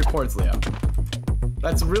kind of at your cords, Leo.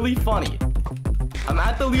 That's really funny. I'm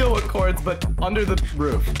at the Leowook cords, but under the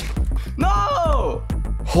roof. No!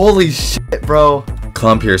 Holy shit, bro.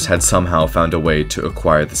 Clown Pierce had somehow found a way to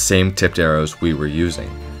acquire the same tipped arrows we were using.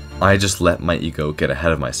 I just let my ego get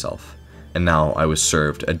ahead of myself, and now I was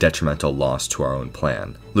served a detrimental loss to our own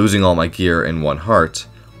plan. Losing all my gear and one heart,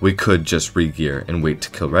 we could just re-gear and wait to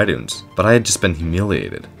kill Redoons, but I had just been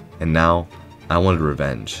humiliated, and now I wanted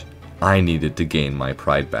revenge. I needed to gain my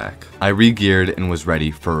pride back. I re-geared and was ready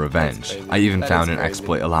for revenge. I even found an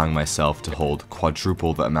exploit allowing myself to hold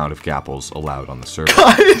quadruple the amount of gapples allowed on the server.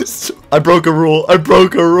 Guys! I broke a rule!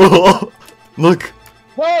 Look!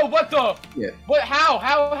 Whoa, what the? Yeah. What, how?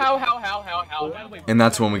 And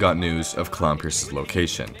that's when we got news of Clown Pierce's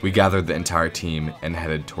location. We gathered the entire team and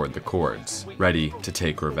headed toward the cords, ready to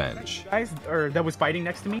take revenge. Guys, or that was fighting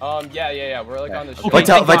next to me? Yeah, we're like on the Okay,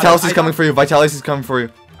 Vitalis is coming for you, Vitalis is coming for you.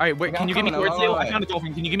 Alright, wait, can you give me cords, Leo? I found a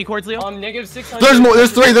dolphin. Can you give me cords, Leo? Negative 600. There's more,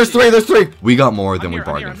 there's three! We got more than we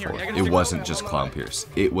bargained for. It wasn't just Clown Pierce,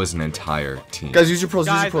 it was an entire team. Guys, use your pros,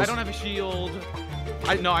 Guys, I don't have a shield.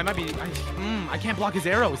 I might be. I can't block his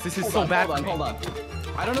arrows. This is so bad. Hold on.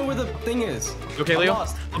 I don't know where the thing is. Okay, Leo.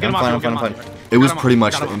 I'm fine. It was pretty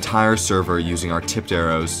much the entire server using our tipped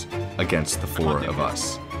arrows against the four of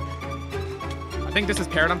us. I think this is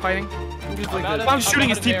Parrot I'm fighting. I'm shooting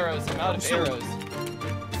his team. I'm out of arrows.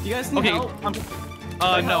 You guys need help?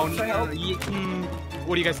 No.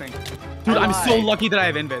 What do you guys think? Dude, I'm so lucky that I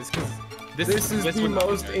have invis, because this is the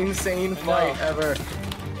most insane fight ever.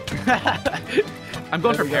 I'm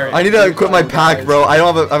going for Parrot. I need to equip my pack, bro. I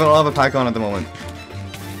don't have a pack on at the moment.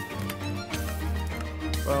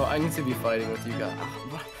 Bro, I need to be fighting with you guys.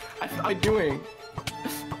 What am I doing?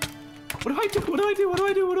 What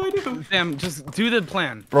do I do? Sam, just do the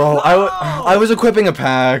plan. Bro, I was equipping a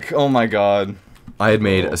pack. Oh my god. I had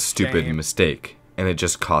made a stupid mistake, and it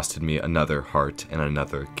just costed me another heart and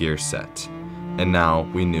another gear set. And now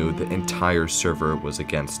we knew the entire server was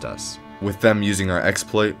against us. With them using our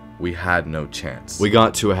exploit, we had no chance. We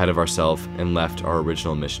got too ahead of ourselves and left our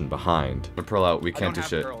original mission behind. To pearl out, we can't do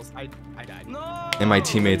shit. I died. And my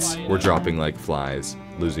teammates were dropping like flies,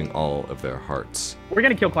 losing all of their hearts. We're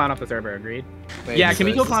gonna kill Clown off the server, agreed? Yeah, can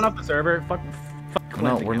we kill Clown off the server? Fuck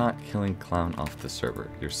No, we're not killing Clown off the server.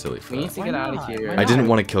 You're silly for that. We need to get out of here. I didn't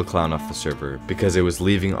want to kill Clown off the server because it was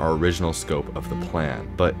leaving our original scope of the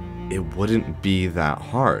plan, but it wouldn't be that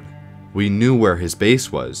hard. We knew where his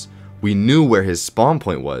base was. We knew where his spawn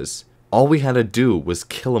point was. All we had to do was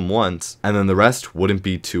kill him once, and then the rest wouldn't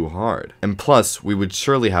be too hard. And plus, we would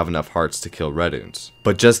surely have enough hearts to kill Redoons.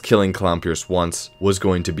 But just killing Clown Pierce once was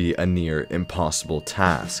going to be a near impossible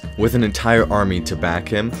task. With an entire army to back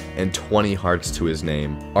him and 20 hearts to his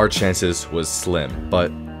name, our chances was slim.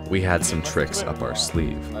 But we had some tricks up our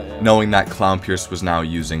sleeve, knowing that Clownpierce was now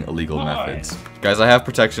using illegal methods. Guys, I have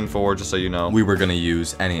protection forward, just so you know. We were gonna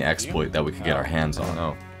use any exploit that we could get our hands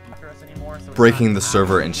on. Breaking the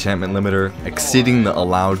server enchantment limiter, exceeding the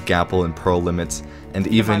allowed Gapple and Pearl limits, and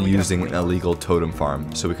even using an illegal totem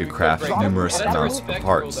farm so we could craft numerous amounts of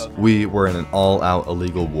parts. We were in an all-out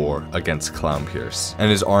illegal war against Clownpierce and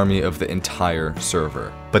his army of the entire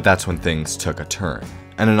server. But that's when things took a turn.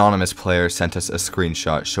 An anonymous player sent us a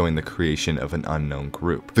screenshot showing the creation of an unknown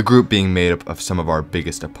group. The group being made up of some of our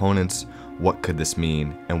biggest opponents. What could this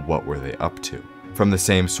mean, and what were they up to? From the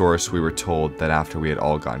same source, we were told that after we had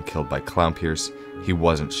all gotten killed by Clownpierce, he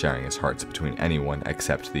wasn't sharing his hearts between anyone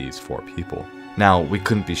except these 4 people. Now, we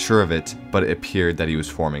couldn't be sure of it, but it appeared that he was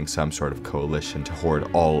forming some sort of coalition to hoard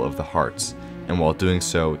all of the hearts, and while doing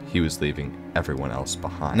so, he was leaving everyone else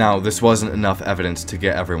behind. Now, this wasn't enough evidence to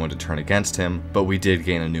get everyone to turn against him, but we did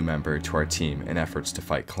gain a new member to our team in efforts to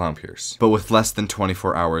fight Clownpierce. But with less than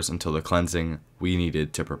 24 hours until the cleansing, we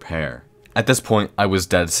needed to prepare. At this point, I was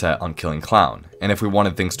dead set on killing Clown, and if we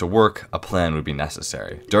wanted things to work, a plan would be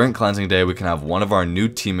necessary. During cleansing day, we can have one of our new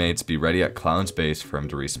teammates be ready at Clown's base for him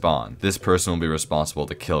to respawn. This person will be responsible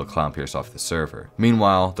to kill Clownpierce off the server.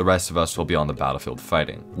 Meanwhile, the rest of us will be on the battlefield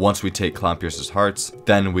fighting. Once we take Clownpierce's hearts,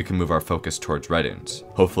 then we can move our focus towards Redunes.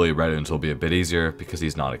 Hopefully Redunes will be a bit easier because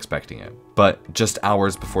he's not expecting it. But just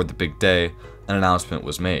hours before the big day, an announcement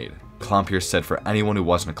was made. Clownpierce said for anyone who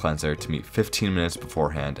wasn't a cleanser to meet 15 minutes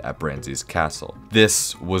beforehand at Branzy's castle.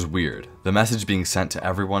 This was weird. The message being sent to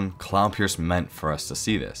everyone, Clownpierce meant for us to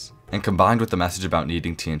see this. And combined with the message about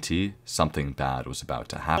needing TNT, something bad was about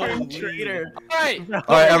to happen. Traitor. Alright,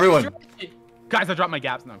 everyone. Guys, I dropped my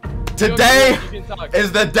gaps now. Today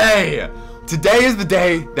is the day. Today is the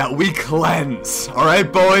day that we cleanse.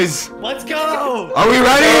 Alright, boys? Let's go! Are we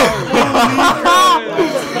ready?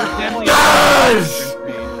 Yes!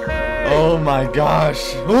 Oh my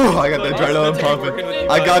gosh. Ooh, I got the adrenaline pumping.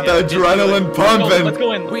 I got the adrenaline pumping. Let's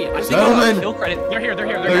go in. Wait, I think Gentlemen. kill credit. They're here. They're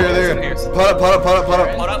here. Pot up.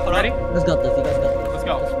 Ready? Let's go, you guys got this. Let's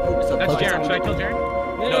go. That's Jaren. Should I kill Jaren?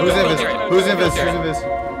 Who's invis? I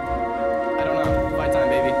don't know. Fight time,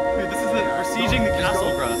 baby. We're sieging the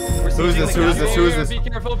castle, bro. Who is this? Be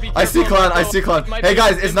careful, be I see careful. Clown. Hey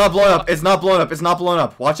guys, it's not blowing up.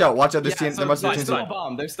 Watch out. There must be a There's still a TNT.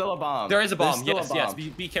 bomb. There's still a bomb. There is a bomb. There's still a Yes, bomb.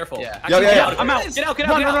 be careful. Yeah. Yeah. I'm out. Get out.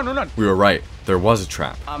 Run. We were right. There was a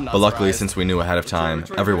trap. I'm not But luckily, surprised. since we knew ahead of time,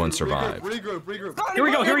 everyone survived. Here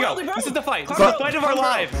we go. This is the fight. This is the fight of our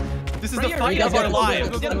lives. This is the fight of our lives.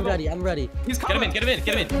 I'm ready. Get him in.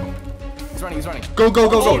 He's running. Go.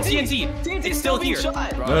 TNT. It's still here.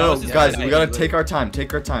 No, guys, we gotta take our time.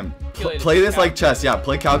 Play this like chess. Yeah,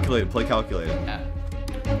 play calculated. Oh,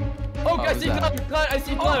 I see Clown. I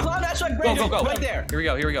see Clown. Clown hashtag Go. right there. Here we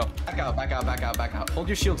go. Back out. Hold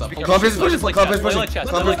your shields up. Clownpierce is pushing. Play like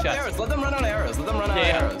chess. Let them run on arrows.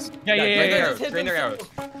 Yeah. Drain their arrows.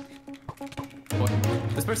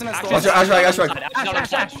 This person has Watch out,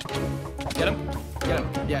 Ash. Get him.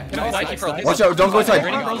 Yeah. Watch out, don't go inside.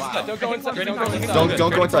 Don't go inside.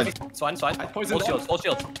 Don't go inside. It's fine. Hold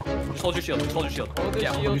shield. Just hold your shield. Hold the shield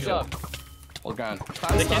up. Hold ground.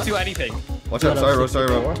 They can't do anything. Watch out, sorry,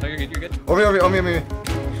 bro. No, you're good. Over here.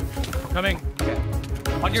 Coming.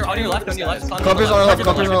 On your left. Clownpierce on our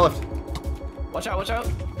left. Watch out.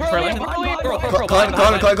 Pearl.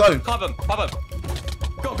 Pop him.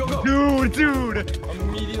 Go. Dude.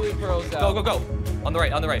 Immediately throws out. Go. On the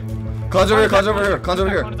right. Clown's over here. Clown's over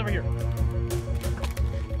here.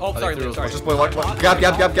 Oh, sorry. Just play. Gap.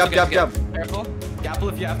 Careful.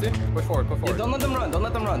 Gapple if you have to. Push forward. Yeah, don't let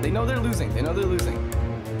them run. They know they're losing. They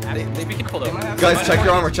be careful though. Guys, check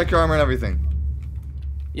your armor and everything.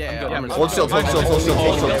 Yeah. Hold shield.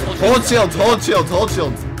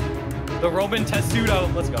 The Roman Testudo.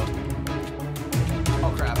 Let's go.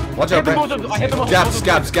 Oh crap. Watch out, I hit them both.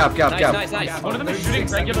 Gap. Nice. One of them is shooting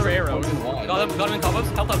regular arrows. Got him in combos.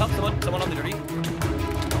 Help. Someone on the dirty. I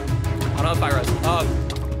don't have fire res.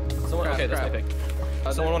 Someone. Okay, that's my pick.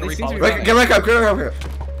 Someone want to recall. Get back up here.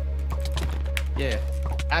 Yeah.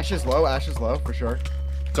 Ash is low, for sure.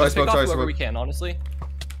 Sorry, whoever we can, honestly.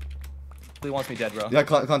 He wants me dead, bro. Yeah,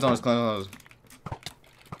 Clown's on us.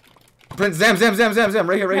 Prince, Zam,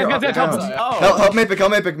 right here. Help Mapic.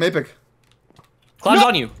 Clown's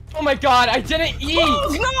on you. Oh my god, I didn't eat!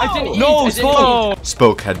 No,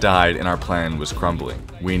 Spoke had died and our plan was crumbling.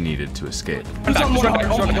 We needed to escape. Oh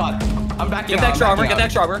my god. I'm backing out. Get the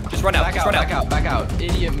extra armor. Just run out. Back out.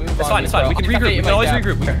 Idiot, move It's on. fine. We can regroup. We can always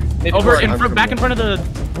regroup. Back in front of the.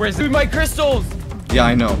 Where's Dude, my crystals! Yeah,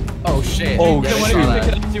 I know. Oh shit. When you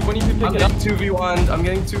pick it up, 2v1. I'm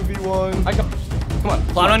getting 2v1. I got. Come on.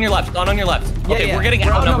 Clown on your left. Clown on your left. Yeah, Okay, yeah. we're getting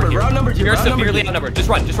We're outnumbered here. outnumbered, You're we're outnumbered severely here. outnumbered. Just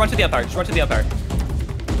run to the Empire. Just run to the Empire.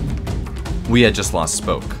 We had just lost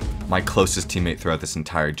Spoke, my closest teammate throughout this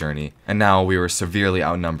entire journey, and now we were severely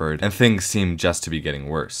outnumbered, and things seemed just to be getting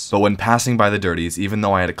worse. But when passing by the dirties, even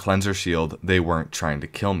though I had a cleanser shield, they weren't trying to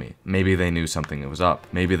kill me. Maybe they knew something was up.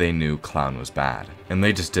 Maybe they knew Clown was bad. And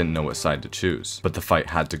they just didn't know what side to choose. But the fight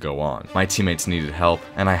had to go on. My teammates needed help,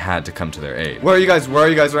 and I had to come to their aid. Where are you guys? Where are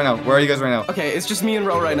you guys right now? Where are you guys right now? Okay, it's just me and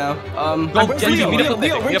Ro right now. Go, where'd Genji, you meet go? up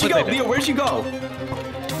with Leo, Mythic, where'd you go? Mythic. Leo, where'd you go?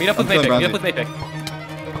 Meet up with Mythic. Meet up with Mythic.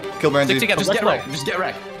 Kill Brandy. Stick together. Just Let's get roll. wrecked. Just get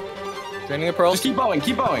wrecked. Draining the pearls. Just keep bowing.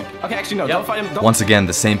 Keep bowing. Okay, actually no. Don't fight him. Don't. Once again,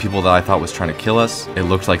 the same people that I thought was trying to kill us, it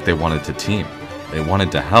looked like they wanted to team. They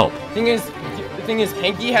wanted to help. The thing is,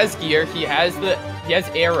 Panky has gear. He has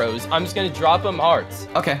arrows. I'm just gonna drop him hearts.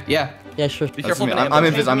 Okay, yeah. Yeah, sure. Be That's careful. me. I'm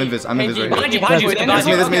invis right here. Behind you. That's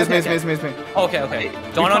me. Okay.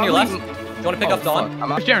 Dawn on your left. Do you want to pick up Dawn?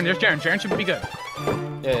 There's Jaren. Jaren should be good.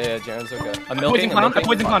 Yeah, Jaren's okay. I'm milking.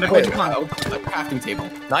 Poison clown. Crafting table.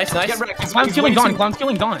 Nice. Get wrecked. Clown's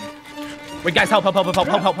killing Dawn. Wait, guys, help.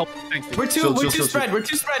 Thanks, dude. We're too spread. We're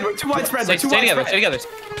too widespread. Stay together.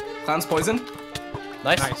 Clown's poison.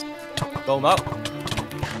 Nice. Go him up.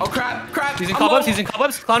 Oh crap. He's in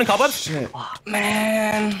cobwebs. Clown in cobwebs. Shit.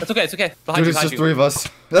 Man. It's okay. Dude, it's just 3 of us.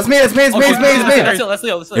 That's me. That's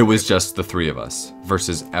Leo. It was just the 3 of us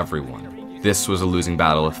versus everyone. This was a losing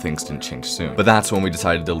battle if things didn't change soon. But that's when we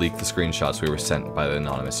decided to leak the screenshots we were sent by the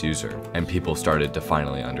anonymous user, and people started to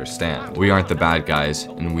finally understand. We aren't the bad guys,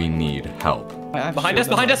 and we need help. Behind us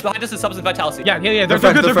is Subs and Vitality. Yeah. They're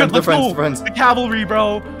good. Let's go. The cavalry,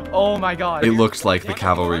 bro. Oh my god. It looked like the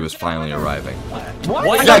cavalry was finally arriving.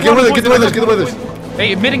 What? Yeah, get the withers.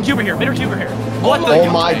 Hey, mid and Cuba here. What the? Oh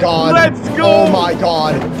my god. Let's go. Oh my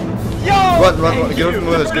god. Yo! Run. Get away from the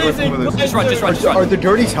withers. Just run. Are the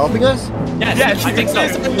dirties helping us? Yes, I think so.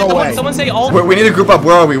 No way. Someone say all. We need to group up.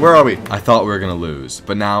 Where are we? I thought we were gonna lose,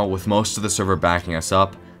 but now with most of the server backing us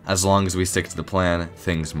up, as long as we stick to the plan,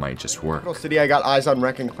 things might just work. City, I got eyes on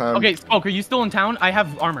Wrecking Clown. Okay, Spoke, are you still in town? I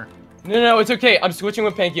have armor. No, it's okay. I'm switching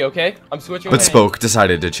with Panky, okay? But Spoke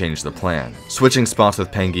decided to change the plan. Switching spots with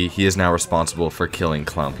Pengy, he is now responsible for killing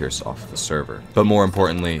Clownpierce off the server. But more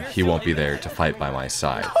importantly, he won't be there to fight by my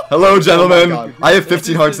side. Hello, gentlemen! I have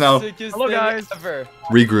 15 hearts now. Hello, guys.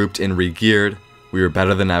 Regrouped and re-geared, we were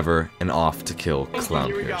better than ever and off to kill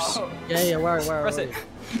Clownpierce. Yeah, where? Press it.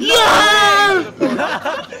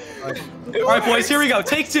 Alright, boys, here we go.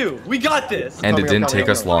 Take 2. We got this. And it didn't take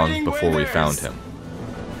us long before we found him.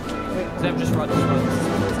 Zeb, just run. It's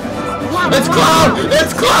Clown!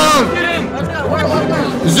 It's Clown! Get in!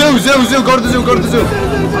 Zoo! Go to the zoo! I'm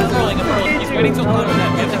rolling. He's waiting till Clown is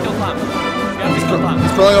dead. We have to kill Clown. He's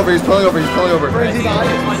pulling over. Where is he, guys?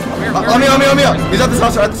 On me! He's at the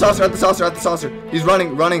saucer. He's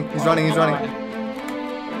running. Clown's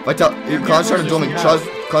trying to duel me.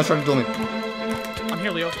 I'm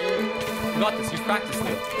here, Leo. You got this. You've practiced,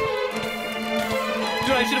 Leo.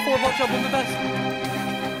 Dude, I should have 4-block jump in the best.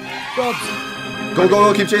 Go,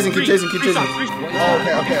 keep chasing. Oh,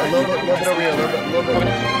 okay, a little bit over here, a little bit.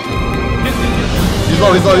 He's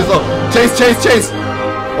low. Chase.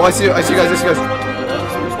 Oh, I see you guys.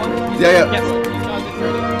 Yeah.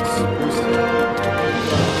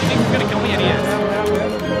 He thinks he's gonna kill me, and he is.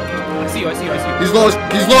 I see you. He's lowest.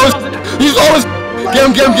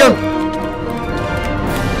 Get him.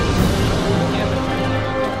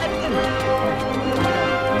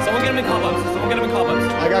 Someone get him in cobwebs.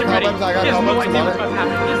 I got cobwebs. He has no idea what's about to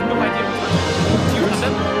happen. Do you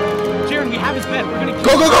listen? Jaren, we have his bed. We're gonna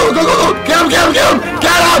Go! Get him!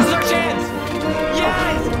 This is our chance.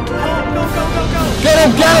 Yes. Go.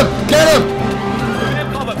 Get him!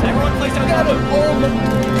 Everyone place down cobwebs. Oh my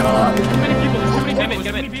god. Too many people. Get him in.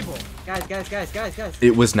 Guys.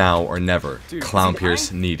 It was now or never.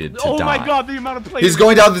 Clownpierce needed to die. Oh my god, the amount of players. He's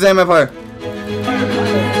going down the Zam Empire. Go,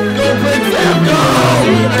 Prince Sam! Go!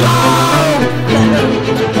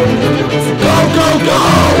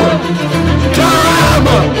 Come!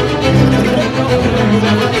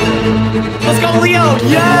 Let's go, Leo.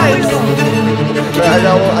 Yes. I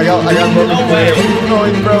got more players. Keep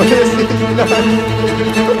going, bro. This is nuts.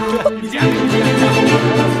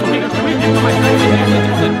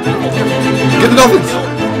 Get the dolphins!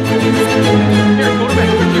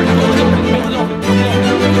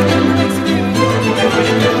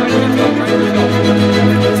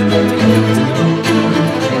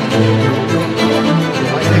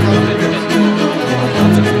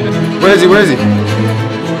 Where is he?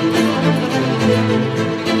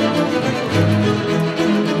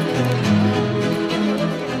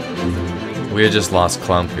 We had just lost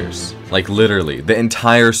Clownpierce, Like literally, the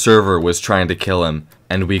entire server was trying to kill him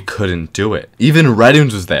and we couldn't do it. Even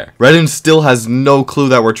Redunes was there. Redunes still has no clue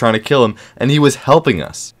that we're trying to kill him and he was helping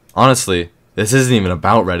us. Honestly, this isn't even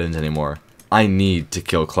about Redunes anymore. I need to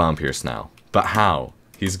kill Clownpierce now. But how?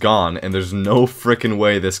 He's gone and there's no frickin'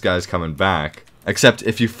 way this guy's coming back. Except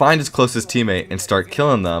if you find his closest teammate and start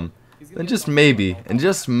killing them, then just maybe, and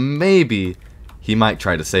just maybe, he might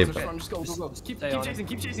try to save them. Just go. Just keep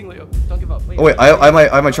chasing, Leo. Don't give up. Oh wait,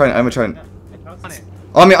 I might try. On me,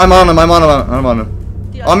 I'm on him. On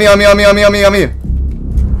me.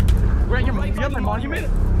 We're at your monument.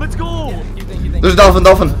 Let's go. There's a dolphin.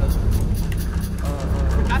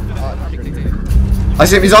 I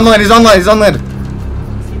see him. He's on land.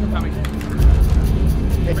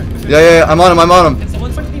 Yeah. I'm on him.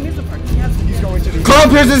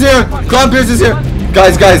 Clownpierce is here.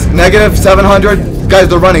 Guys, negative 700. Guys,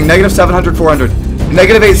 they're running. Negative 700, 400.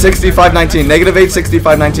 Negative 860, 519. Negative 860,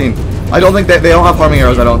 519. I don't think they don't have farming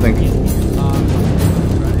arrows, I don't think.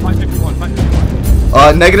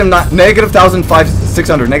 Negative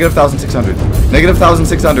 1,600. Negative 1,600. Negative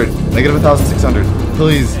 1,600. Negative 1,600.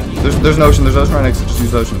 Please. There's an ocean. There's an ocean right next to it. Just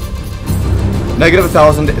use the ocean. Negative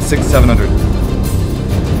 1,700.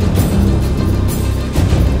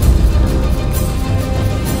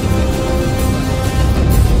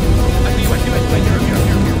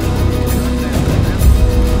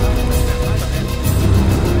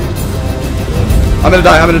 I'm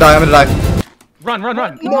gonna die. Run.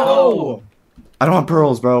 No! I don't have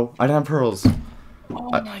pearls, bro. I don't have pearls.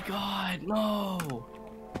 Oh my god, no.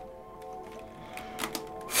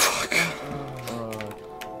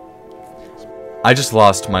 I just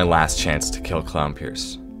lost my last chance to kill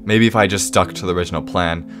Clownpierce. Maybe if I just stuck to the original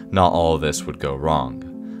plan, not all of this would go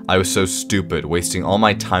wrong. I was so stupid, wasting all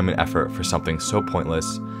my time and effort for something so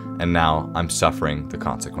pointless, and now I'm suffering the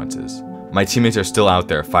consequences. My teammates are still out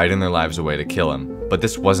there fighting their lives away to kill him, but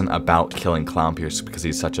this wasn't about killing Clownpierce because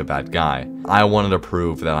he's such a bad guy. I wanted to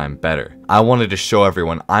prove that I'm better. I wanted to show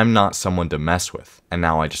everyone I'm not someone to mess with, and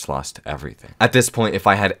now I just lost everything. At this point, if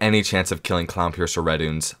I had any chance of killing Clownpierce or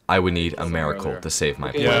Redunes, I would need a miracle to save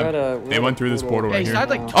my planet. Yeah, they went through this portal right here.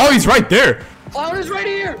 Like, oh, he's right there! Clown is right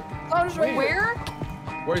here! Where?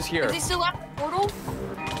 Where's here? Is he still at the portal?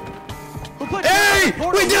 Hey!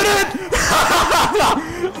 We did it!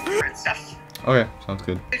 Okay, sounds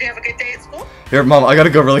good. Did you have a good day at school? Here, Mom, I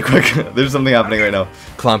gotta go really quick. There's something happening right now.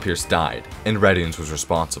 Clownpierce died, and Redunes was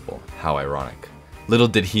responsible. How ironic. Little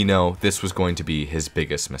did he know this was going to be his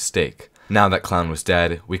biggest mistake. Now that Clown was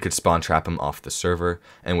dead, we could spawn trap him off the server,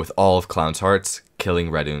 and with all of Clown's hearts,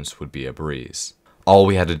 killing Redunes would be a breeze. All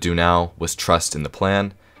we had to do now was trust in the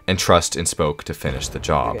plan, and trust in Spoke to finish the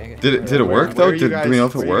job. Did it work though? Do we know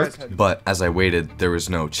if it worked? But as I waited, there was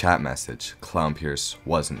no chat message. Clownpierce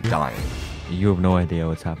wasn't dying. You have no idea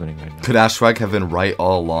what's happening right now. Could Ashwag have been right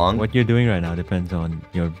all along? What you're doing right now depends on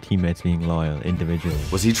your teammates being loyal individually.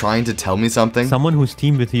 Was he trying to tell me something? Someone who's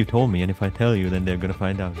teamed with you told me, and if I tell you, then they're gonna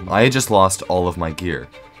find out. I had just lost all of my gear,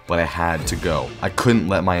 but I had to go. I couldn't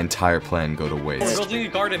let my entire plan go to waste. We're building a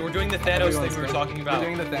garden. We're doing the Thanos thing we were talking about.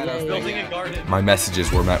 We're doing the Thanos. Building a garden. My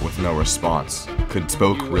messages were met with no response. Could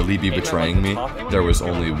Spoke really be betraying me? There was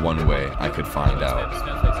only one way I could find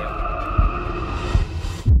out.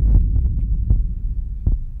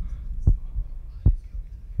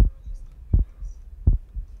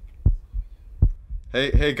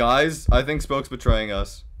 Hey guys, I think Spoke's betraying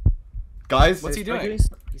us. Guys? What's he doing?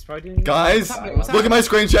 He's probably doing. Guys, look at my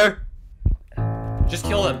screen share. Just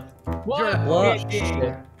kill him. What? Just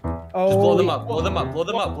blow them up. Blow them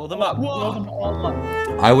up.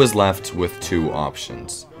 I was left with two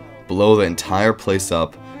options. Blow the entire place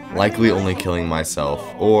up, likely only killing myself,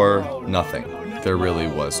 or nothing. There really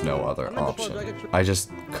was no other option. I just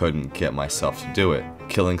couldn't get myself to do it.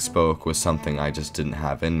 Killing Spoke was something I just didn't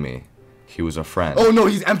have in me. He was a friend. Oh no,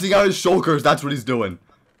 he's emptying out his shulkers. That's what he's doing.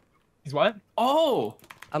 He's what? Oh!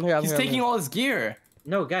 He's taking all his gear.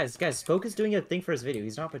 No, guys, Spoke is doing a thing for his video.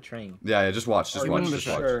 He's not betraying. Yeah, just watch.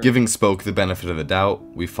 Giving Spoke the benefit of the doubt,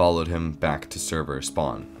 we followed him back to server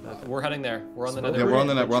spawn. We're heading there. We're on the nether roof. roof. We're on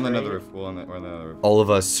the nether roof. We're on the nether roof. All of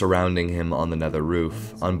us surrounding him on the nether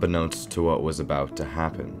roof, unbeknownst to what was about to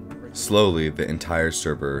happen. Slowly, the entire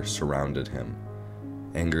server surrounded him,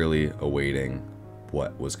 angrily awaiting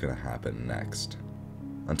what was gonna happen next,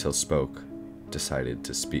 until Spoke decided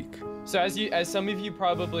to speak. So as some of you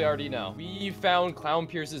probably already know, we found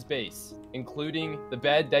Clownpierce's base, including the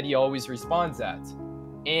bed that he always respawns at.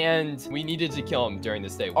 And we needed to kill him during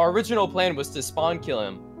this day. Our original plan was to spawn kill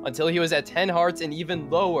him until he was at 10 hearts and even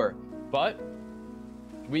lower. But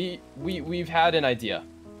we've had an idea.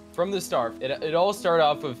 from the start, it all started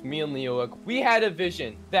off with me and Leowook. We had a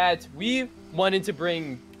vision that we wanted to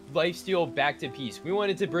bring Lifesteal back to peace. We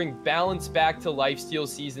wanted to bring balance back to Lifesteal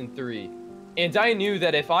Season 3. And I knew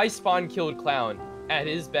that if I spawn killed Clown at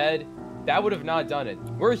his bed, that would have not done it.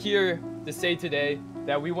 We're here to say today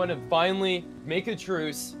that we want to finally make a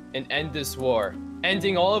truce and end this war.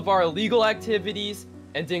 Ending all of our illegal activities,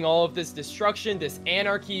 ending all of this destruction, this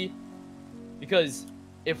anarchy. Because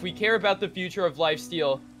if we care about the future of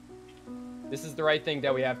Lifesteal, this is the right thing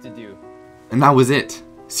that we have to do. And that was it.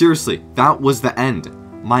 Seriously, that was the end.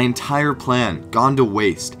 My entire plan gone to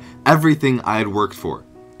waste. Everything I had worked for,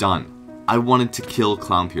 done. I wanted to kill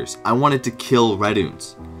Clownpierce. I wanted to kill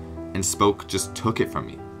Redoons. And Spoke just took it from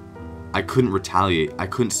me. I couldn't retaliate. I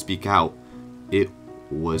couldn't speak out. It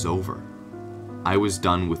was over. I was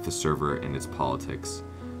done with the server and its politics.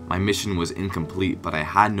 My mission was incomplete, but I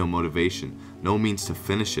had no motivation, no means to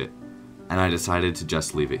finish it, and I decided to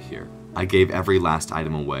just leave it here. I gave every last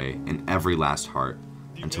item away and every last heart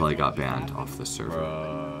until I got banned off the server.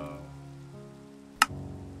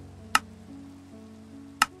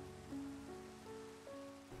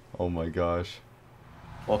 Oh my gosh.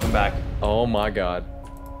 Welcome back. Oh my god.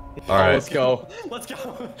 Alright. Let's go. Let's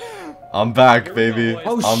go. I'm back, baby.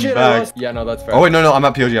 Oh I'm shit, back. yeah, no, that's fair. Oh wait, no, I'm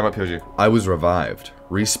at POG. I was revived,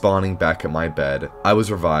 respawning back at my bed. I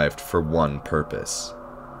was revived for one purpose.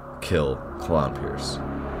 Kill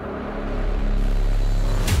Clownpierce.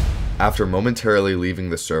 After momentarily leaving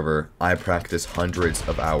the server, I practiced hundreds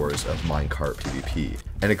of hours of minecart PvP,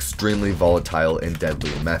 an extremely volatile and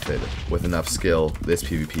deadly method. With enough skill, this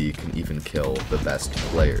PvP can even kill the best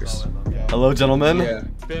players. Hello, gentlemen. Yeah.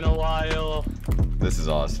 Been a while. This is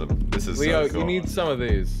awesome. This is Leo, so cool. you need some of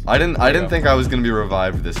these. I didn't think I was gonna be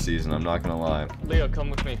revived this season. I'm not gonna lie. Leo, come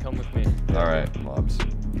with me. Come with me. All right, mobs.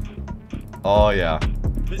 Oh yeah.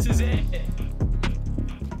 This is it.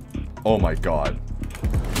 Oh my god.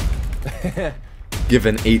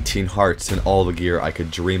 Given 18 hearts and all the gear I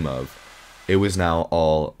could dream of, it was now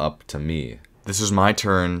all up to me. This was my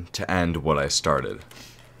turn to end what I started.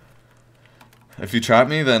 If you trap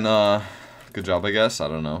me, then good job, I guess. I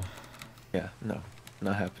don't know. Yeah, no,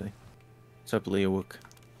 not happening. What's up, Leowook?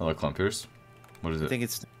 Hello, Clownpierce. What is it? I think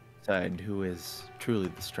it's to decide who is truly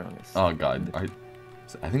the strongest. Oh god,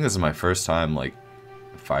 I think this is my first time like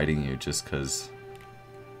fighting you just cause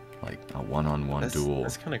like a one-on-one duel.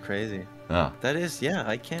 That's kind of crazy. Yeah. That is, yeah.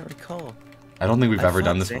 I can't recall. I don't think we've ever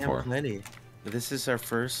done fought this Sam before. Plenty. This is our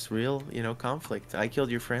first real, conflict. I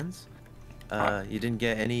killed your friends. You didn't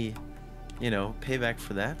get any, payback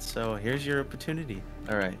for that. So here's your opportunity.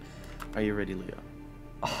 All right. Are you ready, Leo?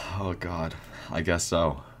 Oh god, I guess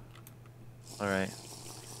so. All right.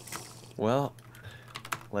 Well,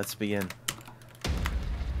 let's begin.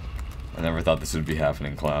 I never thought this would be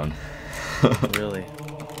happening, Clown. Really?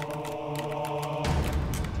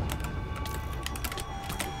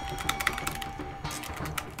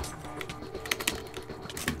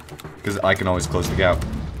 Because I can always close the gap.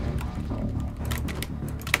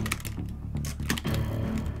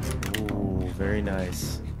 Ooh, very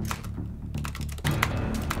nice.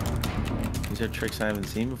 These are tricks I haven't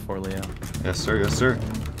seen before, Leo. Yes, sir. Yes, sir.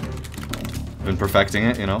 Been perfecting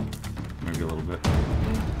it, Maybe a little bit.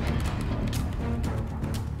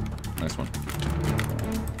 Nice one.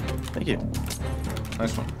 Thank you.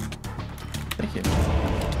 Nice one. Thank you.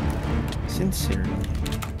 Sincerely.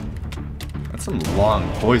 That's some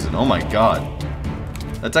long poison. Oh my god.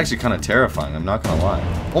 That's actually kind of terrifying. I'm not gonna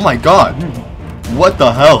lie. Oh my god. What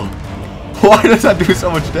the hell? Why does that do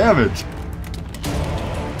so much damage?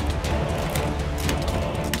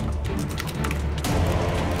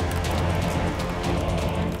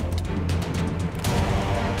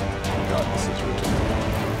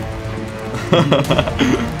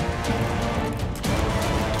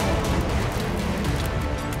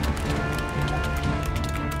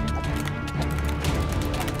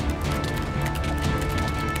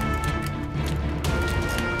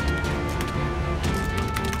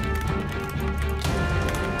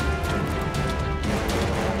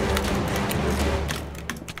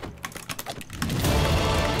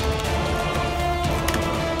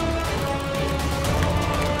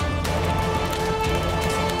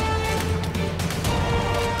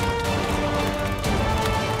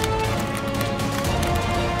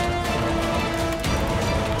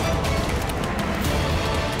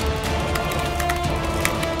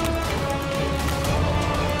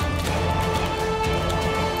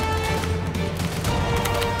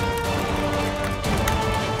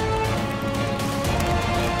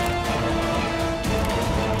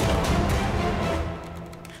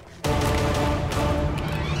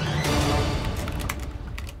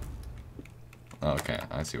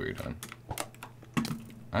 I see what you're doing.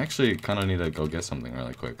 I actually kind of need to go get something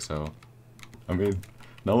really quick, so... I mean,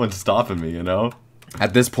 no one's stopping me, you know?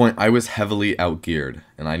 At this point, I was heavily outgeared,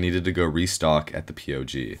 and I needed to go restock at the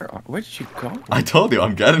POG. Where did you go? I told you,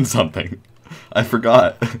 I'm getting something. I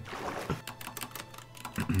forgot.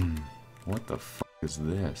 What the f is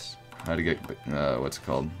this? How to get, what's it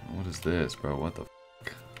called? What is this, bro? What the f?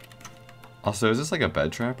 Also, is this like a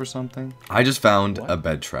bed trap or something? I just found a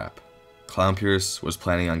bed trap. Clown Pierce was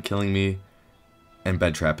planning on killing me and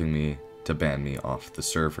bed trapping me to ban me off the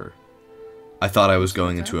server. I thought I was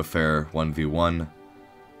going into a fair 1v1,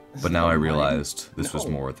 but now I realized this was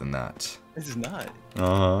more than that. This is not.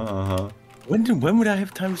 Uh-huh. When would I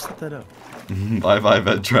have time to set that up? Bye-bye,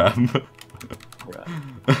 bed trap.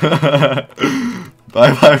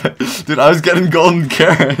 Bye-bye. Dude, I was getting golden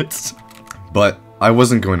carrots. But I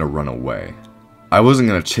wasn't going to run away. I wasn't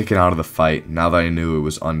going to chicken out of the fight now that I knew it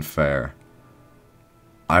was unfair.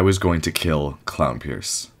 I was going to kill Clown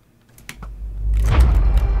Pierce.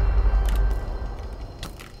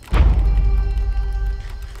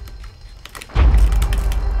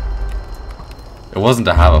 It wasn't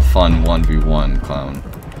to have a fun 1v1, Clown.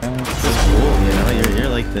 It's just cool, you know. You're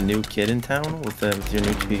like the new kid in town with your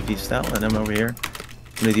new PvP style, and I'm over here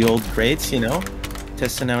with the old crates, you know,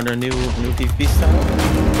 testing out our new PvP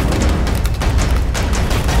style.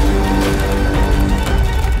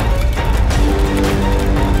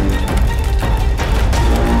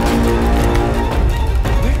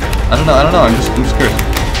 I don't know. I'm just curious.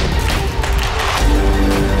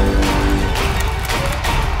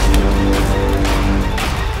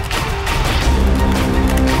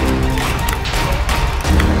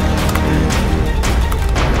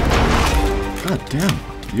 God damn,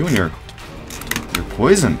 you and your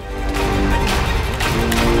poison.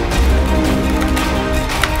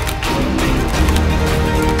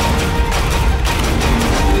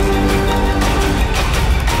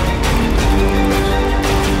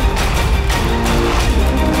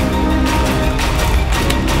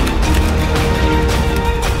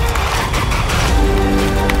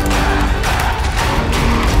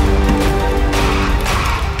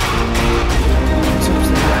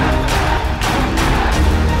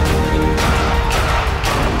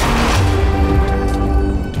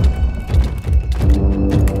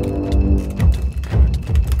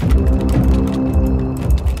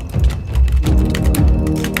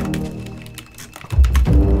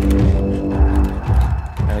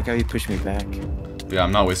 How you push me back. Yeah,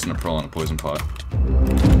 I'm not wasting a pearl on a poison pot.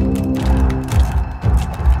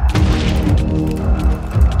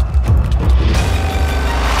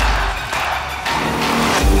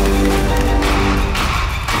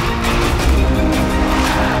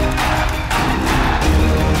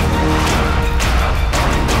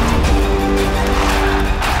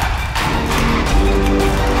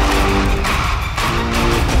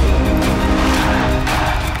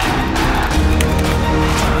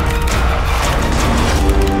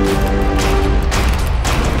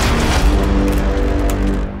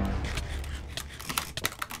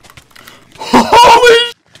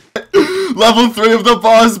 Level 3 of the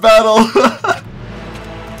boss battle!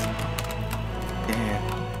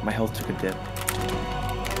 Damn, my health took a dip.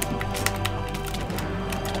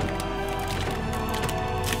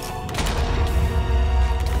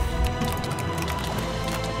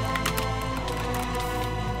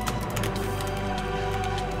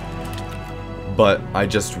 But I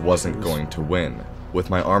just wasn't going to win. With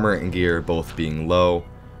my armor and gear both being low,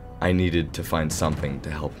 I needed to find something to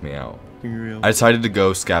help me out. I decided to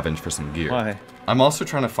go scavenge for some gear. Why? I'm also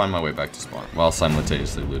trying to find my way back to spawn, while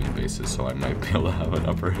simultaneously looting bases, so I might be able to have an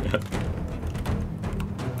upper hit.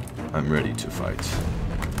 I'm ready to fight.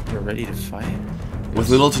 You're ready to fight? With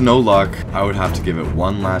little to no luck, I would have to give it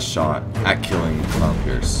one last shot at killing Clown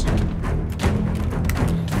Pierce.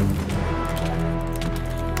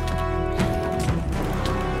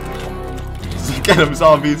 Get him,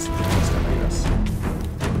 zombies!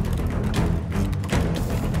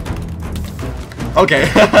 Okay.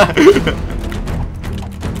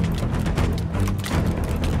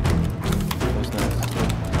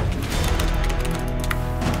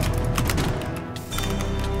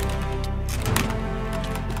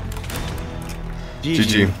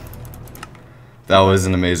 GG. That was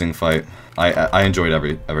an amazing fight. I enjoyed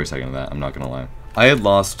every second of that, I'm not gonna lie. I had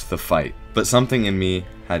lost the fight, but something in me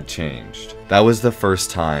had changed. That was the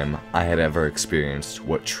first time I had ever experienced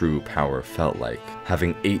what true power felt like.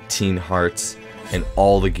 Having 18 hearts and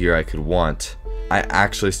all the gear I could want, I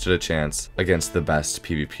actually stood a chance against the best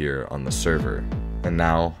PvPer on the server. And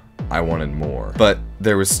now, I wanted more. But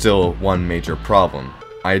there was still one major problem.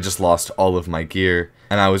 I had just lost all of my gear,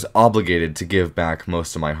 and I was obligated to give back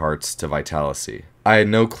most of my hearts to Vitality. I had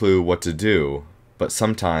no clue what to do, but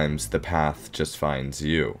sometimes the path just finds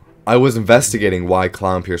you. I was investigating why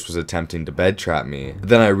Clownpierce was attempting to bed trap me, but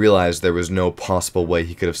then I realized there was no possible way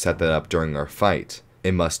he could have set that up during our fight.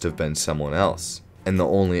 It must have been someone else. And the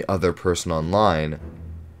only other person online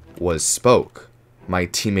was Spoke, my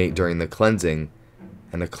teammate during the cleansing,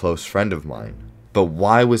 and a close friend of mine. But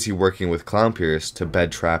why was he working with Clownpierce to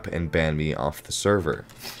bed trap and ban me off the server?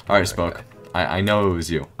 Alright, Spoke. I know it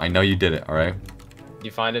was you. I know you did it, alright?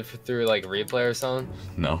 You find it through like replay or something?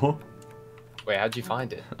 No. Wait, how'd you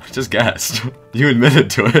find it? I just guessed. You admitted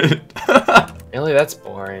to it. Really? That's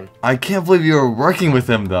boring. I can't believe you were working with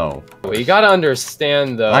him, though. What you gotta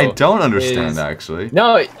understand, though. I don't understand, actually.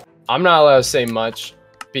 No, I'm not allowed to say much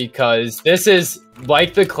because this is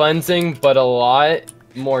like the cleansing, but a lot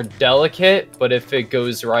more delicate. But if it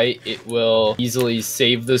goes right, it will easily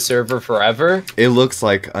save the server forever. It looks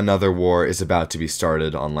like another war is about to be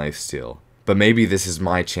started on Lifesteal. But maybe this is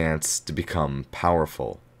my chance to become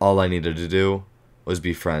powerful. All I needed to do was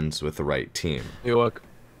be friends with the right team. Leowook,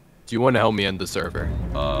 do you want to help me end the server?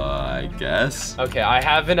 I guess. Okay, I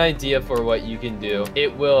have an idea for what you can do.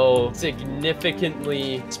 It will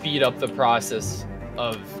significantly speed up the process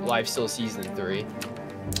of Lifesteal Season 3.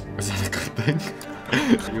 Is that a good thing?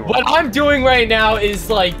 What I'm doing right now is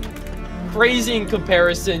like crazy in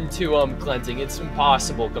comparison to cleansing. It's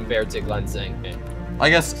impossible compared to cleansing. I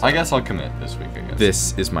guess I'll commit this week, I guess.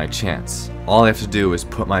 This is my chance. All I have to do is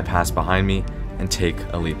put my past behind me and take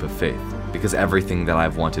a leap of faith. Because everything that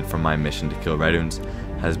I've wanted from my mission to kill Redunes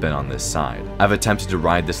has been on this side. I've attempted to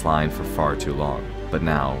ride this line for far too long, but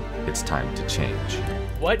now it's time to change.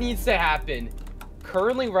 What needs to happen?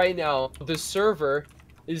 Currently right now, the server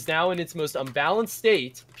is now in its most unbalanced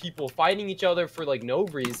state. People fighting each other for like no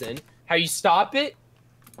reason. How you stop it?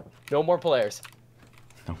 No more players.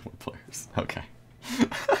 No more players. Okay.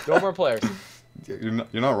 No more players. You're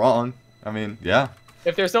not wrong. I mean, yeah.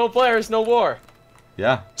 If there's no players, no war.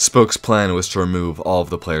 Yeah. Spoke's plan was to remove all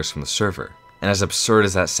of the players from the server. And as absurd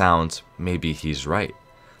as that sounds, maybe he's right.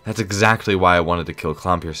 That's exactly why I wanted to kill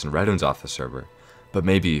Clownpierce and Redunes off the server. But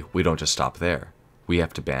maybe we don't just stop there. We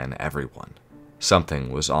have to ban everyone.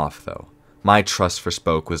 Something was off, though. My trust for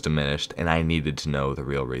Spoke was diminished, and I needed to know the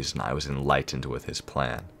real reason I was enlightened with his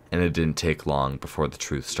plan. And it didn't take long before the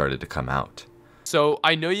truth started to come out. So,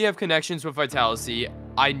 I know you have connections with Vitality.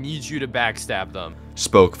 I need you to backstab them.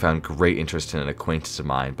 Spoke found great interest in an acquaintance of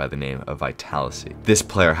mine by the name of Vitality. This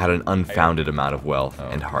player had an unfounded amount of wealth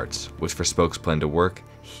and hearts, which for Spoke's plan to work,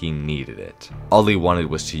 he needed it. All he wanted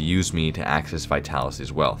was to use me to access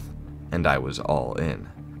Vitality's wealth, and I was all in.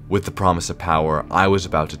 With the promise of power, I was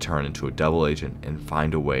about to turn into a double agent and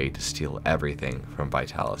find a way to steal everything from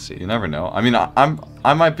Vitality. You never know. I mean,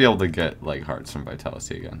 I might be able to get like hearts from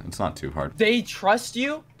Vitality again. It's not too hard. They trust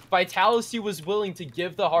you? Vitality was willing to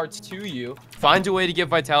give the hearts to you. Find a way to get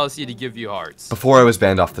Vitality to give you hearts. Before I was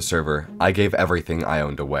banned off the server, I gave everything I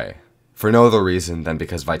owned away. For no other reason than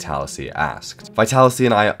because Vitality asked. Vitality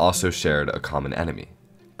and I also shared a common enemy,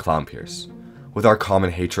 Clownpierce. With our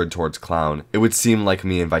common hatred towards Clown, it would seem like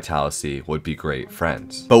me and Vitality would be great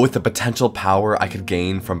friends. But with the potential power I could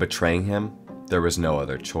gain from betraying him, there was no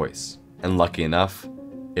other choice. And lucky enough,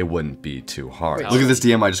 it wouldn't be too hard. Look at this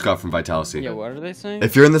DM I just got from Vitality. Yeah, what are they saying?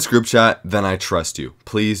 If you're in this group chat, then I trust you.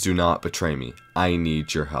 Please do not betray me. I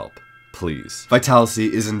need your help. Please. Vitality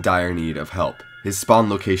is in dire need of help. His spawn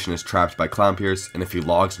location is trapped by Clownpierce, and if he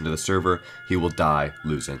logs into the server, he will die,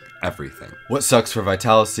 losing everything. What sucks for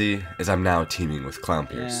Vitality is I'm now teaming with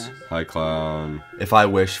Clownpierce. Yeah. Hi, Clown. If I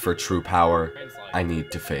wish for true power, I need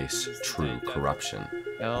to face true corruption.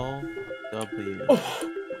 LW.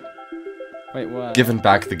 Wait, what? Given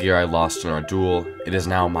back the gear I lost in our duel, it is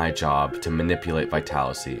now my job to manipulate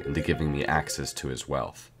Vitality into giving me access to his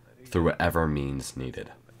wealth, through whatever means needed.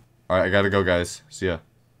 Alright, I gotta go, guys. See ya.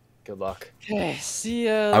 Good luck. Okay, see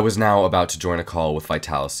ya. I was now about to join a call with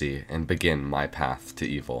Vitality and begin my path to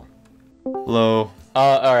evil. Hello.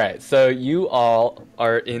 Alright, so you all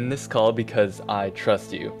are in this call because I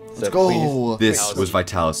trust you. So Let's go! This was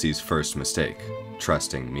Vitality's first mistake.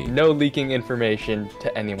 Trusting me. No leaking information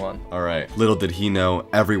to anyone. Alright. Little did he know,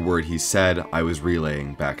 every word he said, I was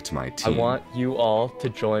relaying back to my team. I want you all to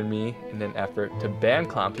join me in an effort to ban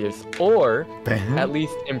Clownpierce or at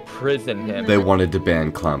least imprison him. They wanted to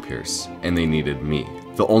ban Clownpierce, and they needed me.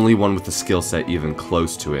 The only one with the skill set even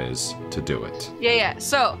close to his to do it. Yeah.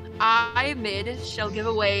 So, I, Mid, shall give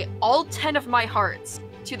away all 10 of my hearts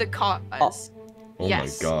to the cause. Oh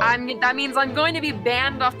yes. my god. That means I'm going to be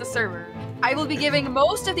banned off the server. I will be giving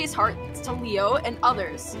most of these hearts to Leo and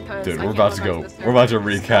others. Dude, we're about to go. We're about to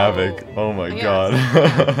wreak havoc. Oh my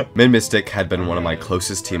god. Mid Mystic had been one of my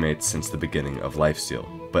closest teammates since the beginning of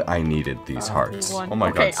Lifesteal, but I needed these hearts. Oh my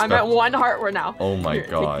god. Okay, I'm at 1 heart right now. Oh my Here,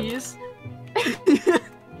 god. take these.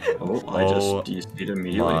 Oh, I just DC'd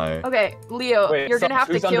immediately. Okay, Leo, you're gonna have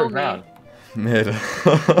to kill me. Mid.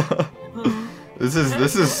 This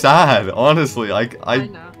is sad. Honestly, I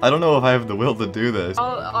don't know if I have the will to do this.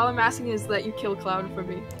 All I'm asking is that you kill Cloud for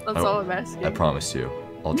me. That's all I'm asking. I promise you,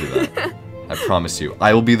 I'll do that. I promise you,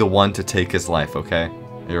 I will be the one to take his life. Okay?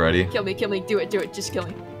 Are you ready? Kill me, do it, just kill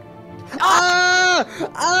me.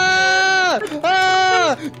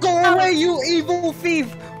 Go away, you evil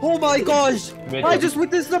thief! Oh my gosh! I just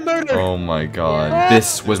witnessed the murder! Oh my god.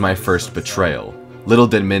 This was my first betrayal. Little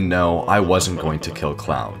did Min know I wasn't going to kill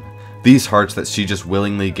Clown. These hearts that she just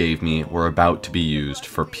willingly gave me were about to be used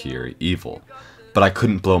for pure evil. But I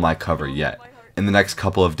couldn't blow my cover yet. In the next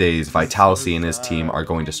couple of days, Vitality and his team are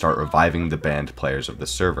going to start reviving the banned players of the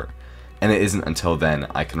server. And it isn't until then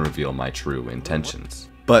I can reveal my true intentions.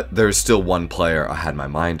 But there's still one player I had my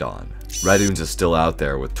mind on. Redunes is still out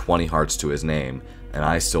there with 20 hearts to his name, and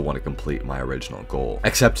I still want to complete my original goal.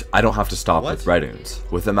 Except I don't have to stop with Redunes.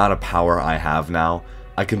 With the amount of power I have now,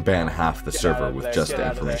 I can ban half the server with just the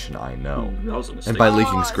information I know. And by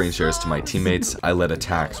leaking screen shares to my teammates, I led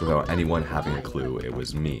attacks without anyone having a clue it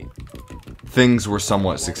was me. Things were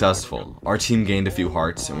somewhat successful. Our team gained a few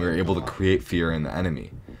hearts and we were able to create fear in the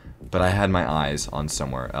enemy. But I had my eyes on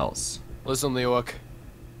somewhere else. Listen, Leowook.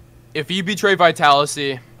 If you betray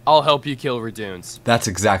Vitality, I'll help you kill Redunes. That's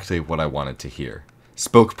exactly what I wanted to hear.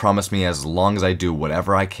 Spoke promised me as long as I do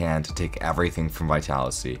whatever I can to take everything from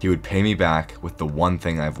Vitality, he would pay me back with the one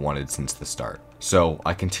thing I've wanted since the start. So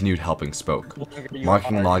I continued helping Spoke,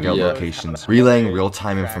 marking logout locations, relaying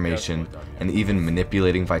real-time information, and even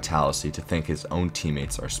manipulating Vitality to think his own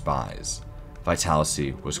teammates are spies.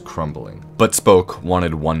 Vitality was crumbling. But Spoke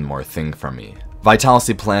wanted one more thing from me.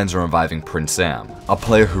 Vitality plans on reviving Prince Sam, a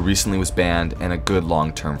player who recently was banned and a good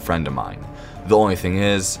long-term friend of mine. The only thing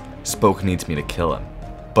is, Spoke needs me to kill him.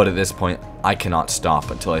 But at this point, I cannot stop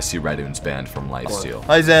until I see Redunes banned from Lifesteal.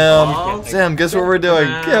 Hi Sam! Sam, guess what we're doing?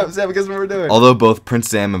 Yeah, Sam, guess what we're doing? Although both Prince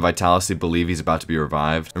Sam and Vitality believe he's about to be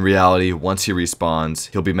revived, in reality, once he respawns,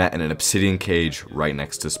 he'll be met in an obsidian cage right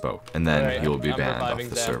next to Spoke. And then he will be banned off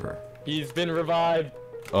the server. He's been revived.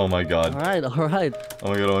 Oh my god. Alright. Oh my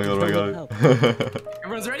god, oh my god.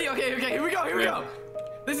 Everyone's ready? Okay, here we go.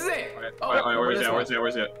 This is it. Where's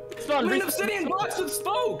it? We're in obsidian box with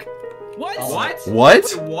Spoke. What? What?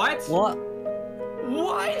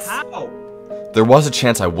 How? There was a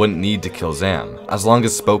chance I wouldn't need to kill Zam. As long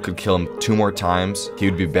as Spoke could kill him 2 more times, he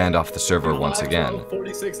would be banned off the server once again.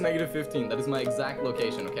 46, -15. That is my exact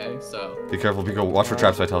location, okay? So. Be careful, watch for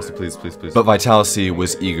traps, Vitality, please. But Vitality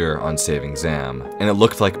was eager on saving Zam, and it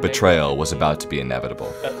looked like betrayal was about to be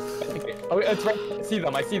inevitable. Oh, it's right. I see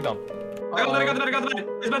them. I got the bed.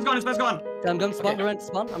 His bed's gone. I'm going to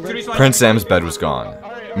spawn. I'm ready. Prince Sam's bed was gone,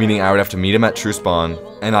 meaning I would have to meet him at true spawn,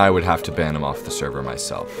 and I would have to ban him off the server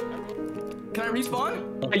myself. Can I respawn?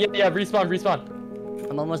 Yeah, respawn.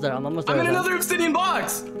 I'm almost there. I'm in another obsidian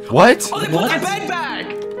box. What? Oh, they put my bed back.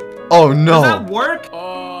 Oh no. Does that work?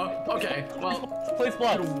 Okay. Well, please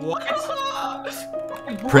blood. What?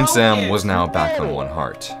 Prince Sam was now back on 1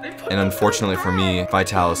 heart, and unfortunately for me,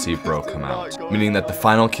 Vitality broke him out, meaning that the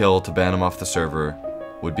final kill to ban him off the server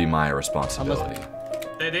would be my responsibility.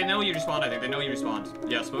 They know you respawned, I think. They know you respawned.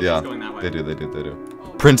 Yeah, Spoke is going that way. They do.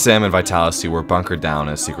 Prince Sam and Vitality were bunkered down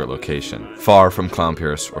in a secret location, far from Clown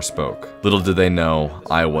Pierce or Spoke. Little did they know,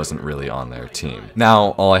 I wasn't really on their team.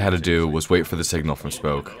 Now, all I had to do was wait for the signal from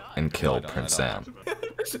Spoke and kill Prince Sam.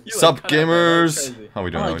 Sup, gamers? How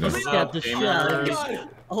we doing?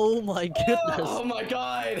 Oh my goodness. Oh my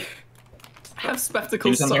god. I have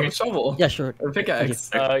spectacles, shovel. Yeah, sure. Or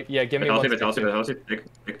pickaxe. Yeah, give me Vitality.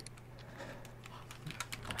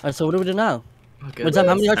 Alright, so what do we do now? What's up?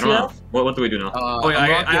 How many hearts do you have? What do we do now?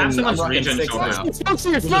 I have someone's region show now.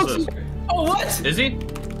 Smokes! Oh, what? Is he?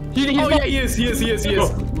 Yeah, he is.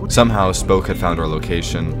 Somehow, Spoke had found our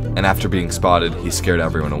location, and after being spotted, he scared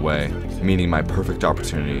everyone away, meaning my perfect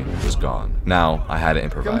opportunity was gone. Now, I had to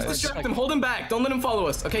improvise. Distract him, hold him back, don't let him follow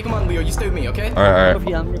us. Okay, come on, Leo, you stay with me, okay? Alright.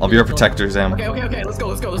 I'll be your protector, Sam. Okay, let's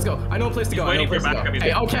go. I know a place to go.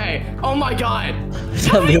 Hey, okay. Oh my god.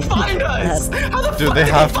 How did they find us? Dude, they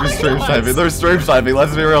have to be stream sniping. They're stream sniping.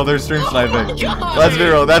 Let's be real, they're stream sniping. Let's be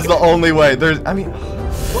real, that's the only way.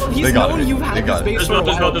 Well, he's known you've had this base for a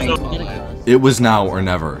while. It was now or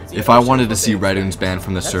never. If I wanted to see Redunes banned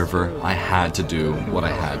from the server, I had to do what I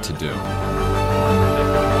had to do.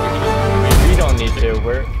 We don't need to too.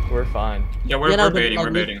 We're fine. Yeah, we're baiting.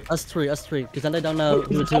 We're baiting. Us three, because then they don't know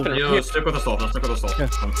who it's who. Yeah, let's stick with the salt. Let's stick with the salt.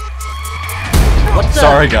 What the?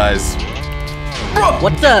 Sorry, guys.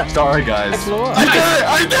 What the? Sorry, guys.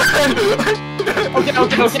 I did it!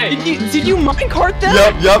 Okay. Did you minecart them?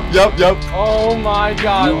 Yep. Oh my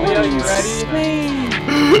god, Leo, you ready?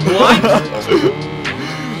 What?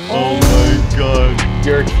 Oh my god.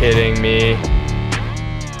 You're kidding me.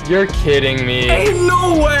 You're kidding me. Ain't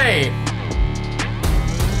no way!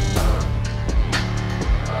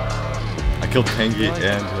 I killed Pengy and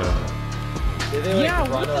him. Did they, like, Yeah,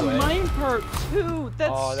 run with the away? minecart too.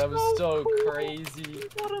 That's Oh, that was so cool. crazy.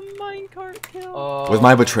 What a minecart kill. With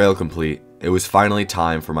my betrayal complete, it was finally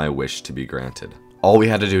time for my wish to be granted. All we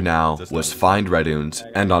had to do now was find Redunes,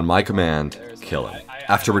 and on my command, kill him.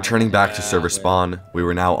 After returning back to server spawn, we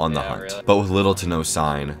were now on the hunt. But with little to no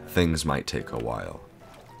sign, things might take a while.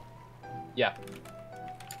 Yeah.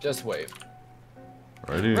 Just wait.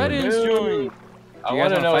 Redunes joined. I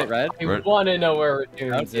want to know. Fight Red? I want to know where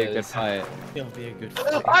Redunes That'd be a good is. fight. It'll be a good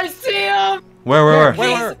fight. I see him!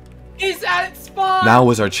 Where? He's at spawn! Now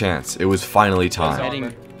was our chance. It was finally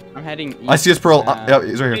time. I'm heading I see his pearl. Yeah,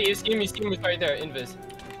 he's right here. You see him right there, Invis.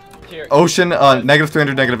 Here. Ocean,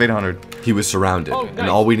 -300, -800. He was surrounded, Oh, and nice.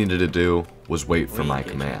 all we needed to do was wait for my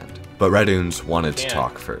command. But Redunes wanted to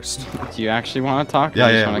talk first. Do you actually want to talk?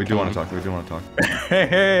 Yeah, we do want to talk.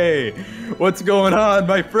 Hey, what's going on,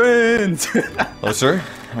 my friends? Hello, sir.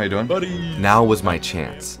 How you doing? Buddy. Now was my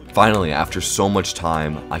chance. Finally, after so much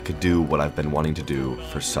time, I could do what I've been wanting to do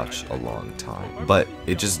for such a long time. But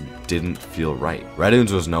it just didn't feel right.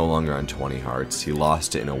 Redunes was no longer on 20 hearts. He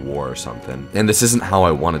lost it in a war or something. And this isn't how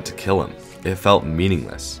I wanted to kill him. It felt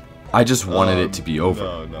meaningless. I just wanted it to be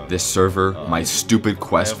over. This server, my stupid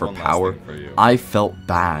quest for power, I felt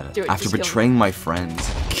bad after betraying my friends,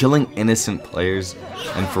 killing innocent players,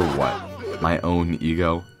 and for what? My own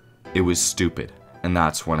ego? It was stupid. And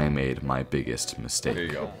that's when I made my biggest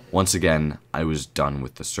mistake. Once again, I was done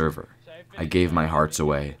with the server. I gave my hearts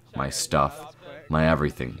away, my stuff, my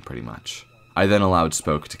everything, pretty much. I then allowed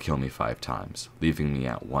Spoke to kill me 5 times, leaving me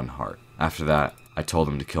at 1 heart. After that, I told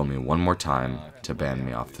him to kill me 1 more time to ban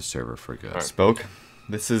me off the server for good. Spoke,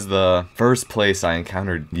 this is the first place I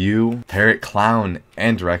encountered you, Parrot Clown,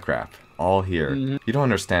 and Rekrap. All here. You don't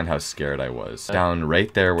understand how scared I was. Down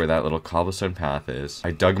right there where that little cobblestone path is,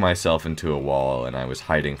 I dug myself into a wall and I was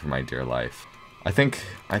hiding for my dear life. I think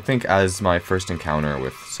as my first encounter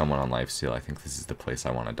with someone on Lifesteal, I think this is the place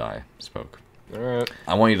I want to die. Spoke. Alright.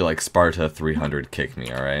 I want you to like Sparta 300 kick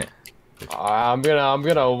me, alright? I'm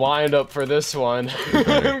gonna wind up for this one.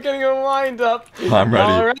 I'm getting a wind up. I'm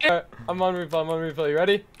ready. Alright. I'm on refill. You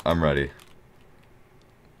ready? I'm ready.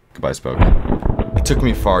 Goodbye, Spoke. It took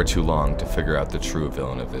me far too long to figure out the true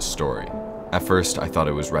villain of this story. At first, I thought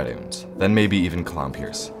it was Redunes, then maybe even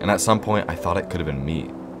Clownpierce, and at some point I thought it could have been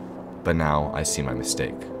me. But now I see my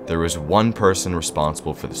mistake. There was one person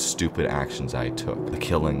responsible for the stupid actions I took. The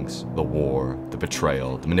killings, the war, the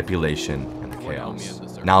betrayal, the manipulation, and the chaos.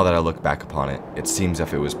 Now that I look back upon it, it seems as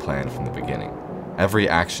if it was planned from the beginning. Every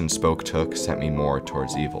action Spoke took sent me more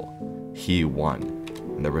towards evil. He won,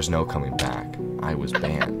 and there was no coming back. I was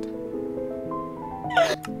banned.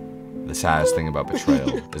 The saddest thing about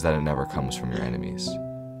betrayal is that it never comes from your enemies.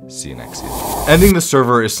 See you next season. Ending the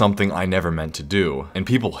server is something I never meant to do, and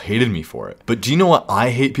people hated me for it. But do you know what I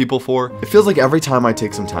hate people for? It feels like every time I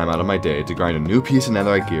take some time out of my day to grind a new piece of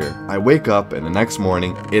netherite gear, I wake up and the next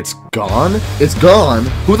morning, it's gone? It's gone?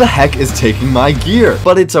 Who the heck is taking my gear?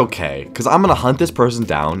 But it's okay, because I'm gonna hunt this person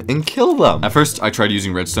down and kill them. At first, I tried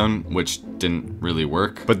using redstone, which didn't really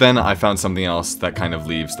work, but then I found something else that kind of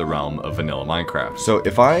leaves the realm of vanilla Minecraft. So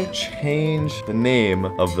if I change the name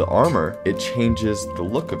of the armor, it changes the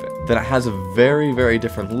look of it. Then it has a very, very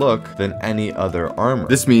different look than any other armor.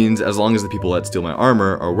 This means as long as the people that steal my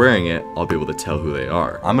armor are wearing it, I'll be able to tell who they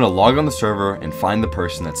are. I'm gonna log on the server and find the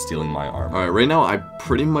person that's stealing my armor. Alright, right now I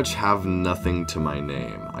pretty much have nothing to my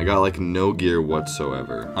name. I got like no gear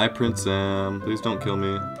whatsoever. Hi Prince Sam, please don't kill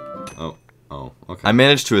me. Oh, okay. I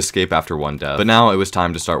managed to escape after 1 death, but now it was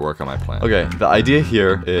time to start work on my plan. Okay, the idea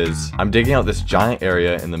here is I'm digging out this giant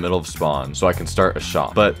area in the middle of spawn so I can start a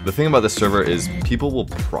shop. But the thing about this server is people will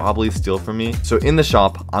probably steal from me. So in the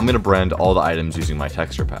shop, I'm gonna brand all the items using my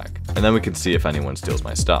texture pack. And then we can see if anyone steals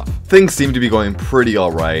my stuff. Things seem to be going pretty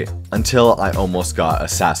alright until I almost got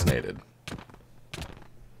assassinated.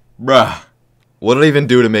 Bruh. What did I even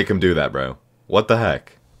do to make him do that, bro? What the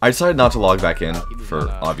heck? I decided not to log back in, for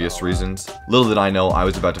obvious reasons. Little did I know I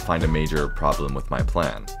was about to find a major problem with my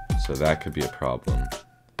plan. So that could be a problem.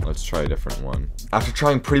 Let's try a different one. After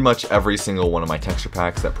trying pretty much every single one of my texture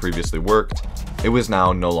packs that previously worked, it was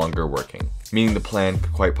now no longer working. meaning the plan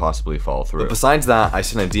could quite possibly fall through. But besides that, I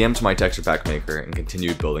sent a DM to my texture pack maker and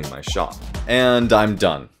continued building my shop. And I'm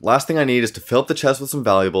done. Last thing I need is to fill up the chest with some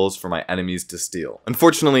valuables for my enemies to steal.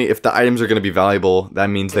 Unfortunately, if the items are going to be valuable, that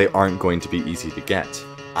means they aren't going to be easy to get.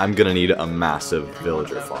 I'm gonna need a massive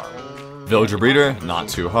villager farm. Villager breeder, not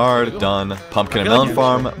too hard, done. Pumpkin and melon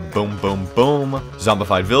farm, boom, boom, boom.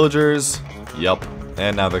 Zombified villagers, yup,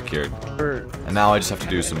 and now they're cured. And now I just have to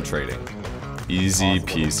do some trading. Easy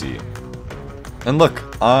peasy. And look,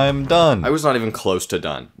 I'm done. I was not even close to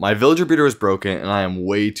done. My villager breeder is broken and I am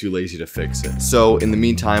way too lazy to fix it. So in the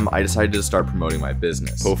meantime, I decided to start promoting my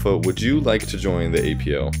business. Pofa, would you like to join the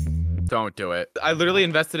APO? Don't do it. I literally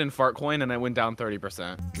invested in Fartcoin and I went down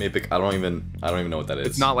 30%. Mapic, I don't even know what that is.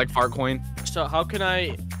 It's not like Fartcoin. So how can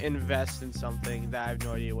I invest in something that I have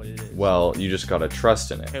no idea what it is? Well, you just gotta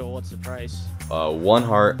trust in it. Okay, well, what's the price? 1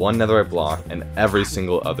 heart, 1 netherite block, and every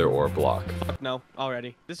single other ore block. Fuck no,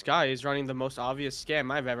 already. This guy is running the most obvious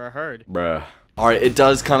scam I've ever heard. Bruh. Alright, it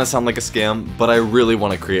does kind of sound like a scam, but I really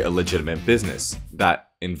want to create a legitimate business that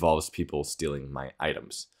involves people stealing my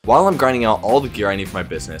items. While I'm grinding out all the gear I need for my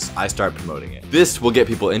business, I start promoting it. This will get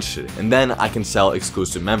people interested, and then I can sell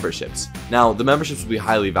exclusive memberships. Now, the memberships will be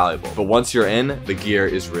highly valuable, but once you're in, the gear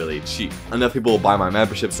is really cheap. Enough people will buy my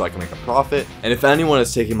membership so I can make a profit, and if anyone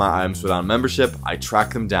is taking my items without a membership, I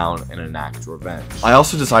track them down and enact revenge. I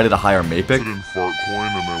also decided to hire Mapic.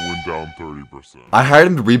 I hired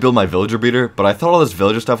him to rebuild my villager breeder, but I thought all this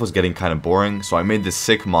villager stuff was getting kind of boring, so I made this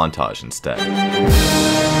sick montage instead.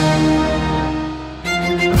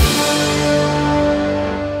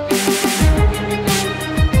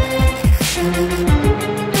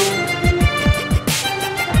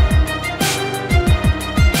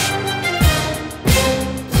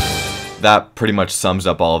 That pretty much sums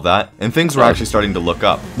up all of that, and things were actually starting to look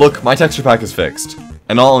up. Look, my texture pack is fixed.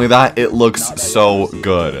 And not only that, it looks so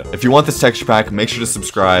good. If you want this texture pack, make sure to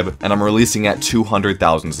subscribe, and I'm releasing at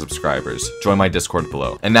 200,000 subscribers. Join my Discord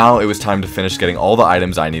below. And now it was time to finish getting all the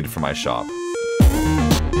items I needed for my shop.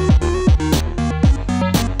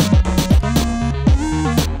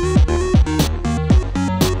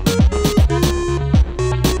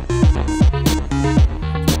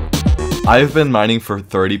 I've been mining for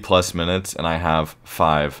 30 plus minutes and I have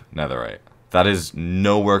 5 netherite. That is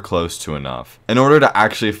nowhere close to enough. In order to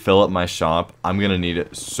actually fill up my shop, I'm gonna need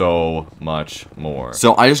so much more.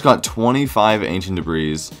 So I just got 25 ancient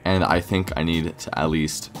debris and I think I need to at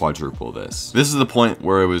least quadruple this. This is the point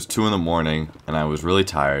where it was 2 in the morning and I was really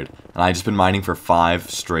tired and I'd just been mining for 5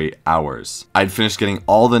 straight hours. I'd finished getting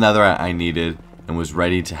all the netherite I needed and was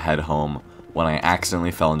ready to head home when I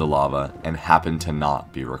accidentally fell into lava and happened to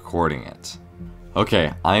not be recording it.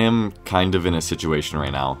 Okay, I am kind of in a situation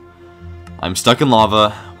right now. I'm stuck in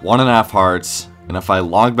lava, 1.5 hearts, and if I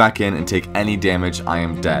log back in and take any damage, I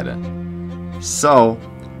am dead. So,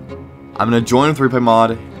 I'm gonna join 3-play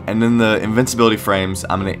mod, and in the invincibility frames,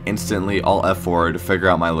 I'm gonna instantly alt F4 to figure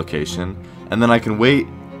out my location, and then I can wait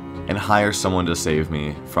and hire someone to save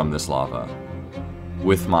me from this lava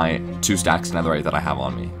with my 2 stacks of netherite that I have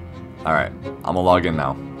on me. Alright, I'm gonna log in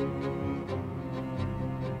now.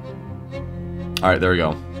 Alright, there we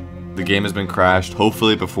go. The game has been crashed,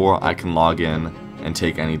 hopefully before I can log in and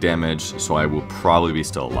take any damage, so I will probably be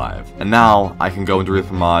still alive. And now, I can go into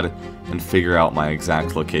Reaper mod and figure out my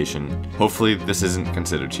exact location. Hopefully this isn't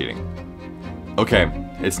considered cheating. Okay,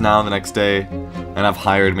 it's now the next day, and I've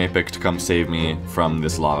hired Mapic to come save me from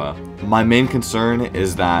this lava. My main concern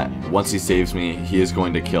is that once he saves me, he is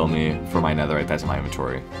going to kill me for my netherite that's in my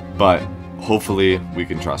inventory. But hopefully we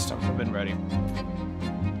can trust him. I've been ready.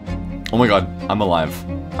 Oh my god, I'm alive.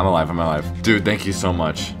 I'm alive, I'm alive. Dude, thank you so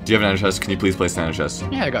much. Do you have an ender chest? Can you please place an ender chest?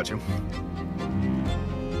 Yeah, I got you.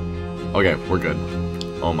 Okay, we're good.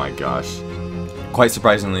 Oh my gosh. Quite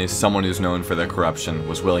surprisingly, someone who's known for their corruption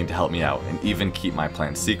was willing to help me out and even keep my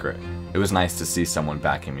plan secret. It was nice to see someone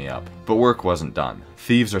backing me up. But work wasn't done.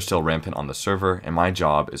 Thieves are still rampant on the server, and my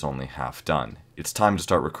job is only half done. It's time to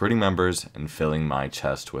start recruiting members and filling my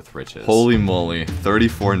chest with riches. Holy moly,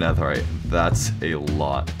 34 netherite. That's a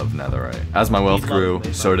lot of netherite. As my wealth grew,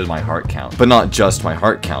 so did my heart count. But not just my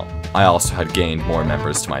heart count. I also had gained more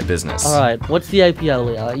members to my business. Alright, what's the APO,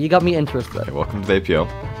 Leo? You got me interested. Okay, welcome to the APO.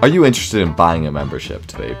 Are you interested in buying a membership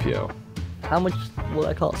to the APO? How much will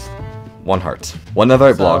that cost? 1 heart. 1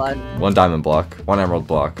 netherite block, 1 diamond block, 1 emerald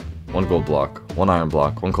block, 1 gold block, 1 iron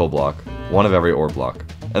block, 1 coal block, 1 of every ore block.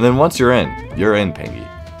 And then once you're in, Pengy.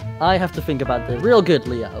 I have to think about this real good,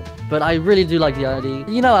 Leo. But I really do like the idea.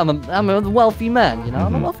 You know, I'm a wealthy man, you know?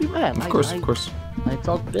 I'm a wealthy man. Of course. I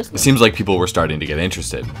talk It business. seems like people were starting to get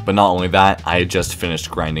interested, but not only that, I had just finished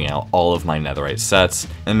grinding out all of my netherite sets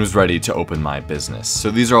and was ready to open my business.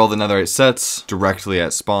 So these are all the netherite sets directly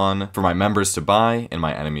at spawn for my members to buy and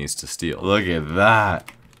my enemies to steal. Look at that.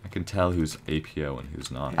 I can tell who's APO and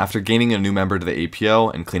who's not. After gaining a new member to the APO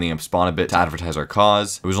and cleaning up spawn a bit to advertise our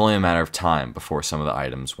cause, it was only a matter of time before some of the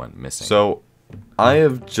items went missing. So I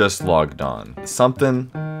have just logged on.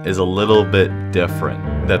 Something is a little bit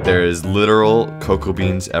different. That there is literal cocoa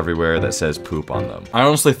beans everywhere that says poop on them. I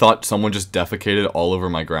honestly thought someone just defecated all over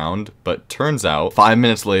my ground, but turns out 5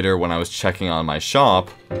 minutes later when I was checking on my shop,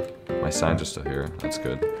 my signs are still here. That's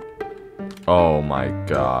good. Oh my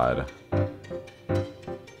god.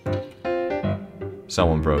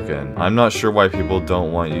 Someone broke in. I'm not sure why people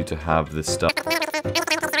don't want you to have this stuff.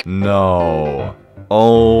 No.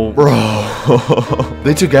 Oh, bro.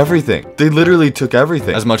 They took everything. They literally took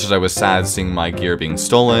everything. As much as I was sad seeing my gear being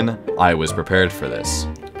stolen, I was prepared for this.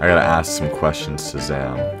 I gotta ask some questions to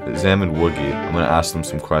Zam. Zam and Woogie, I'm gonna ask them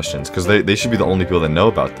some questions, because they should be the only people that know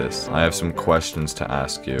about this. I have some questions to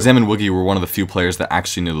ask you. Zam and Woogie were one of the few players that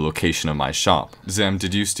actually knew the location of my shop. Zam,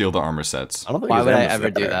 did you steal the armor sets? Why would I ever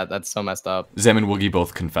do that? That's so messed up. Zam and Woogie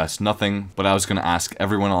both confessed nothing, but I was gonna ask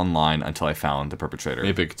everyone online until I found the perpetrator.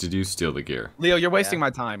 Mapik, did you steal the gear? Leo, you're wasting my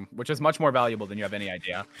time, which is much more valuable than you have any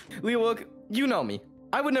idea. Leowook, you know me.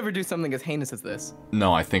 I would never do something as heinous as this.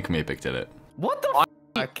 No, I think Mapik did it. What the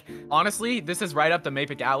Honestly, this is right up the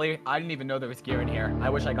Mapik alley. I didn't even know there was gear in here. I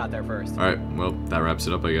wish I got there first. Alright, well, that wraps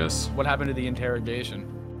it up, I guess. What happened to the interrogation?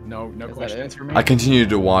 No questions for me? I continued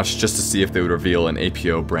to watch just to see if they would reveal an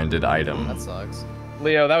APO branded item. That sucks.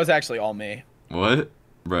 Leo, that was actually all me. What?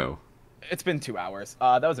 Bro. It's been 2 hours.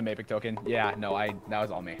 That was a Mapik token. Yeah, no, that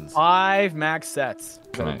was all me. 5 max sets.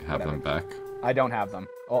 Can I have them back? I don't have them.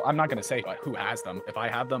 Well, I'm not gonna say who has them. If I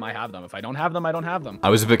have them, I have them. If I don't have them, I don't have them. I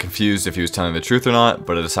was a bit confused if he was telling the truth or not,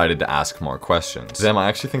 but I decided to ask more questions. Zam, I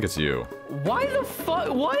actually think it's you. Why the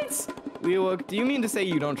fuck? What? Leowook, do you mean to say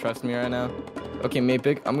you don't trust me right now? Okay,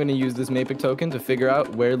 Mapik, I'm gonna use this Mapik token to figure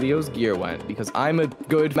out where Leo's gear went, because I'm a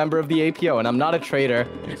good member of the APO and I'm not a traitor.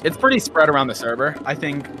 It's pretty spread around the server. I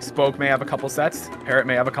think Spoke may have a couple sets. Parrot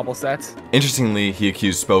may have a couple sets. Interestingly, he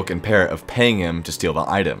accused Spoke and Parrot of paying him to steal the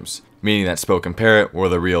items, meaning that Spoke and Parrot were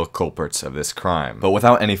the real culprits of this crime. But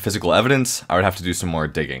without any physical evidence, I would have to do some more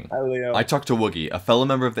digging. Hi, Leo. I talked to Woogie, a fellow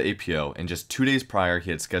member of the APO, and just 2 days prior he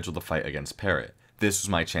had scheduled a fight against Parrot. This was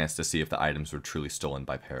my chance to see if the items were truly stolen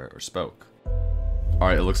by Parrot or Spoke.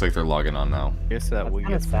 Alright, it looks like they're logging on now. Guess that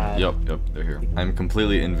Woogie's bad. Yep, they're here. I'm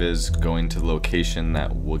completely invis going to the location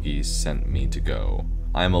that Woogie sent me to go.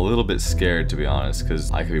 I'm a little bit scared, to be honest,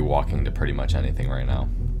 because I could be walking to pretty much anything right now.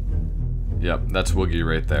 Yep, that's Woogie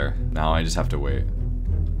right there. Now I just have to wait.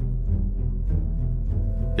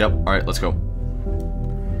 Yep, alright, let's go.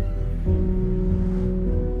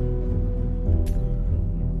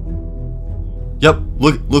 Yep,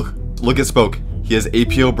 look at Spoke. He has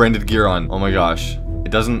APO branded gear on. Oh my gosh.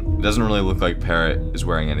 It doesn't really look like Parrot is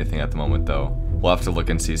wearing anything at the moment though. We'll have to look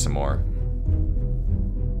and see some more.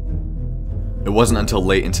 It wasn't until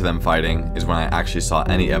late into them fighting is when I actually saw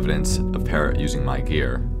any evidence of Parrot using my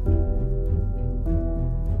gear.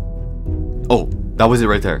 Oh, that was it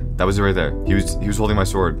right there. That was it right there. He was holding my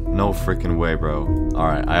sword. No freaking way, bro.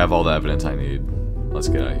 Alright, I have all the evidence I need. Let's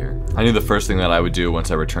get out of here. I knew the first thing that I would do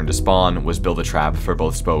once I returned to spawn was build a trap for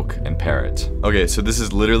both Spoke and Parrot. Okay, so this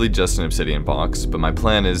is literally just an obsidian box, but my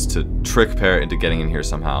plan is to trick Parrot into getting in here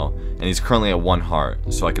somehow, and he's currently at 1 heart,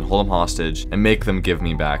 so I can hold him hostage and make them give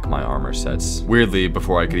me back my armor sets. Weirdly,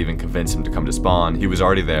 before I could even convince him to come to spawn, he was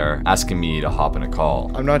already there, asking me to hop in a call.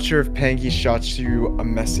 I'm not sure if Panky shot you a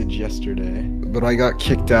message yesterday, but I got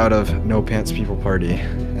kicked out of No Pants People Party,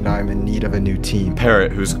 and I'm in need of a new team.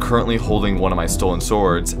 Parrot, who's currently holding one of my stolen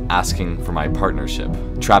swords, asking for my partnership.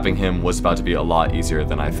 Trapping him was about to be a lot easier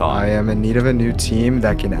than I thought. I am in need of a new team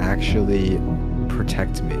that can actually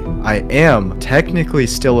protect me. I am technically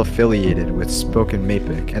still affiliated with Spoke and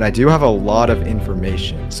Mapik, and I do have a lot of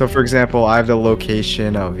information. So for example, I have the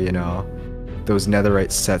location of, you know, those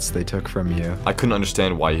netherite sets they took from you. I couldn't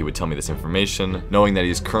understand why he would tell me this information, knowing that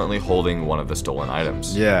he's currently holding one of the stolen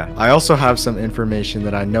items. Yeah, I also have some information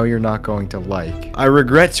that I know you're not going to like. I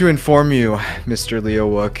regret to inform you, Mr.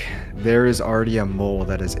 Leowook, there is already a mole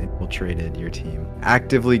that has infiltrated your team,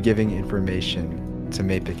 actively giving information to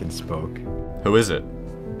Mapik and Spoke. Who is it?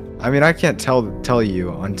 I mean, I can't tell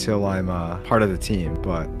you until I'm part of the team,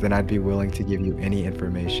 but then I'd be willing to give you any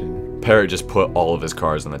information. Parrot just put all of his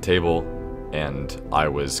cards on the table, and I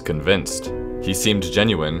was convinced. He seemed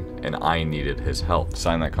genuine, and I needed his help.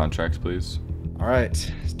 Sign that contract, please.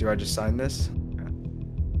 Alright, do I just sign this?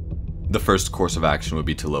 The first course of action would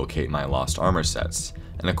be to locate my lost armor sets,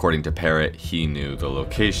 and according to Parrot, he knew the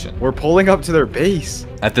location. We're pulling up to their base.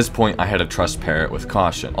 At this point, I had to trust Parrot with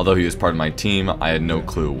caution. Although he was part of my team, I had no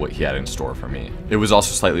clue what he had in store for me. It was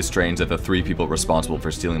also slightly strange that the 3 people responsible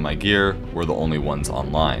for stealing my gear were the only ones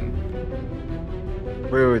online.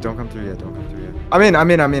 Wait, don't come through yet, don't come through yet. I'm in.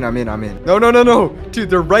 No. Dude,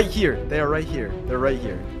 they're right here. They are right here. They're right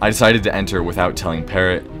here. I decided to enter without telling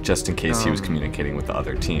Parrot, just in case he was communicating with the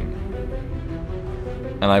other team.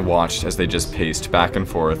 And I watched as they just paced back and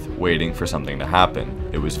forth, waiting for something to happen.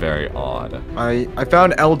 It was very odd. I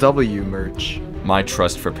found LW merch. My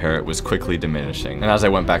trust for Parrot was quickly diminishing, and as I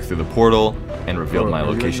went back through the portal and revealed my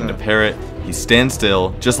location to Parrot, he stands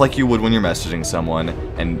still, just like you would when you're messaging someone,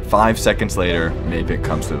 and 5 seconds later, Mapik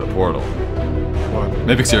comes through the portal. What?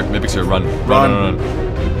 Mapik's here, run.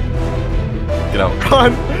 Get out.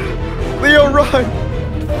 Run! Leo, run!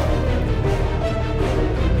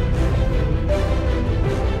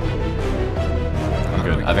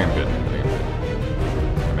 I think I'm good.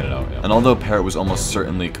 I made it out, yeah. And although Parrot was almost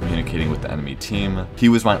certainly communicating with the enemy team, he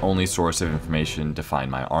was my only source of information to find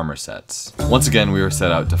my armor sets. Once again, we were set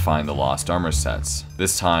out to find the lost armor sets.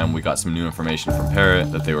 This time, we got some new information from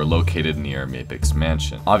Parrot that they were located near Mapik's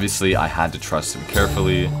mansion. Obviously, I had to trust him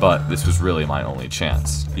carefully, but this was really my only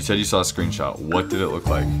chance. You said you saw a screenshot. What did it look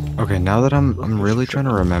like? Okay, now that I'm really trying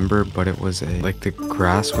to remember, but it was the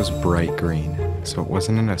grass was bright green, so it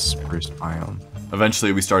wasn't in a spruce biome.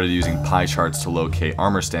 Eventually, we started using pie charts to locate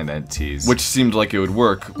armor stand entities, which seemed like it would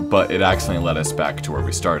work, but it accidentally led us back to where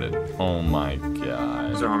we started. Oh my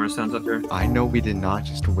god. Is there armor stands up here? I know we did not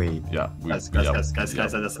just wait. Yeah. Guys, that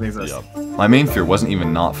doesn't exist. My main fear wasn't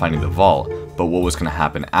even not finding the vault, but what was going to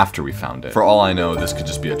happen after we found it. For all I know, this could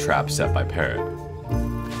just be a trap set by Parrot.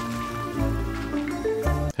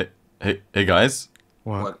 Hey guys.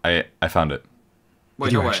 What? I found it. Wait,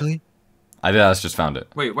 did you no actually? way. I just found it.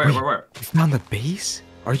 Wait, where? You found the base?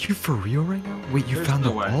 Are you for real right now? Wait, you found the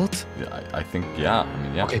vault? Yeah, I think, yeah. I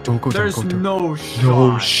mean, yeah. Okay, don't go. There's no shot.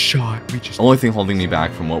 No shot. We just. The only thing holding me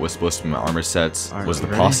back from what was supposed to be my armor sets was the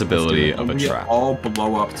possibility of a trap. All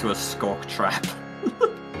blow up to a skulk trap.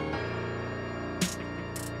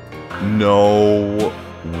 No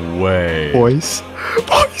way. Boys,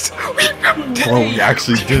 we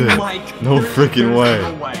actually did it. No freaking way.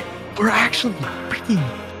 We're actually freaking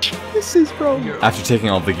geniuses, bro. After taking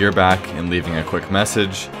all the gear back and leaving a quick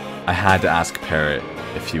message, I had to ask Parrot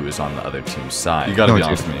if he was on the other team's side. You gotta be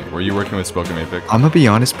honest with me. Were you working with Spoken Mapik? I'm gonna be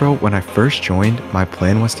honest, bro. When I first joined, my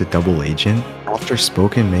plan was to double agent. After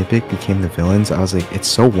Spoken Mapik became the villains, I was like, it's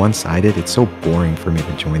so one-sided, it's so boring for me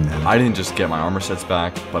to join them. I didn't just get my armor sets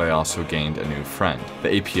back, but I also gained a new friend.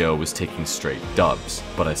 The APO was taking straight dubs,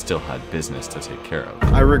 but I still had business to take care of.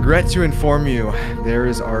 I regret to inform you, there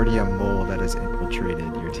is already a mole that has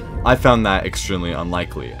infiltrated your team. I found that extremely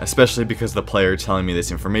unlikely, especially because the player telling me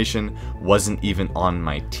this information wasn't even on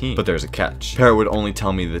my team. But there's a catch. Parrot would only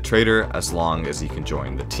tell me the traitor as long as he can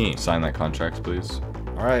join the team. Sign that contract, please.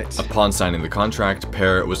 Alright. Upon signing the contract,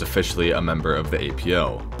 Parrot was officially a member of the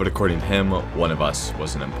APO, but according to him, one of us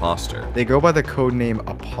was an imposter. They go by the codename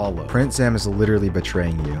Apollo. Prince Sam is literally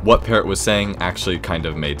betraying you. What Parrot was saying actually kind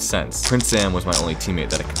of made sense. Prince Sam was my only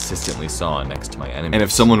teammate that I consistently saw next to my enemy. And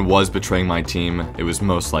if someone was betraying my team, it was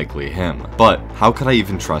most likely him. But how could I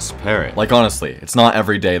even trust Parrot? Like honestly, it's not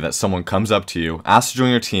every day that someone comes up to you, asks to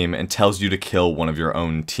join your team, and tells you to kill one of your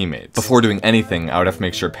own teammates. Before doing anything, I would have to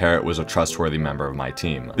make sure Parrot was a trustworthy member of my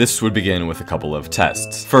team. This would begin with a couple of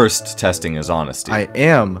tests. First, testing his honesty. I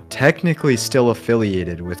am technically still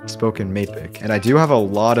affiliated with Spoken Mapik, and I do have a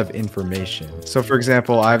lot of information. So for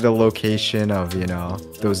example, I have the location of,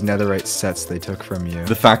 those netherite sets they took from you.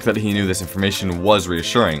 The fact that he knew this information was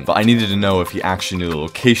reassuring, but I needed to know if he actually knew the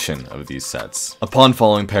location of these sets. Upon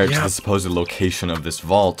following Parrot to the supposed location of this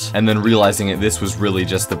vault, and then realizing this was really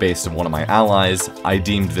just the base of one of my allies, I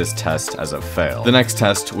deemed this test as a fail. The next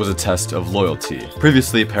test was a test of loyalty.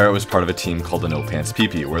 Previously, Parrot was part of a team called the No Pants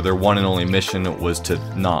PP, where their one and only mission was to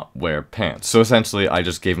not wear pants. So essentially, I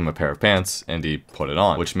just gave him a pair of pants, and he put it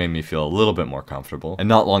on, which made me feel a little bit more comfortable. And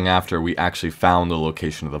not long after, we actually found the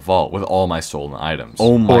location of the vault with all my stolen items.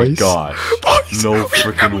 Oh my gosh. No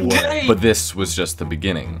freaking way. But this was just the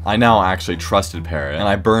beginning. I now actually trusted Parrot, and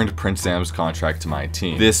I burned Prince Sam's contract to my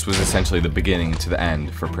team. This was essentially the beginning to the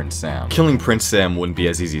end for Prince Sam. Killing Prince Sam wouldn't be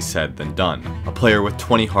as easy said than done. A player with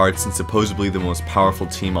 20 hearts and supposedly the most powerful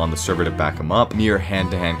team on the server to back him up, mere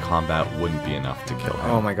hand-to-hand combat wouldn't be enough to kill him.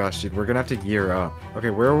 Oh my gosh, dude, we're gonna have to gear up. Okay,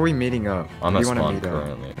 where are we meeting up? I'm at spawn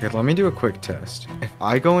currently. Okay, let me do a quick test. If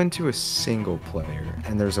I go into a single player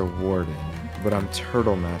and there's a warden, but I'm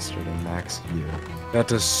Turtle Master to max gear. That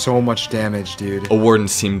does so much damage, dude. A warden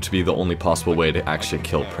seemed to be the only possible way to actually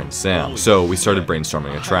kill Prince Sam, so we started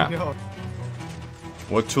brainstorming a trap.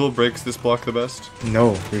 What tool breaks this block the best?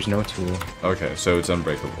 No, there's no tool. Okay, so it's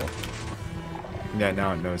unbreakable. Yeah,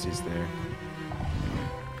 now it knows he's there.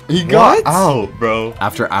 He got out, bro.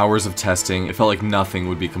 After hours of testing, it felt like nothing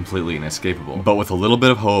would be completely inescapable. But with a little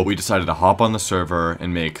bit of hope, we decided to hop on the server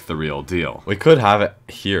and make the real deal. We could have it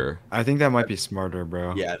here. I think that might be smarter,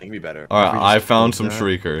 bro. Yeah, I think it'd be better. Alright, I found some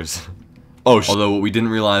shriekers. Oh, although what we didn't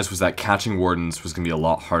realize was that catching wardens was going to be a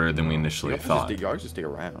lot harder than we initially thought. Just dig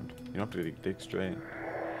around. You don't have to dig straight.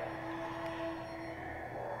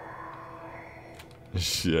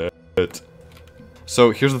 Shit.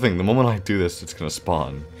 So here's the thing, the moment I do this, it's gonna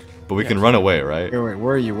spawn. But we can run away, right? Wait,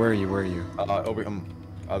 where are you? Where are you? Where are you? Over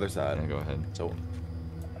other side. Yeah, go ahead. So.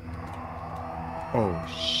 Oh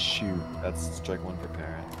shoot. That's strike one for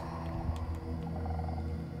parent.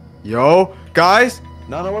 Yo, guys!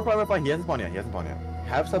 No, we're fine, we're fine. He hasn't spawned yet. He hasn't spawned yet.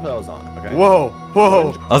 Have subtitles on, okay? Whoa,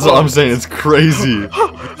 whoa. That's what I'm saying, it's crazy.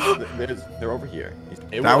 They're over here.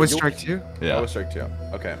 That was strike 2? Yeah. That was strike 2.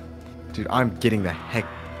 Okay. Dude, I'm getting the heck.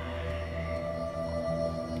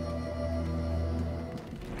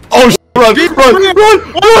 Oh, run! Get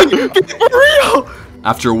for real!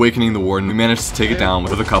 After awakening the warden, we managed to take it down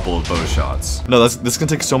with a couple of bow shots. No, this can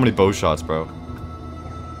take so many bow shots, bro.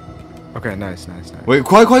 Okay, nice. Wait,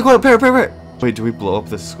 quiet, pair. Wait, do we blow up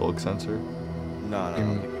this skulk sensor?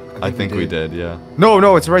 No. I think we did, yeah.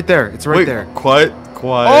 No, it's right there. It's right there. Quiet.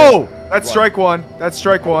 Oh! That's strike 1. That's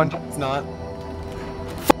strike 1. It's not.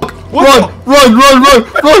 Run!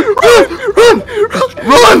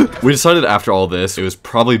 We decided after all this, it was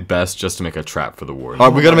probably best just to make a trap for the warden.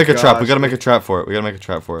 Alright, we gotta make a trap. We gotta make a trap for it.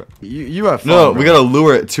 You have fun. No, we gotta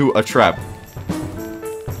lure it to a trap.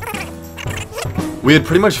 We had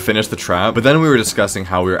pretty much finished the trap, but then we were discussing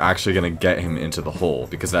how we were actually gonna get him into the hole,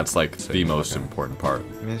 because that's like the most important part.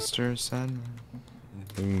 Mr. Sandman.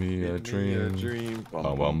 Give me a dream.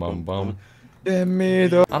 Bum. Give me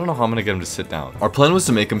the... I don't know how I'm gonna get him to sit down. Our plan was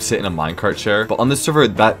to make him sit in a minecart chair, but on this server,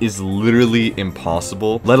 that is literally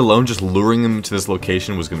impossible. Let alone just luring him to this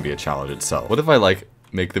location was gonna be a challenge itself. What if I like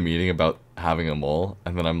make the meeting about having a mole,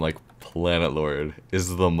 and then I'm like, Planet Lord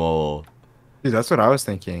is the mole. Dude, that's what I was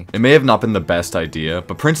thinking. It may have not been the best idea,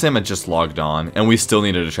 but Prince Sam had just logged on, and we still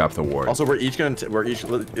needed to trap the warden. Also, let's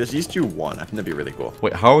each do one. I think that'd be really cool.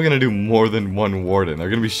 Wait, how are we gonna do more than one warden?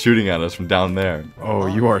 They're gonna be shooting at us from down there. Oh,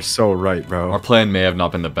 you are so right, bro. Our plan may have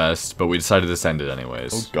not been the best, but we decided to send it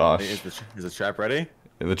anyways. Oh gosh. Is the trap ready?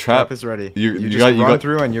 The trap is ready. You just got run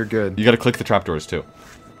through and you're good. You gotta click the trapdoors too.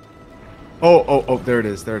 Oh, there it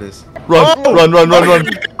is. Run! Here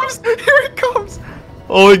it comes!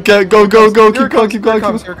 Oh, go! Keep going! Here it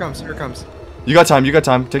comes. You got time.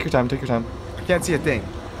 Take your time. I can't see a thing.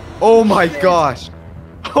 Oh my gosh!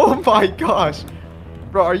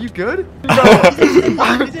 Bro, are you good?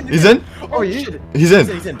 He's in? Oh, shit. He's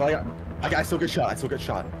in, but I still get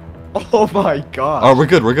shot. Oh my god. Oh, we're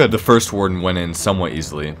good. The first warden went in somewhat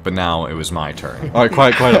easily, but now it was my turn. Alright,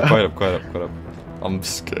 quiet up. I'm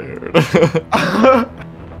scared.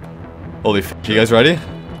 Holy f***, you guys ready?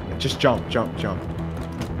 Just jump.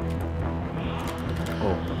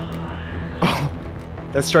 Oh.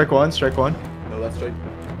 That's strike 1. No, that's strike.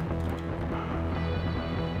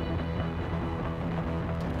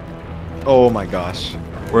 Oh my gosh.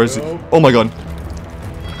 Where is he? Oh my god.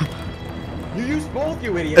 You used both,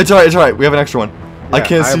 you idiot. It's alright. We have an extra one. Yeah,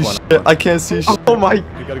 I can't see shit. Oh my.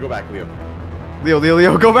 You gotta go back, Leo.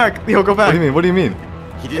 Leo, go back. What do you mean?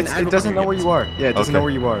 It doesn't know where you are. Yeah, it doesn't know where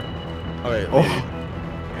you are. Alright.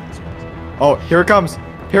 Oh, here it comes.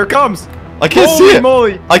 I can't see it.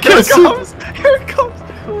 Moly. I can't see it. Here it comes.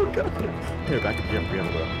 Oh god. Here, back up.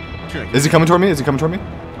 Is he coming toward me? I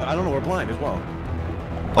don't know, we're blind as well.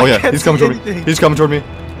 Oh yeah, he's coming toward me. Is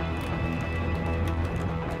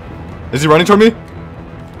he running toward me?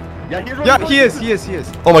 Yeah, he is.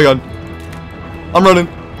 Oh my god. I'm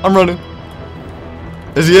running.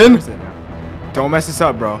 Is he in? Don't mess this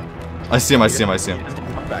up, bro. I see him. Just come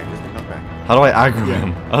back. How do I aggro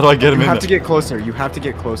him? How do I get him in? You have to get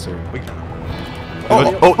closer.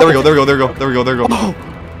 Oh, there we go.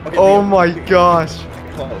 Oh my gosh.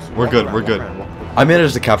 We're good. I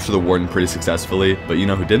managed to capture the warden pretty successfully, but you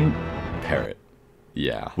know who didn't? Parrot.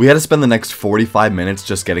 Yeah. We had to spend the next 45 minutes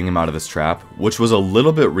just getting him out of this trap, which was a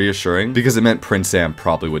little bit reassuring because it meant Prince Sam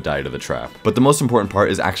probably would die to the trap. But the most important part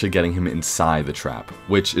is actually getting him inside the trap,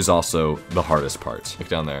 which is also the hardest part. Look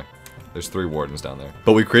down there. There's 3 wardens down there.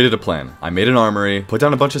 But we created a plan. I made an armory, put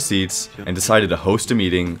down a bunch of seats, and decided to host a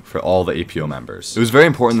meeting for all the APO members. It was very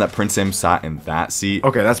important that Prince Sam sat in that seat.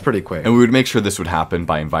 Okay, that's pretty quick. And we would make sure this would happen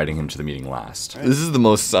by inviting him to the meeting last. This is the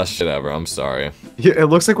most sus shit ever, I'm sorry. Yeah, it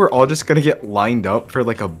looks like we're all just gonna get lined up for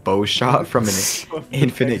like a bow shot from an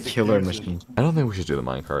infinite killer machine. I don't think we should do the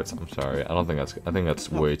minecarts. I'm sorry. I think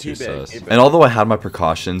that's way too sus. And although I had my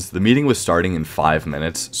precautions, the meeting was starting in 5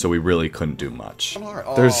 minutes, so we really couldn't do much.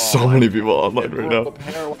 There's so many people online right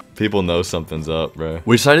now. People know something's up, bro.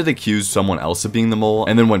 We decided to accuse someone else of being the mole,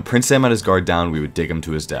 and then when Prince Sam had his guard down, we would dig him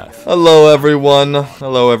to his death. Hello, everyone.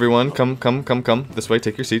 Hello, everyone. Come. This way.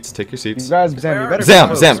 Take your seats. Take your seats.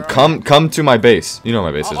 Zam, come to my base. You know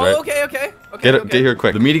where my base is, right? Okay. Get here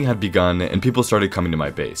quick. The meeting had begun, and people started coming to my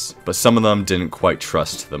base, but some of them didn't quite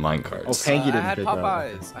trust the minecarts. Oh, Panky didn't pick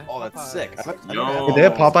Popeyes. up. Oh, that's sick. Did they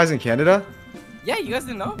have Popeyes in Canada? Yeah, you guys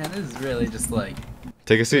didn't know? Yeah, this is really just like...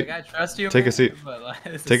 Take a seat. Like, I trust you, Take a man, seat. but, like,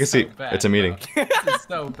 this Take a is so seat. bad, It's a meeting. This is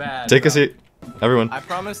so bad. Take bro. a seat. Everyone. I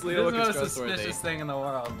promise This Leowook is the is most trustworthy. suspicious thing in the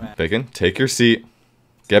world, man. Bacon, take your seat.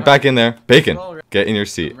 Get back in there. Bacon, get in your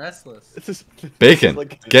seat. I'm restless. Bacon,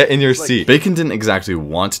 get in your seat. Bacon didn't exactly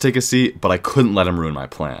want to take a seat, but I couldn't let him ruin my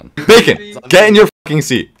plan. Bacon, get in your fucking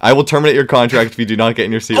seat. I will terminate your contract if you do not get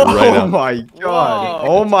in your seat right now. Oh my god.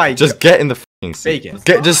 Oh my. Just get in the fucking seat.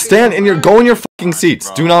 Bacon. Just stand in your, go in your fucking seats.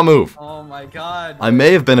 Do not move. Oh my god. I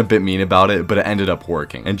may have been a bit mean about it, but it ended up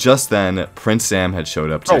working. And just then, Prince Sam had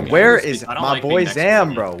showed up to Bro, me. where is my boy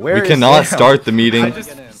Zam, bro? Where is We cannot Zam? start the meeting.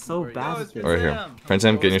 So bad. Right here. Prince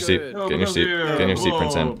Sam, get in your seat. Get in your seat. Get in your seat,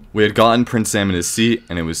 Prince Sam. We had gotten Prince Sam in his seat,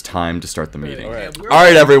 and it was time to start the meeting.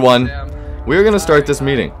 Alright, everyone. We're gonna start this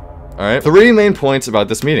meeting. Alright? 3 main points about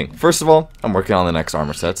this meeting. First of all, I'm working on the next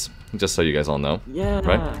armor sets. Just so you guys all know. Yeah.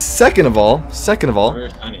 Right? Second of all,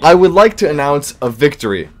 I would like to announce a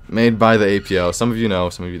victory made by the APO. Some of you know,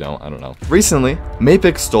 some of you don't. I don't know. Recently,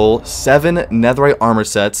 Mapik stole 7 netherite armor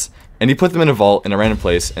sets, and he put them in a vault in a random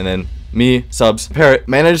place, and then me, Subs, Parrot,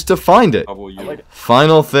 managed to find it.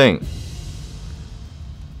 Final thing.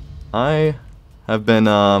 I have been,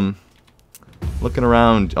 looking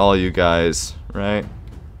around all you guys, right?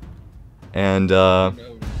 And,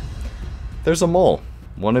 there's a mole.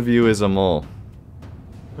 One of you is a mole.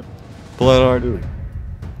 Blenard.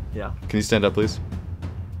 Yeah. Can you stand up, please?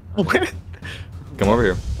 Come over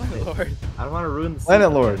here. Lord. I don't want to ruin the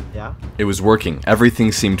Planet Lord. Yeah. It was working.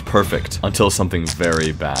 Everything seemed perfect until something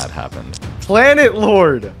very bad happened. Planet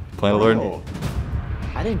Lord. Planet Lord? Oh.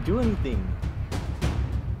 I didn't do anything.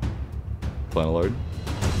 Planet Lord?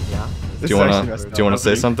 Yeah. Do you wanna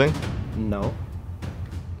say something? No.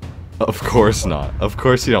 Of course not. Of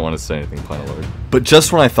course you don't want to say anything, Planet Lord. But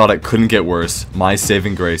just when I thought it couldn't get worse, my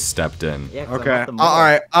saving grace stepped in. Yeah, okay. All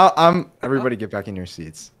right. Everybody get back in your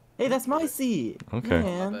seats. Hey, that's my seat. Okay.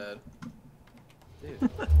 Man.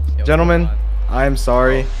 Gentlemen, I am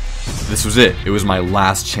sorry. This was it. It was my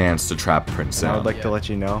last chance to trap Prince Sam. I would like to let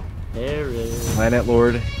you know. There it is. Planet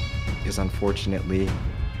Lord is unfortunately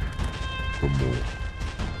the mole.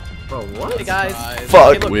 Bro, what? Hey guys.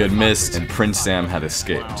 Fuck! We had missed, and Prince Sam had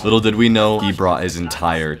escaped. Little did we know, he brought his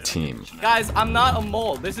entire team. Guys, I'm not a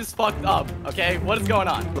mole. This is fucked up. Okay, what is going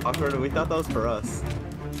on? Awkward. We thought that was for us.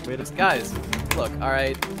 Guys, look. All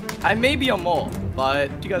right, I may be a mole, but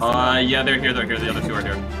do you guys? Yeah, they're here. The other 2 are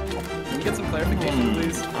here. Can we get some clarification,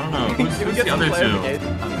 please? I don't know. Can we Who's get the some other 2? clarification?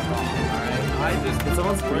 Alright, Did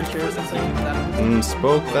someone screen share or something?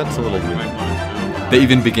 Spoke? That's a little weird. They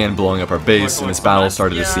even began blowing up our base, and this battle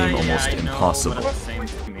started to seem almost impossible.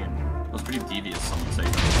 That was pretty devious, some would say.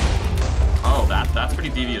 Oh, that's pretty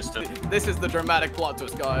devious too. This is the dramatic plot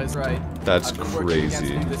twist, guys, right? That's I've been working against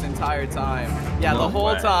crazy. you this entire time. Yeah, No the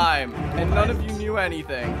whole way. time. And none of you knew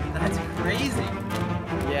anything. That's crazy.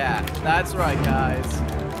 Yeah, that's right, guys.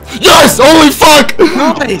 Yes! Holy fuck!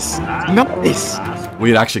 Nice! Nice! We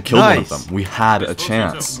had actually killed one of Nice. them. We had a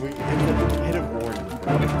chance.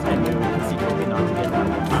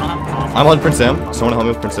 I'm on Prince Sam. Someone help me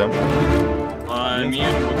with Prince Sam. Me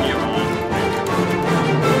and Wookie are on.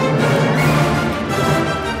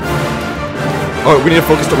 Oh, we need to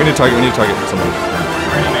focus. We need to target. We need to target someone.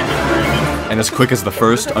 And as quick as the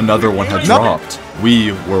first, another one had dropped.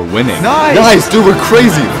 We were winning. Nice! Nice, dude. We're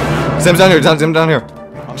crazy. Sam's down here. Sam down here.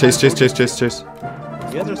 Chase. You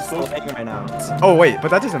guys are so angry right now. Oh wait, but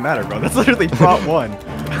that doesn't matter, bro. That's literally prop 1.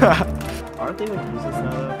 Aren't they like useless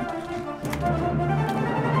now though?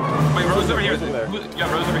 Wait, Rose over here.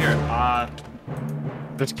 Yeah, Rose over here.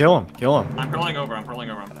 Just kill him. Kill him. I'm purling over.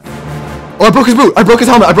 Oh, I broke his boot. I broke his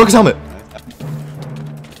helmet.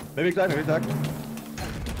 Maybe exactly.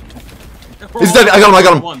 He's dead! I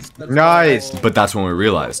got him! Nice! But that's when we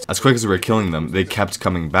realized. As quick as we were killing them, they kept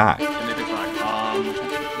coming back.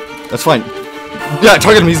 That's fine. Yeah,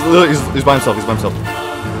 target him! He's by himself, he's by himself.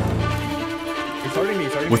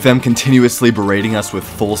 With them continuously berating us with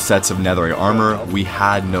full sets of netherite armor, we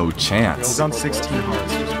had no chance. He's on 16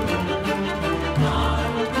 hearts.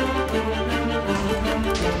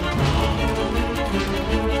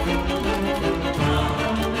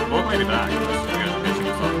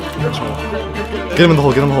 Get him in the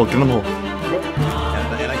hole, get him in the hole, get him in the hole.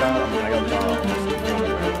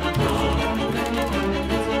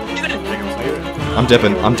 I'm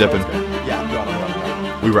dipping.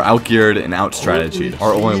 We were outgeared and out-strategied.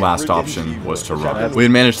 Our only last option was to run. We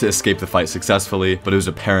had managed to escape the fight successfully, but it was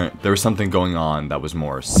apparent there was something going on that was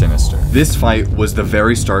more sinister. This fight was the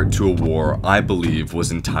very start to a war I believe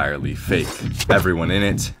was entirely fake. Everyone in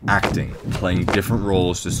it, acting, playing different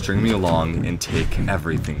roles to string me along and take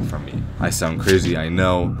everything from me. I sound crazy, I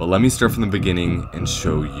know, but let me start from the beginning and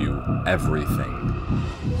show you everything.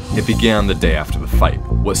 It began the day after the fight.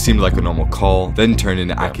 What seemed like a normal call then turned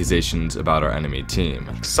into accusations about our enemy team.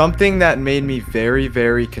 Something that made me very,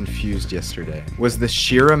 very confused yesterday was the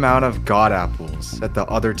sheer amount of god apples that the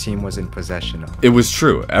other team was in possession of. It was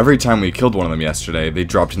true. Every time we killed one of them yesterday, they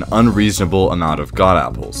dropped an unreasonable amount of god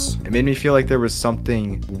apples. It made me feel like there was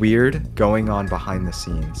something weird going on behind the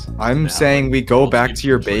scenes. I'm saying we go back to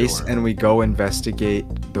your base and we go investigate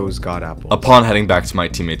those god apples. Upon heading back to my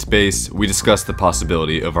teammate's base, we discussed the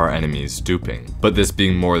possibility of our enemies duping. But this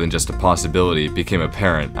being more than just a possibility became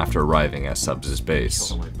apparent after arriving at Subs' base.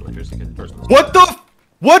 What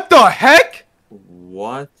the heck?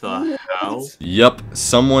 What the hell? Yup,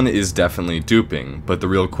 someone is definitely duping, but the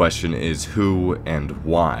real question is who and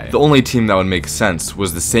why. The only team that would make sense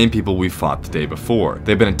was the same people we fought the day before.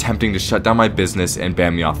 They've been attempting to shut down my business and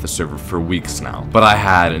ban me off the server for weeks now. But I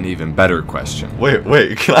had an even better question.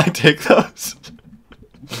 Wait, can I take those?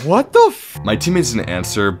 What the f— My teammates didn't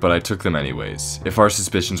answer, but I took them anyways. If our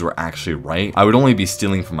suspicions were actually right, I would only be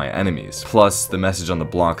stealing from my enemies. Plus, the message on the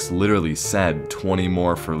blocks literally said 20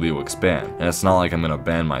 more for Leowook's ban, and it's not like I'm gonna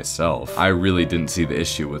ban myself. I really didn't see the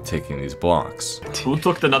issue with taking these blocks. Who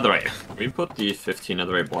took the netherite? Can we put the 15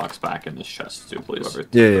 netherite blocks back in this chest too, please?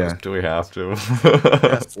 Yeah. Do we have to?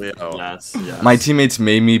 Yes, Leo. Yes. My teammates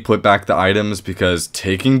made me put back the items because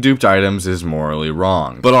taking duped items is morally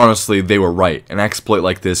wrong. But honestly, they were right. An exploit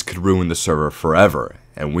like this could ruin the server forever,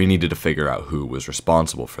 and we needed to figure out who was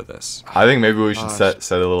responsible for this. I think maybe we should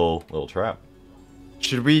set a little trap.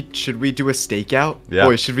 Should we do a stakeout? Yeah.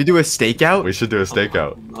 Boy, should we do a stakeout? We should do a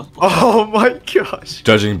stakeout. Oh my gosh.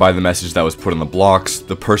 Judging by the message that was put on the blocks,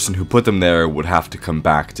 the person who put them there would have to come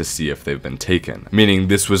back to see if they've been taken. Meaning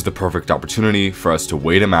this was the perfect opportunity for us to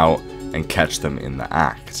wait them out and catch them in the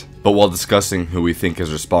act. But while discussing who we think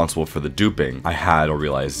is responsible for the duping, I had a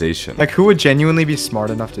realization. Like, who would genuinely be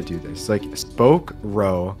smart enough to do this? Like, Spoke,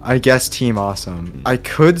 Row, I guess Team Awesome. I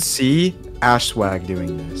could see Ashwag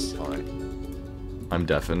doing this. Alright. I'm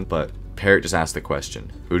deafened, but Parrot just asked the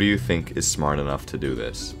question. Who do you think is smart enough to do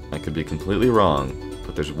this? I could be completely wrong,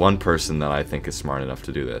 but there's one person that I think is smart enough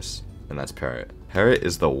to do this, and that's Parrot. Parrot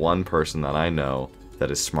is the one person that I know that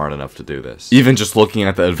is smart enough to do this. Even just looking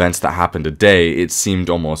at the events that happened today, it seemed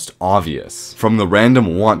almost obvious. From the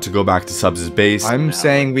random want to go back to Subs' base, I'm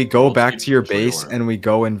saying we go back to your base and we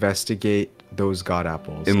go investigate those god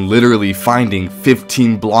apples. And literally finding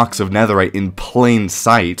 15 blocks of netherite in plain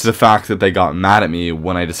sight, to the fact that they got mad at me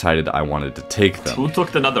when I decided I wanted to take them. Who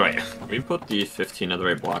took the netherite? Can we put the 15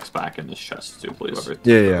 netherite blocks back in this chest too, please?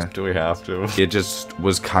 Yeah. Do we have to? It just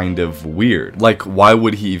was kind of weird. Like, why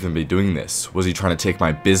would he even be doing this? Was he trying to take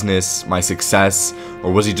my business, my success,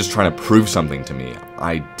 or was he just trying to prove something to me?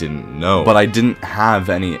 I didn't know. But I didn't have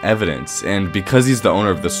any evidence, and because he's the owner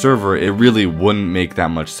of the server, it really wouldn't make that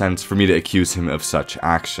much sense for me to accuse him of such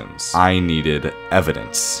actions. I needed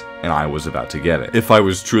evidence, and I was about to get it. If I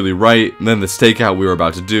was truly right, then the stakeout we were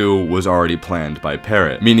about to do was already planned by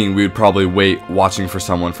Parrot, meaning we would probably wait watching for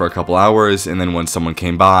someone for a couple hours, and then when someone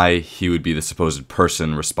came by, he would be the supposed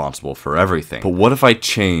person responsible for everything. But what if I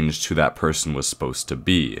changed who that person was supposed to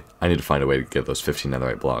be? I need to find a way to get those 15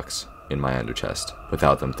 netherite blocks in my under chest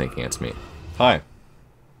without them thinking it's me. Hi.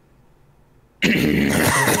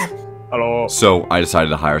 Hello. So I decided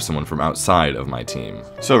to hire someone from outside of my team.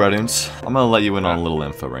 So Redians, I'm gonna let you in on a little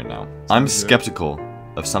info right now. I'm skeptical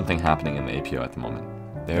of something happening in the APO at the moment.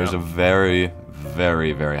 There's a very,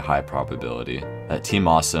 very, very high probability that Team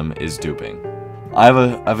Awesome is duping. I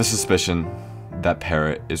have a suspicion that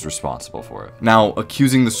Parrot is responsible for it. Now,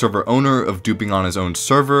 accusing the server owner of duping on his own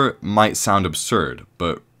server might sound absurd,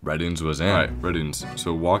 but Redunes was in. Alright, Redunes.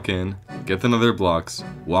 So walk in, get the nether blocks,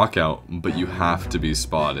 walk out, but you have to be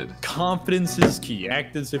spotted. Confidence is key.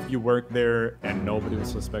 Act as if you work there and nobody will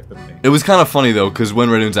suspect a thing. It was kind of funny though, because when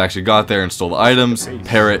Redunes actually got there and stole the items,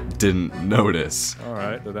 Parrot didn't notice.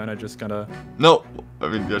 Alright, so then I just gotta... No! I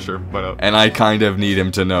mean, yeah, sure, why not? And I kind of need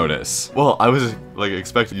him to notice. Well, I was like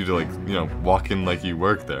expecting you to like, you know, walk in like you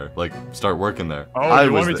work there. Like, start working there. Oh,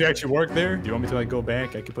 you want me to actually work there? Do you want me to like go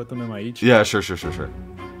back? I could put them in my each. Yeah, sure.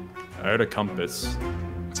 I heard a compass.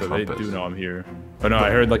 So they do know I'm here. Oh no, I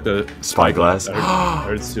heard like the spyglass. I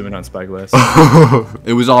heard zooming on spyglass.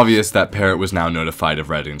 It was obvious that Parrot was now notified of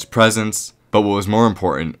Redune's presence, but what was more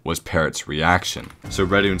important was Parrot's reaction. So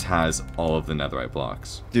Redunes has all of the netherite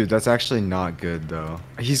blocks. Dude, that's actually not good though.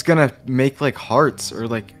 He's gonna make like hearts or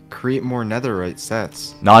like create more netherite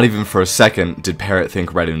sets. Not even for a second did Parrot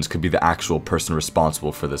think Redunes could be the actual person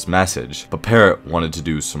responsible for this message, but Parrot wanted to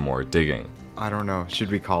do some more digging. I don't know,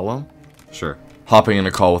 should we call him? Sure. Hopping in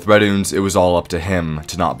a call with Redunes, it was all up to him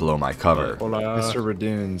to not blow my cover. Mr.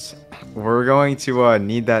 Redunes, we're going to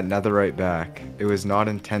need that netherite back. It was not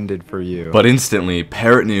intended for you. But instantly,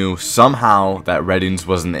 Parrot knew somehow that Redunes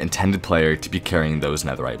wasn't the intended player to be carrying those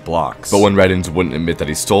netherite blocks. But when Redunes wouldn't admit that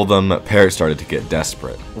he stole them, Parrot started to get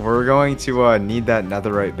desperate. We're going to need that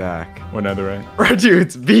netherite back. What netherite?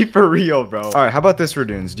 Redunes, be for real, bro. Alright, how about this,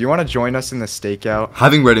 Redunes? Do you want to join us in the stakeout?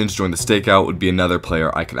 Having Redunes join the stakeout would be another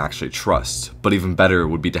player I could actually trust, but even better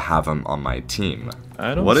would be to have him on my team.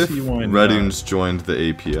 I don't what if see why Redunes joined the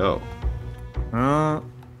APO?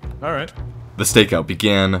 Alright. The stakeout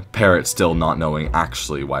began, Parrot still not knowing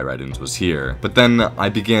actually why Redunes was here. But then I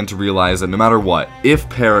began to realize that no matter what, if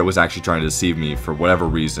Parrot was actually trying to deceive me for whatever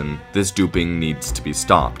reason, this duping needs to be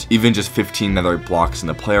stopped. Even just 15 netherite blocks in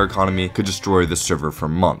the player economy could destroy the server for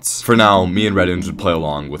months. For now, me and Redunes would play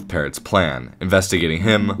along with Parrot's plan, investigating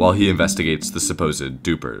him while he investigates the supposed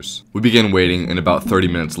dupers. We began waiting, and about 30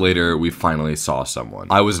 minutes later, we finally saw someone.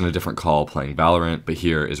 I was in a different call playing Valorant, but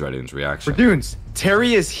here is Redunes' reaction. Redunes,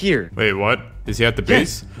 Terry is here. Wait, what? Is he at the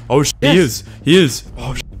base? Yes. Oh, he is. He is.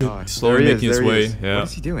 Oh, God. Slowly making his way. Yeah. What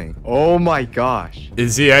is he doing? Oh my gosh.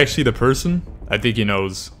 Is he actually the person? I think he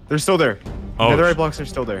knows. They're still there. Oh. Netherite blocks are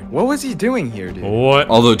still there. What was he doing here, dude? What?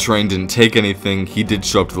 Although Terrain didn't take anything, he did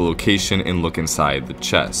show up to the location and look inside the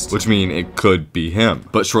chest, which means it could be him.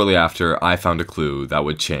 But shortly after, I found a clue that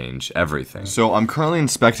would change everything. So I'm currently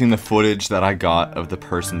inspecting the footage that I got of the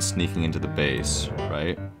person sneaking into the base,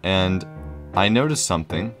 right? And I noticed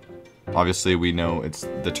something. Obviously, we know it's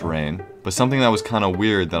the Terrain, but something that was kind of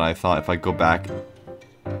weird that I thought if I go back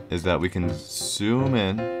is that we can zoom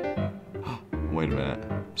in. Wait a minute.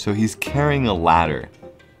 So he's carrying a ladder,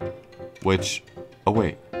 which, oh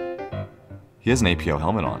wait, he has an APO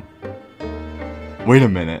helmet on. Wait a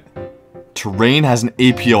minute. Terrain has an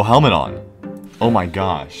APO helmet on. Oh my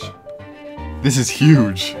gosh. This is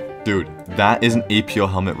huge. Dude, that is an APO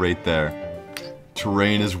helmet right there.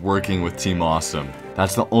 Terrain is working with Team Awesome.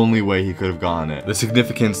 That's the only way he could have gotten it. The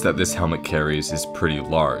significance that this helmet carries is pretty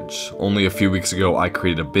large. Only a few weeks ago, I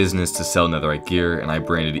created a business to sell netherite gear, and I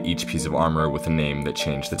branded each piece of armor with a name that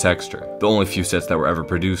changed the texture. The only few sets that were ever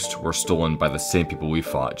produced were stolen by the same people we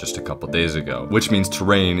fought just a couple days ago, which means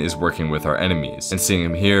Terrain is working with our enemies. And seeing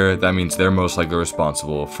him here, that means they're most likely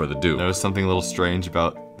responsible for the dupe. Notice something a little strange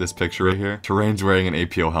about this picture right here? Terrain's wearing an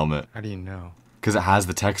APO helmet. How do you know? Because it has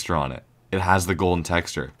the texture on it. It has the golden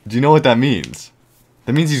texture. Do you know what that means?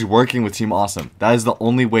 That means he's working with Team Awesome. That is the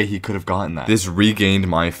only way he could have gotten that. This regained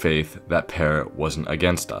my faith that Parrot wasn't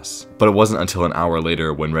against us. But it wasn't until an hour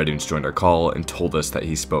later when Redunes joined our call and told us that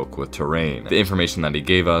he spoke with Terrain. The information that he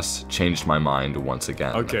gave us changed my mind once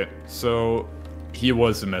again. Okay, so he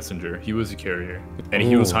was the messenger. He was a carrier. And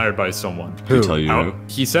he was hired by someone. Who tell you who?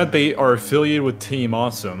 He said they are affiliated with Team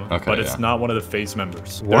Awesome, okay, but it's not one of the face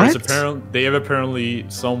members. What? They have apparently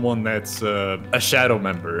someone that's a shadow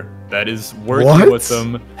member that is working with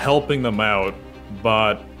them, helping them out,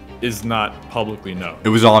 but is not publicly known. It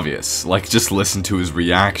was obvious. Like, just listen to his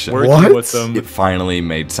reaction. Working with them. It finally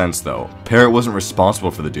made sense, though. Parrot wasn't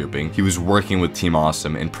responsible for the duping. He was working with Team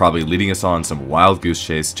Awesome and probably leading us on some wild goose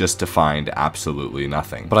chase just to find absolutely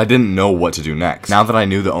nothing. But I didn't know what to do next. Now that I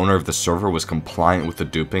knew the owner of the server was compliant with the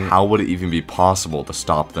duping, how would it even be possible to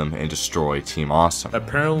stop them and destroy Team Awesome?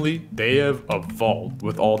 Apparently, they have a vault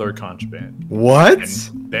with all their contraband. What?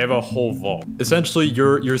 And they have a whole vault. Essentially,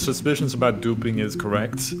 your suspicions about duping is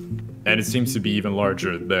correct. And it seems to be even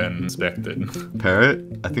larger than expected.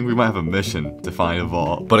 Parrot, I think we might have a mission to find a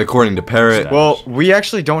vault. But according to Parrot... Well, we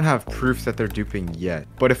actually don't have proof that they're duping yet.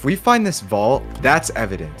 But if we find this vault, that's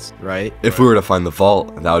evidence, right? If we were to find the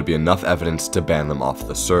vault, that would be enough evidence to ban them off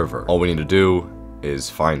the server. All we need to do is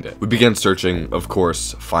find it. We began searching, of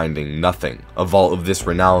course, finding nothing. A vault of this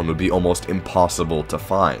renown would be almost impossible to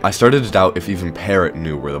find. I started to doubt if even Parrot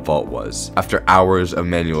knew where the vault was. After hours of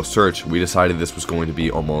manual search, we decided this was going to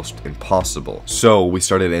be almost impossible. So we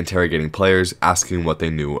started interrogating players, asking what they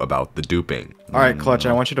knew about the duping. Alright, Clutch,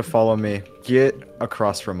 I want you to follow me. Get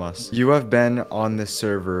across from us. You have been on this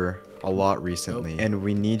server a lot recently, and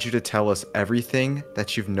we need you to tell us everything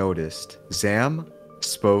that you've noticed. Zam,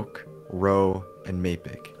 Spoke, Ro, and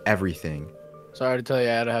Mapik. Everything. Sorry to tell you,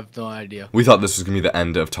 I have no idea. We thought this was going to be the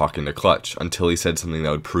end of talking to Clutch, until he said something that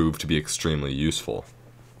would prove to be extremely useful.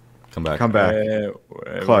 Come back. Come back.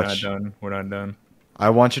 Clutch. We're not done. We're not done. I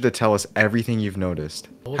want you to tell us everything you've noticed.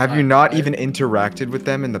 Have you not even interacted with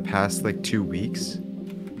them in the past, like, 2 weeks?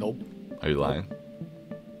 Nope. Are you lying?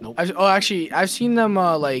 Nope. Actually, I've seen them,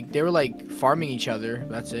 like, they were, like, farming each other.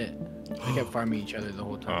 That's it. They kept farming each other the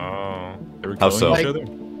whole time. Oh. They were How killing so? each other?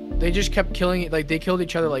 They just kept killing it. Like, they killed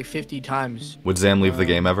each other, like, 50 times. Would Zam leave the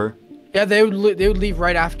game ever? Yeah, they would leave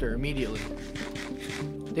right after, immediately.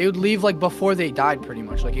 They would leave, like, before they died, pretty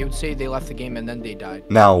much. Like, it would say they left the game and then they died.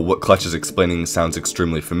 Now, what Clutch is explaining sounds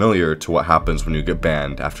extremely familiar to what happens when you get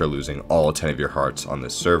banned after losing all 10 of your hearts on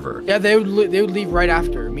this server. Yeah, they would leave right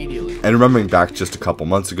after, immediately. And remembering back just a couple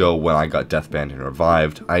months ago when I got death banned and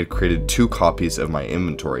revived, I had created 2 copies of my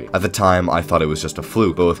inventory. At the time, I thought it was just a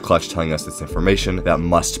fluke, but with Clutch telling us this information, that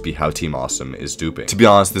must be how Team Awesome is duping. To be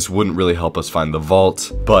honest, this wouldn't really help us find the vault,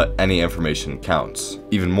 but any information counts.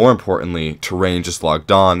 Even more importantly, Terrain just logged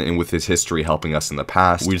on, and with his history helping us in the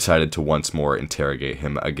past, we decided to once more interrogate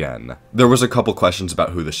him again. There was a couple questions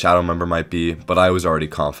about who the shadow member might be, but I was already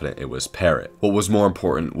confident it was Parrot. What was more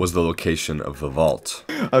important was the location of the vault.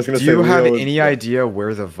 Do you have any idea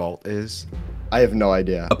where the vault is? I have no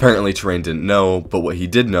idea. Apparently Terrain didn't know, but what he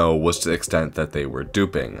did know was to the extent that they were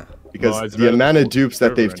duping. Because the amount of dupes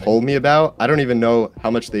that they've told me about, I don't even know how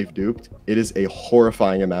much they've duped. It is a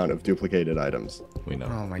horrifying amount of duplicated items. We know.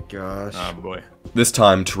 Oh my gosh. Oh boy. This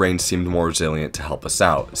time, Terrain seemed more resilient to help us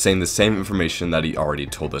out, saying the same information that he already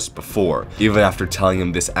told us before. Even after telling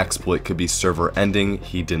him this exploit could be server ending,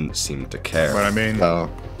 he didn't seem to care. But I mean, the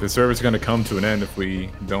server's gonna come to an end if we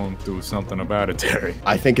don't do something about it, Terry.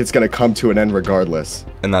 I think it's gonna come to an end regardless.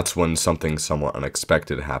 And that's when something somewhat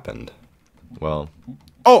unexpected happened. Well...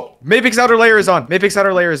 Oh! Mapik's outer layer is on! Mapik's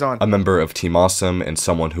outer layer is on! A member of Team Awesome and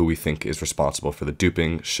someone who we think is responsible for the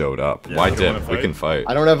duping showed up. Yeah, Why dip? We can fight.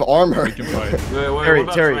 I don't have armor. We can fight.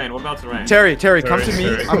 Terry, Terry, come to me.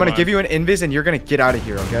 I'm gonna give you an invis and you're gonna get out of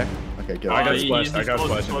here, okay? Okay, get out. I got splash. I got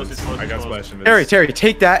splash invis. I got splash invis. Terry,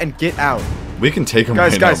 take that and get out. We can take him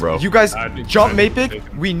guys, right guys, now, bro. you guys jump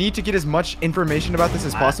Mapik. We need to get as much information about this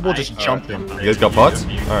as possible. Just jump him. You guys got pots?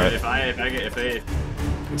 Alright. If they...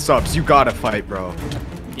 Subs, you gotta fight, bro.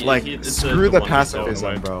 Like, screw the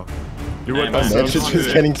pacifism, bro. You were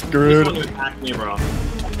just getting screwed. Me, bro.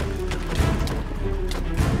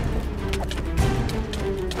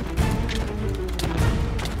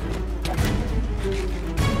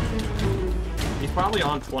 He's probably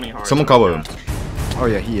on 20 hard. Someone cover him. Oh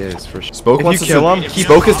yeah, he is for sure. Spoke wants to kill him.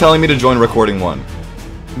 Spoke is telling me to join recording 1.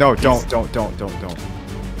 No, don't.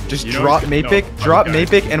 Just drop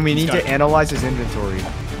Mapik, and we need to analyze his inventory.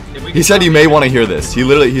 He said you may want to hear this.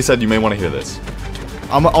 He said you may want to hear this.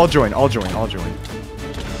 I'll join. If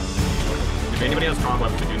anybody has strong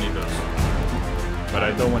weapons, we do need those. But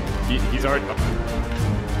I don't want... He's already...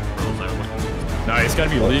 Nah, he's gotta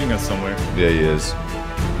be leading us somewhere. Yeah, he is.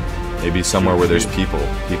 Maybe somewhere where there's people.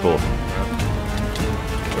 He's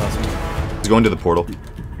going to the portal.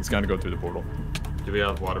 He's gonna go through the portal. Do we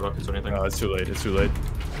have water buckets or anything? No, it's too late. It's too late.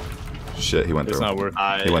 Shit, he went through. It's not worth.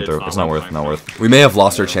 He went through. It's not worth. We may have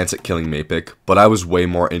lost our chance at killing Mapik, but I was way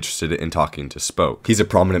more interested in talking to Spoke. He's a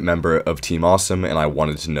prominent member of Team Awesome, and I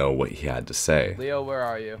wanted to know what he had to say. Leo, where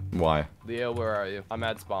are you? Why? Leo, where are you? I'm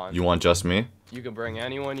at spawn. You want just me? You can bring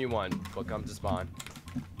anyone you want, but come to spawn.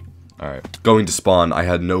 Alright. Going to spawn, I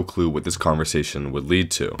had no clue what this conversation would lead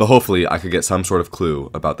to, but hopefully I could get some sort of clue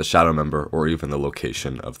about the shadow member or even the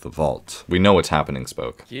location of the vault. We know what's happening,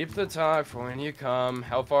 Spoke. Keep the time for when you come.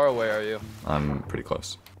 How far away are you? I'm pretty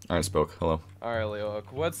close. Alright, Spoke. Hello. Alright,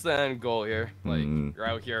 Leowook. What's the end goal here? Like, you're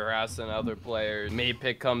out here harassing other players.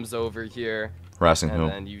 Mapik comes over here. Harassing who?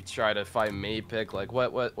 And then you try to fight Mapik. Like,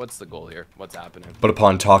 what's the goal here? What's happening? But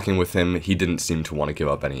upon talking with him, he didn't seem to want to give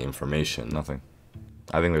up any information. Nothing.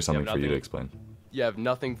 I think there's something for you to explain. You have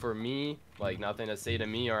nothing for me? Like, nothing to say to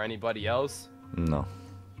me or anybody else? No.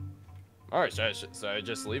 Alright, so I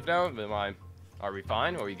just leave now? Are we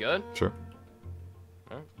fine? Are we good? Sure.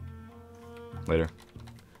 Alright. Later.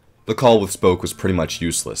 The call with Spoke was pretty much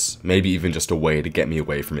useless, maybe even just a way to get me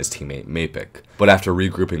away from his teammate Mapik. But after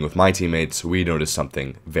regrouping with my teammates, we noticed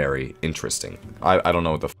something very interesting. I don't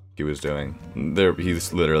know what the f he was doing. He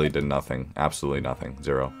literally did nothing. Absolutely nothing.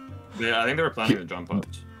 Zero. Yeah, I think they were planning to jump up.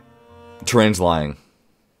 Terrain's lying.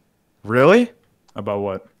 Really? About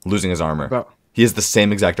what? Losing his armor. About He has the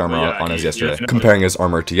same exact armor on as yesterday. Comparing his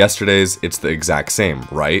armor to yesterday's, it's the exact same,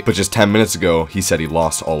 right? But just 10 minutes ago, he said he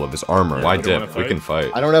lost all of his armor. Why dip? We can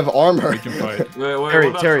fight. I don't have armor. We can fight.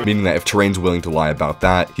 Terry. Meaning that if Terrain's willing to lie about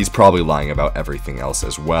that, he's probably lying about everything else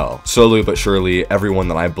as well. Slowly but surely, everyone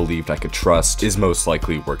that I believed I could trust is most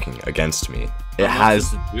likely working against me. It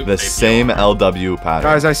has the same LW pattern.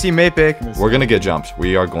 Guys, I see Mapik. We're gonna get jumped.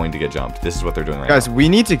 We are going to get jumped. This is what they're doing right now. Guys, we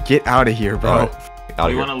need to get out of here, bro. Out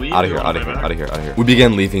of here. We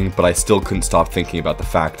began leaving, but I still couldn't stop thinking about the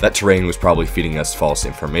fact that Terrain was probably feeding us false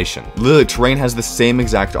information. Literally, Terrain has the same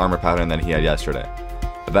exact armor pattern that he had yesterday.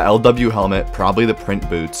 The LW helmet, probably the print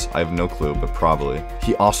boots, I have no clue, but probably.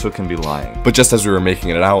 He also can be lying. But just as we were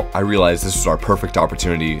making it out, I realized this was our perfect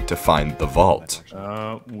opportunity to find the vault.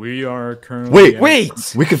 We are currently...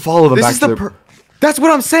 Wait! We could follow them back to their... That's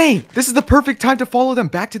what I'm saying! This is the perfect time to follow them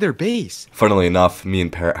back to their base. Funnily enough, me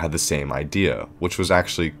and Parrot had the same idea, which was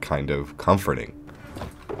actually kind of comforting.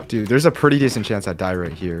 Dude, there's a pretty decent chance I die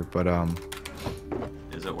right here, but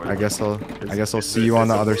Is it I guess I'll see you on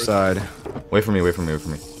the other side. Wait for me.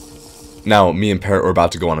 Now, me and Parrot are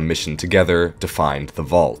about to go on a mission together to find the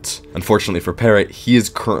vault. Unfortunately for Parrot, he is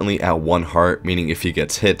currently at 1 heart, meaning if he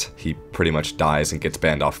gets hit, he pretty much dies and gets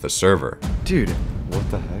banned off the server. Dude, what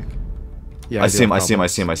the heck? Yeah, I see him.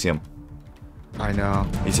 I know.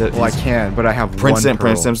 He said, well, I can, but I have Prince one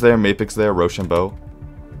pearl. Sim's there, Mapik's there, Rochambeau.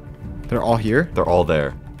 They're all here? They're all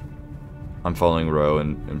there. I'm following Ro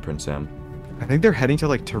and Prince Sam. I think they're heading to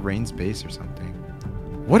like Terrain's base or something.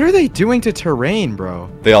 What are they doing to Terrain, bro?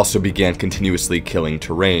 They also began continuously killing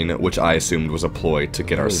Terrain, which I assumed was a ploy to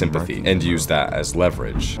get our sympathy, and use that as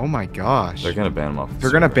leverage. Oh my gosh. They're gonna ban him off.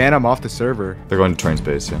 They're gonna ban him off the server. They're going to Terrain's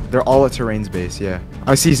base, yeah. They're all at Terrain's base, yeah.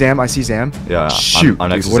 I see Zam. Yeah. Shoot, I'm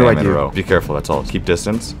next dude, to Sam what do I and do? Ro. Be careful, that's all. Keep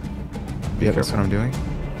distance. Yeah, that's what I'm doing.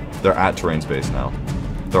 They're at Terrain's base now.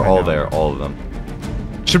 They're all there, all of them.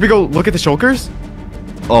 Should we go look at the shulkers?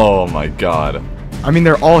 Oh my god. I mean,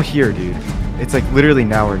 they're all here, dude. It's like literally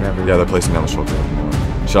now or never. Yeah, they're placing down the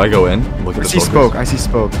shulker. Should I go in? Look at the shulkers? I see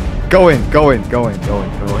Spoke. Go in.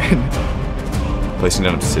 Placing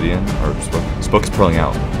down Obsidian? Or Spoke? Spoke's pulling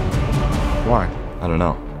out. Why? I don't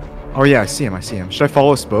know. Oh yeah, I see him. Should I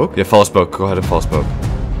follow Spoke? Yeah, follow Spoke. Go ahead and follow Spoke.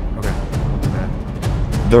 Okay.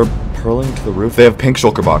 They're purling to the roof. They have pink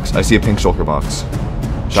shulker box. I see a pink shulker box.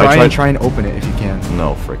 Try and open it if you can.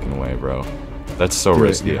 No freaking way, bro. That's so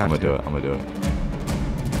risky. I'm gonna do it.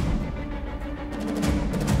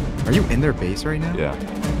 Are you in their base right now? Yeah.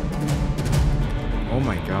 Oh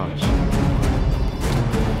my gosh.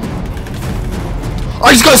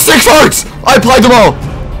 I just got 6 hearts! I applied them all!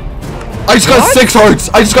 I just got 6 hearts!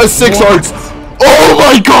 Hearts! Oh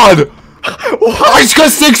my god! I just got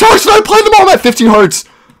 6 hearts and I applied them all at 15 hearts!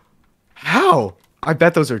 How? I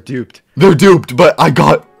bet those are duped. They're duped, but I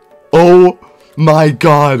got... Oh my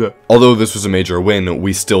god. Although this was a major win,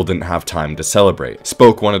 we still didn't have time to celebrate.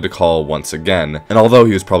 Spoke wanted to call once again, and although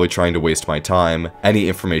he was probably trying to waste my time, any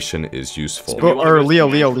information is useful. Leo,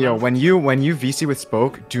 when you VC with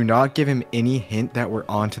Spoke, do not give him any hint that we're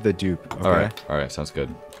onto the dupe, okay? Alright, sounds good.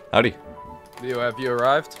 Howdy. Leo, have you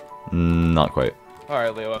arrived? Not quite.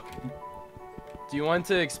 Alright, Leo. Do you want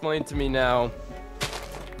to explain to me now,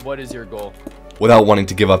 what is your goal? Without wanting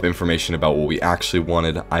to give up information about what we actually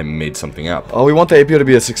wanted, I made something up. Oh, we want the APO to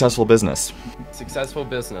be a successful business. Successful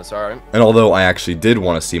business, alright. And although I actually did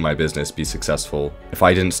want to see my business be successful, if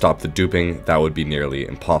I didn't stop the duping, that would be nearly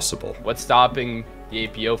impossible. What's stopping the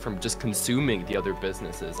APO from just consuming the other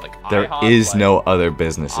businesses? Like there is no other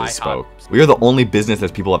businesses, Spoke. We are the only business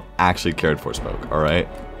that people have actually cared for, Spoke, alright?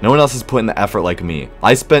 No one else has put in the effort like me.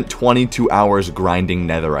 I spent 22 hours grinding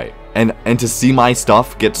netherite. And to see my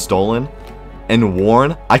stuff get stolen and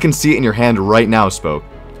worn, I can see it in your hand right now, Spoke.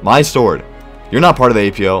 My sword. You're not part of the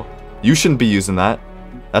APO. You shouldn't be using that.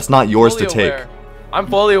 That's not yours to take. I'm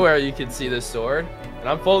fully aware you can see this sword, and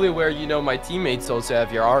I'm fully aware you know my teammates also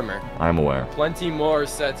have your armor. I'm aware. Plenty more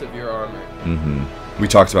sets of your armor. We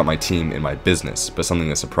talked about my team and my business, but something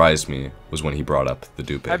that surprised me was when he brought up the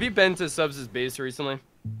duping. Have you been to Subs' base recently?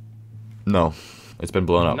 No. It's been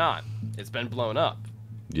blown up. Not. It's been blown up.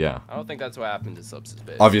 Yeah. I don't think that's what happened to Subs'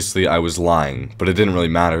 base. Obviously, I was lying, but it didn't really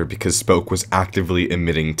matter because Spoke was actively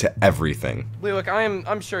admitting to everything. Leowook,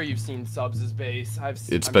 I'm sure you've seen Subs' base.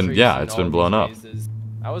 It's been blown up.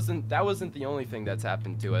 That wasn't the only thing that's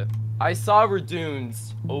happened to it. I saw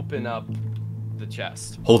Redunes open up the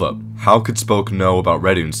chest. Hold up. How could Spoke know about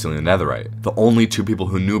Redune stealing the netherite? The only two people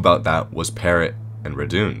who knew about that was Parrot and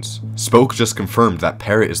Redunes. Spoke just confirmed that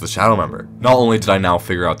Parrot is the Shadow Member. Not only did I now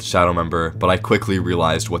figure out the Shadow Member, but I quickly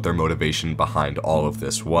realized what their motivation behind all of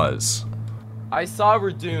this was. I saw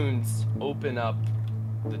Redunes open up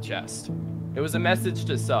the chest. It was a message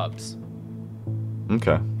to subs.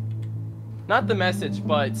 Okay. Not the message,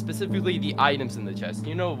 but specifically the items in the chest.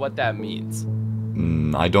 You know what that means.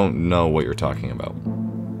 I don't know what you're talking about.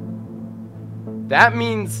 That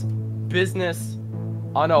means business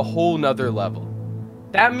on a whole nother level.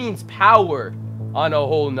 That means power on a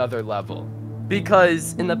whole nother level.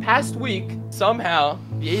 Because in the past week, somehow,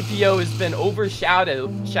 the APO has been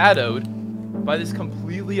overshadowed by this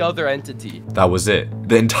completely other entity. That was it.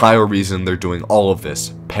 The entire reason they're doing all of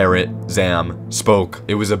this, Parrot, Zam, Spoke,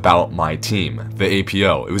 it was about my team, the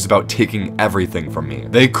APO. It was about taking everything from me.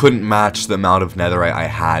 They couldn't match the amount of netherite I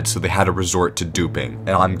had, so they had to resort to duping,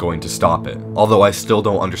 and I'm going to stop it. Although I still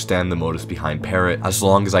don't understand the motives behind Parrot, as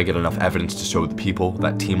long as I get enough evidence to show the people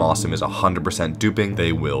that Team Awesome is 100% duping,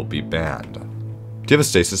 they will be banned. Do you have a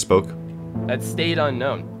stasis, Spoke? That stayed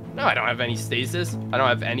unknown. No, I don't have any stasis. I don't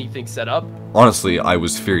have anything set up. Honestly, I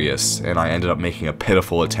was furious, and I ended up making a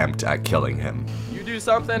pitiful attempt at killing him. You do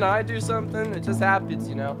something, I do something, it just happens,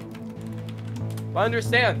 you know? But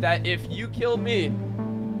understand that if you kill me,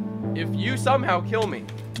 if you somehow kill me,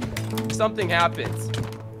 something happens.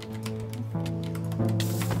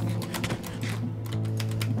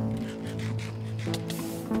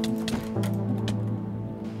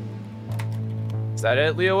 Is that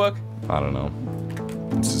it, Leowook? I don't know.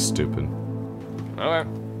 This is stupid. Alright.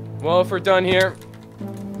 Well, if we're done here,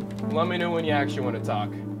 let me know when you actually want to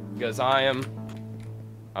talk. Because I'm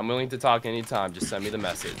willing to talk anytime. Just send me the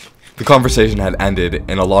message. The conversation had ended,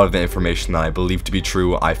 and a lot of the information that I believed to be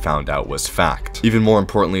true I found out was fact. Even more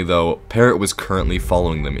importantly though, Parrot was currently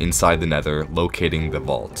following them inside the nether, locating the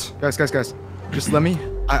vault. Guys, just let me,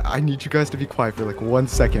 I need you guys to be quiet for like 1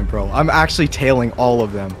 second, bro. I'm actually tailing all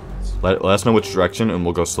of them. Let us know which direction and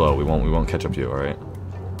we'll go slow. We won't catch up to you, alright?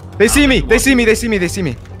 They see me! They see me! They see me! They see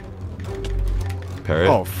me! Parrot?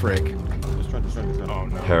 Oh, frick. Oh,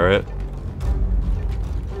 no. Parrot?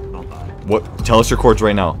 What? Tell us your chords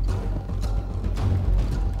right now.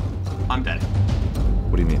 I'm dead.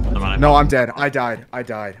 What do you mean? No, I'm dead. I died.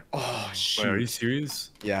 Oh, shoot. Wait, are you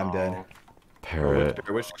serious? Yeah, I'm dead. Parrot.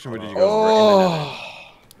 Which direction did you go? Oh.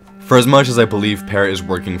 For as much as I believe Parrot is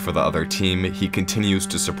working for the other team, he continues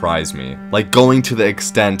to surprise me. Like going to the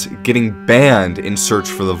extent getting banned in search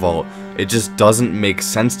for the vault. It just doesn't make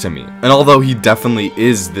sense to me. And although he definitely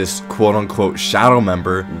is this quote-unquote shadow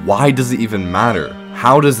member, why does it even matter?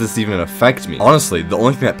 How does this even affect me? Honestly, the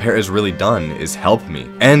only thing that Parrot has really done is help me.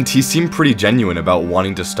 And he seemed pretty genuine about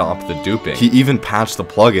wanting to stop the duping. He even patched the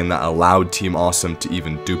plugin that allowed Team Awesome to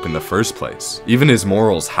even dupe in the first place. Even his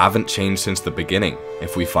morals haven't changed since the beginning.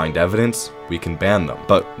 If we find evidence, we can ban them.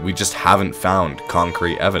 But we just haven't found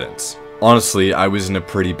concrete evidence. Honestly, I was in a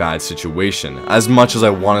pretty bad situation. As much as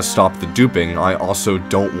I want to stop the duping, I also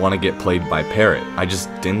don't want to get played by Parrot. I just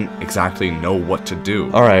didn't exactly know what to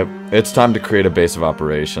do. Alright, it's time to create a base of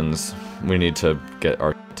operations. We need to get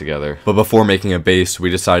our together. But before making a base,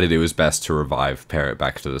 we decided it was best to revive Parrot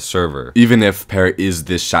back to the server. Even if Parrot is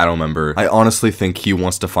this shadow member, I honestly think he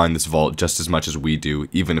wants to find this vault just as much as we do,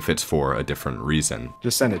 even if it's for a different reason.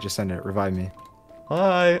 Just send it. Revive me.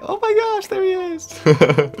 Hi. Oh my gosh, there he is.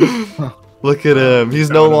 Look at him. He's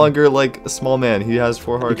no longer like a small man. He has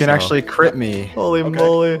 4 hearts. You can actually crit me. Holy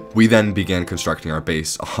moly. We then began constructing our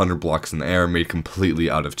base 100 blocks in the air, made completely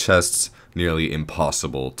out of chests, nearly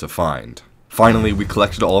impossible to find. Finally, we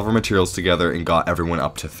collected all of our materials together and got everyone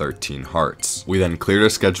up to 13 hearts. We then cleared our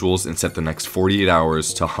schedules and set the next 48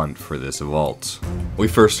 hours to hunt for this vault. We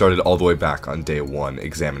first started all the way back on day 1,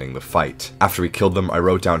 examining the fight. After we killed them, I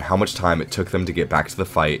wrote down how much time it took them to get back to the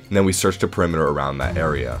fight, and then we searched a perimeter around that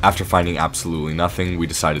area. After finding absolutely nothing, we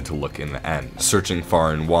decided to look in the end. Searching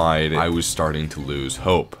far and wide, I was starting to lose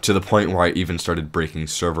hope, to the point where I even started breaking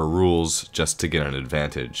server rules just to get an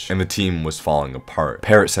advantage. And the team was falling apart.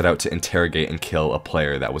 Parrot set out to interrogate and kill a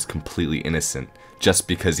player that was completely innocent just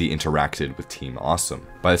because he interacted with Team Awesome.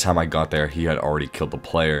 By the time I got there, he had already killed the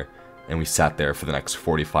player, and we sat there for the next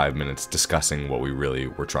 45 minutes discussing what we really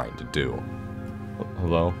were trying to do.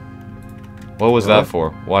 Hello? What was that for?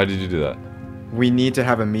 Why did you do that? We need to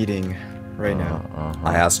have a meeting right now.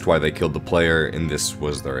 I asked why they killed the player, and this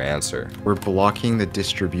was their answer. We're blocking the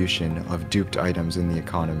distribution of duped items in the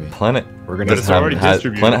economy. Planet. We're gonna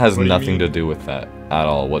Planet has nothing to do with that at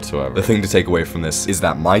all whatsoever. The thing to take away from this is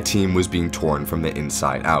that my team was being torn from the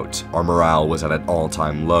inside out. Our morale was at an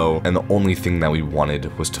all-time low, and the only thing that we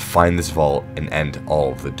wanted was to find this vault and end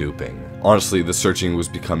all of the duping. Honestly, the searching was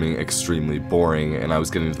becoming extremely boring, and I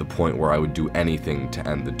was getting to the point where I would do anything to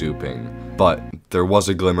end the duping. But there was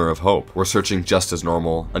a glimmer of hope. We're searching just as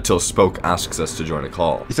normal until Spoke asks us to join a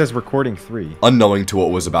call. He says recording 3. Unknowing to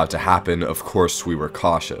what was about to happen, of course we were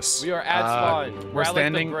cautious. We are at spawn.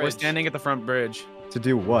 We're standing at the front bridge. To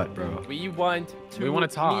do what, bro? We want to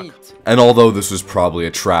talk. meet. And although this was probably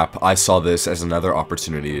a trap, I saw this as another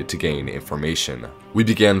opportunity to gain information. We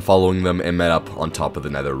began following them and met up on top of the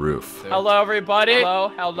nether roof. Hello, everybody. Hello,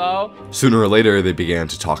 hello. Sooner or later, they began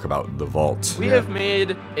to talk about the vault. We have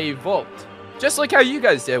made a vault. Just like how you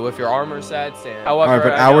guys did with your armor sets and Alright,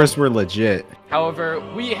 but ours were legit. However,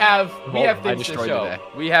 we have things to destroyed show. today.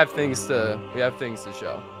 We have things to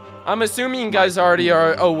show. I'm assuming you guys already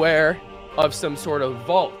are aware of some sort of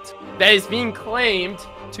vault that is being claimed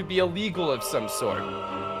to be illegal of some sort.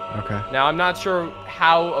 Okay. Now, I'm not sure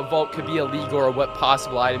how a vault could be illegal or what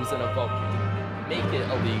possible items in a vault could make it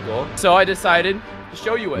illegal. So I decided to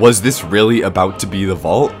show you it. Was this really about to be the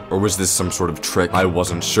vault, or was this some sort of trick? I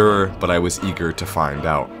wasn't sure, but I was eager to find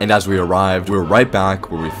out. And as we arrived, we were right back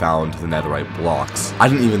where we found the netherite blocks. I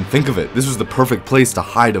didn't even think of it. This was the perfect place to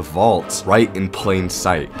hide a vault, right in plain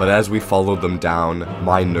sight. But as we followed them down,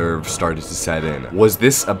 my nerves started to set in. Was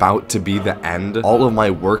this about to be the end? All of my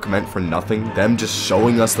work meant for nothing? Them just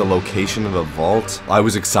showing us the location of the vault? I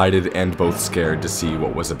was excited and both scared to see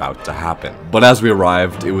what was about to happen. But as we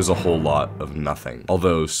arrived, it was a whole lot of nothing.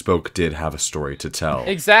 Although Spoke did have a story to tell.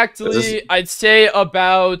 Exactly, I'd say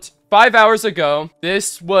about 5 hours ago,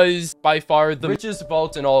 this was by far the richest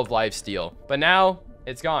vault in all of Lifesteal. But now,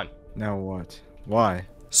 it's gone. Now what? Why?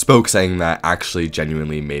 Spoke saying that actually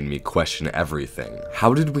genuinely made me question everything.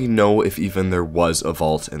 How did we know if even there was a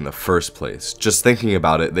vault in the first place? Just thinking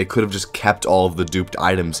about it, they could have just kept all of the duped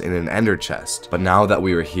items in an ender chest. But now that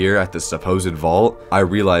we were here at the supposed vault, I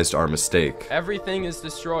realized our mistake. Everything is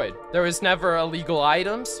destroyed. There was never illegal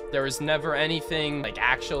items. There was never anything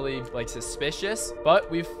actually suspicious, but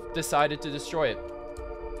we've decided to destroy it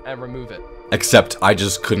and remove it. Except I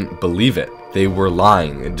just couldn't believe it. They were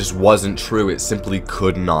lying. It just wasn't true. It simply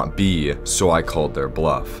could not be. So I called their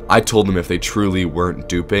bluff. I told them if they truly weren't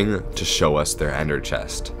duping, to show us their ender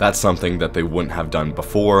chest. That's something that they wouldn't have done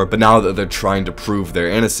before, but now that they're trying to prove their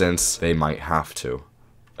innocence, they might have to.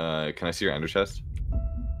 Can I see your ender chest?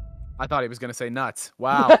 I thought he was gonna say nuts.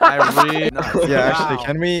 Wow, I really nuts. Yeah, Wow.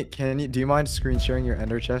 actually, do you mind screen sharing your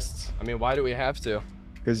ender chests? I mean, why do we have to?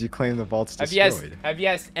 Because you claim the vault's Have destroyed. you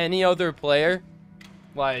asked any other player?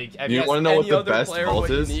 You want to know what the best vault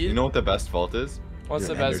is? You know what the best vault is? What's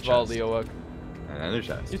the best vault, Leowook? An ender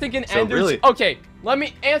chest. You think an So ender really- Okay, let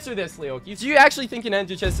me answer this, Leowook. Do you actually think an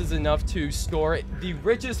ender chest is enough to store the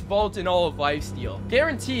richest vault in all of Lifesteal?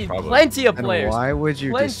 Guaranteed, Probably. plenty of And players. why would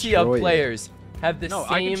you Plenty of destroy it? players have the No,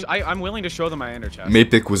 same... I'm willing to show them my ender chest.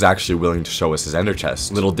 Mapik was actually willing to show us his ender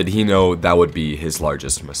chest. Little did he know that would be his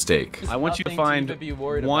largest mistake. I want you to find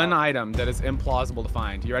one item that is implausible to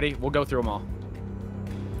find. You ready? We'll go through them all.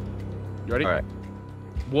 You ready? Alright.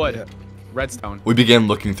 Wood. Redstone. We began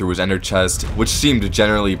looking through his ender chest, which seemed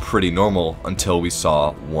generally pretty normal until we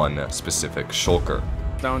saw one specific shulker.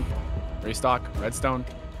 Stone. Restock. Redstone.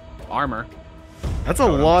 Armor. That's a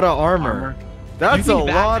lot of armor. That's you a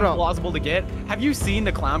think lot that's of... implausible to get? Have you seen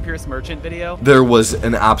the Clown Pierce Merchant video? There was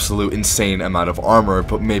an absolute insane amount of armor,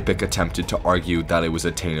 but Mapik attempted to argue that it was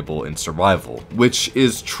attainable in survival, which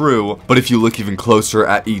is true, but if you look even closer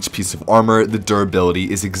at each piece of armor, the durability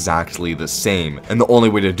is exactly the same, and the only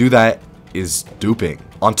way to do that is duping.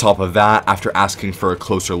 On top of that, after asking for a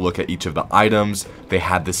closer look at each of the items, they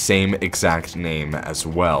had the same exact name as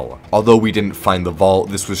well. Although we didn't find the vault,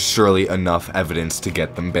 this was surely enough evidence to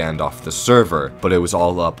get them banned off the server, but it was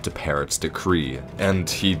all up to Parrot's decree, and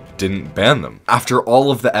he didn't ban them. After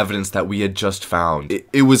all of the evidence that we had just found,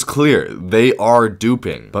 it was clear they are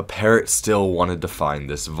duping, but Parrot still wanted to find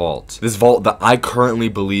this vault. This vault that I currently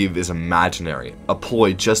believe is imaginary, a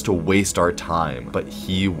ploy just to waste our time, but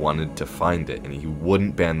he wanted to find it, and he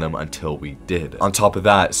wouldn't ban them until we did. On top of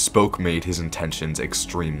that, Spoke made his intentions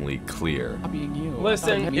extremely clear.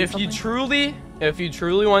 Listen, if you truly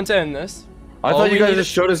want to end this, I all thought you we guys need just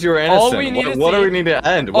to- showed us you were all innocent. we need to What do see- we need to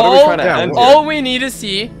end? What are we trying to end here? All we need to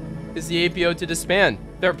see is the APO to disband.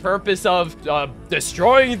 Their purpose of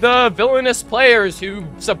destroying the villainous players who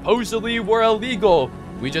supposedly were illegal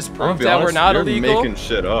We just proved that we're not illegal. Making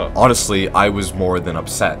shit up. Honestly, I was more than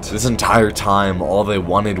upset. This entire time, all they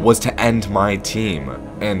wanted was to end my team.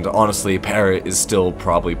 And honestly, Parrot is still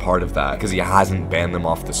probably part of that, because he hasn't banned them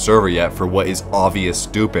off the server yet for what is obvious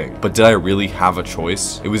duping. But did I really have a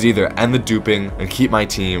choice? It was either end the duping and keep my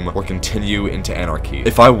team, or continue into anarchy.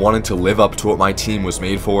 If I wanted to live up to what my team was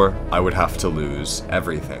made for, I would have to lose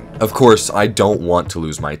everything. Of course, I don't want to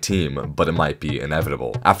lose my team, but it might be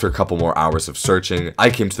inevitable. After a couple more hours of searching,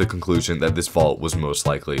 I came to the conclusion that this vault was most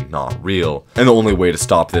likely not real, and the only way to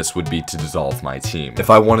stop this would be to dissolve my team.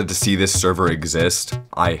 If I wanted to see this server exist,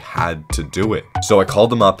 I had to do it. So I called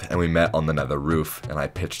them up and we met on the nether roof, and I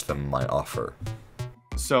pitched them my offer.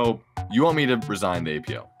 So, you want me to resign the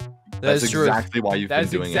APO? That's exactly why you've been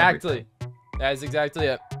doing everything. That's exactly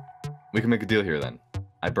it. We can make a deal here then.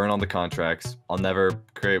 I burn all the contracts. I'll never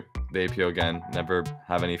create the APO again. Never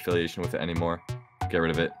have any affiliation with it anymore. Get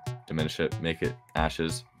rid of it. Diminish it. Make it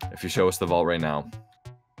ashes. If you show us the vault right now,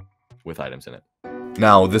 with items in it.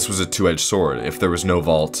 Now, this was a two-edged sword. If there was no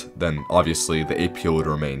vault, then obviously the APO would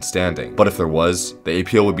remain standing. But if there was, the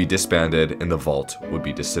APO would be disbanded and the vault would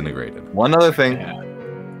be disintegrated. One other thing.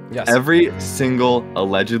 Yes. Every single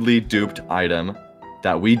allegedly duped item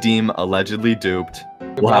that we deem allegedly duped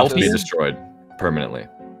will have to be destroyed permanently.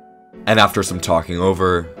 And after some talking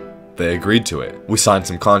over, they agreed to it. We signed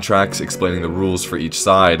some contracts explaining the rules for each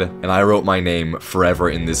side, and I wrote my name forever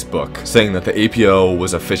in this book, saying that the APO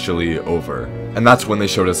was officially over. And that's when they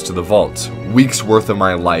showed us to the vault. Weeks worth of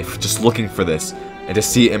my life just looking for this, and to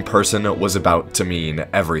see it in person was about to mean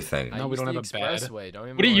everything. No, we don't have a bed.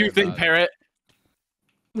 What do you think, Parrot?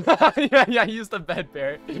 yeah, use the bed,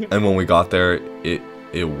 Parrot. And when we got there,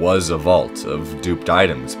 it was a vault of duped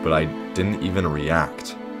items, but I didn't even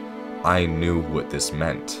react. I knew what this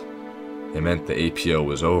meant. It meant the APO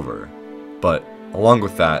was over. But along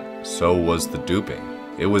with that, so was the duping.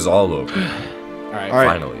 It was all over. Alright,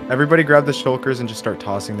 finally. Everybody grab the shulkers and just start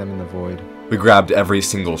tossing them in the void. We grabbed every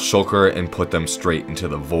single shulker and put them straight into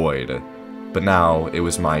the void. But now, it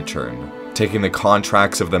was my turn. Taking the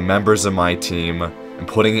contracts of the members of my team and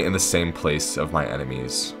putting it in the same place of my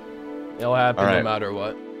enemies. It'll happen no matter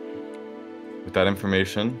what. With that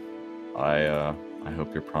information, I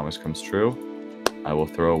hope your promise comes true. I will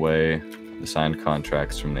throw away the signed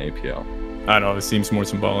contracts from the APO. I don't know, it seems more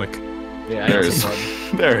symbolic. Yeah, there is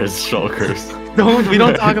shulkers. We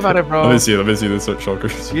don't talk about it, bro. Let me see the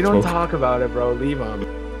shulkers. You don't talk about it, bro. Leave them.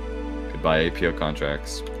 Goodbye, APO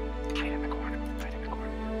contracts.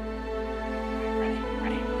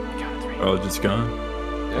 Oh, just gone?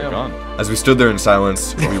 They're gone. As we stood there in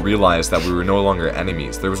silence, we realized that we were no longer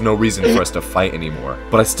enemies. There was no reason for us to fight anymore.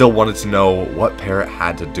 But I still wanted to know what Parrot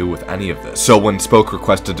had to do with any of this. So when Spoke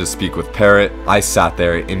requested to speak with Parrot, I sat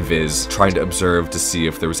there in Viz, trying to observe to see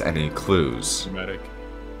if there was any clues. Dramatic.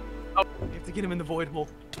 Oh, we have to get him in the void hole.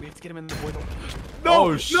 We have to get him in the void hole.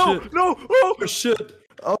 No, shit. No! Oh, shit.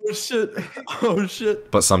 Oh shit. Oh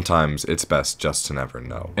shit. But sometimes it's best just to never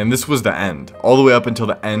know. And this was the end. All the way up until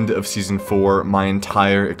the end of Season 4, my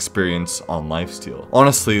entire experience on Lifesteal.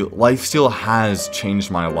 Honestly, Lifesteal has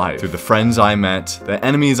changed my life. Through the friends I met, the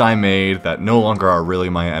enemies I made that no longer are really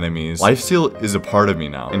my enemies, Lifesteal is a part of me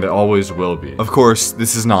now, and it always will be. Of course,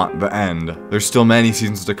 this is not the end. There's still many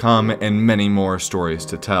seasons to come and many more stories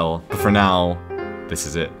to tell. But for now, this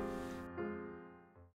is it.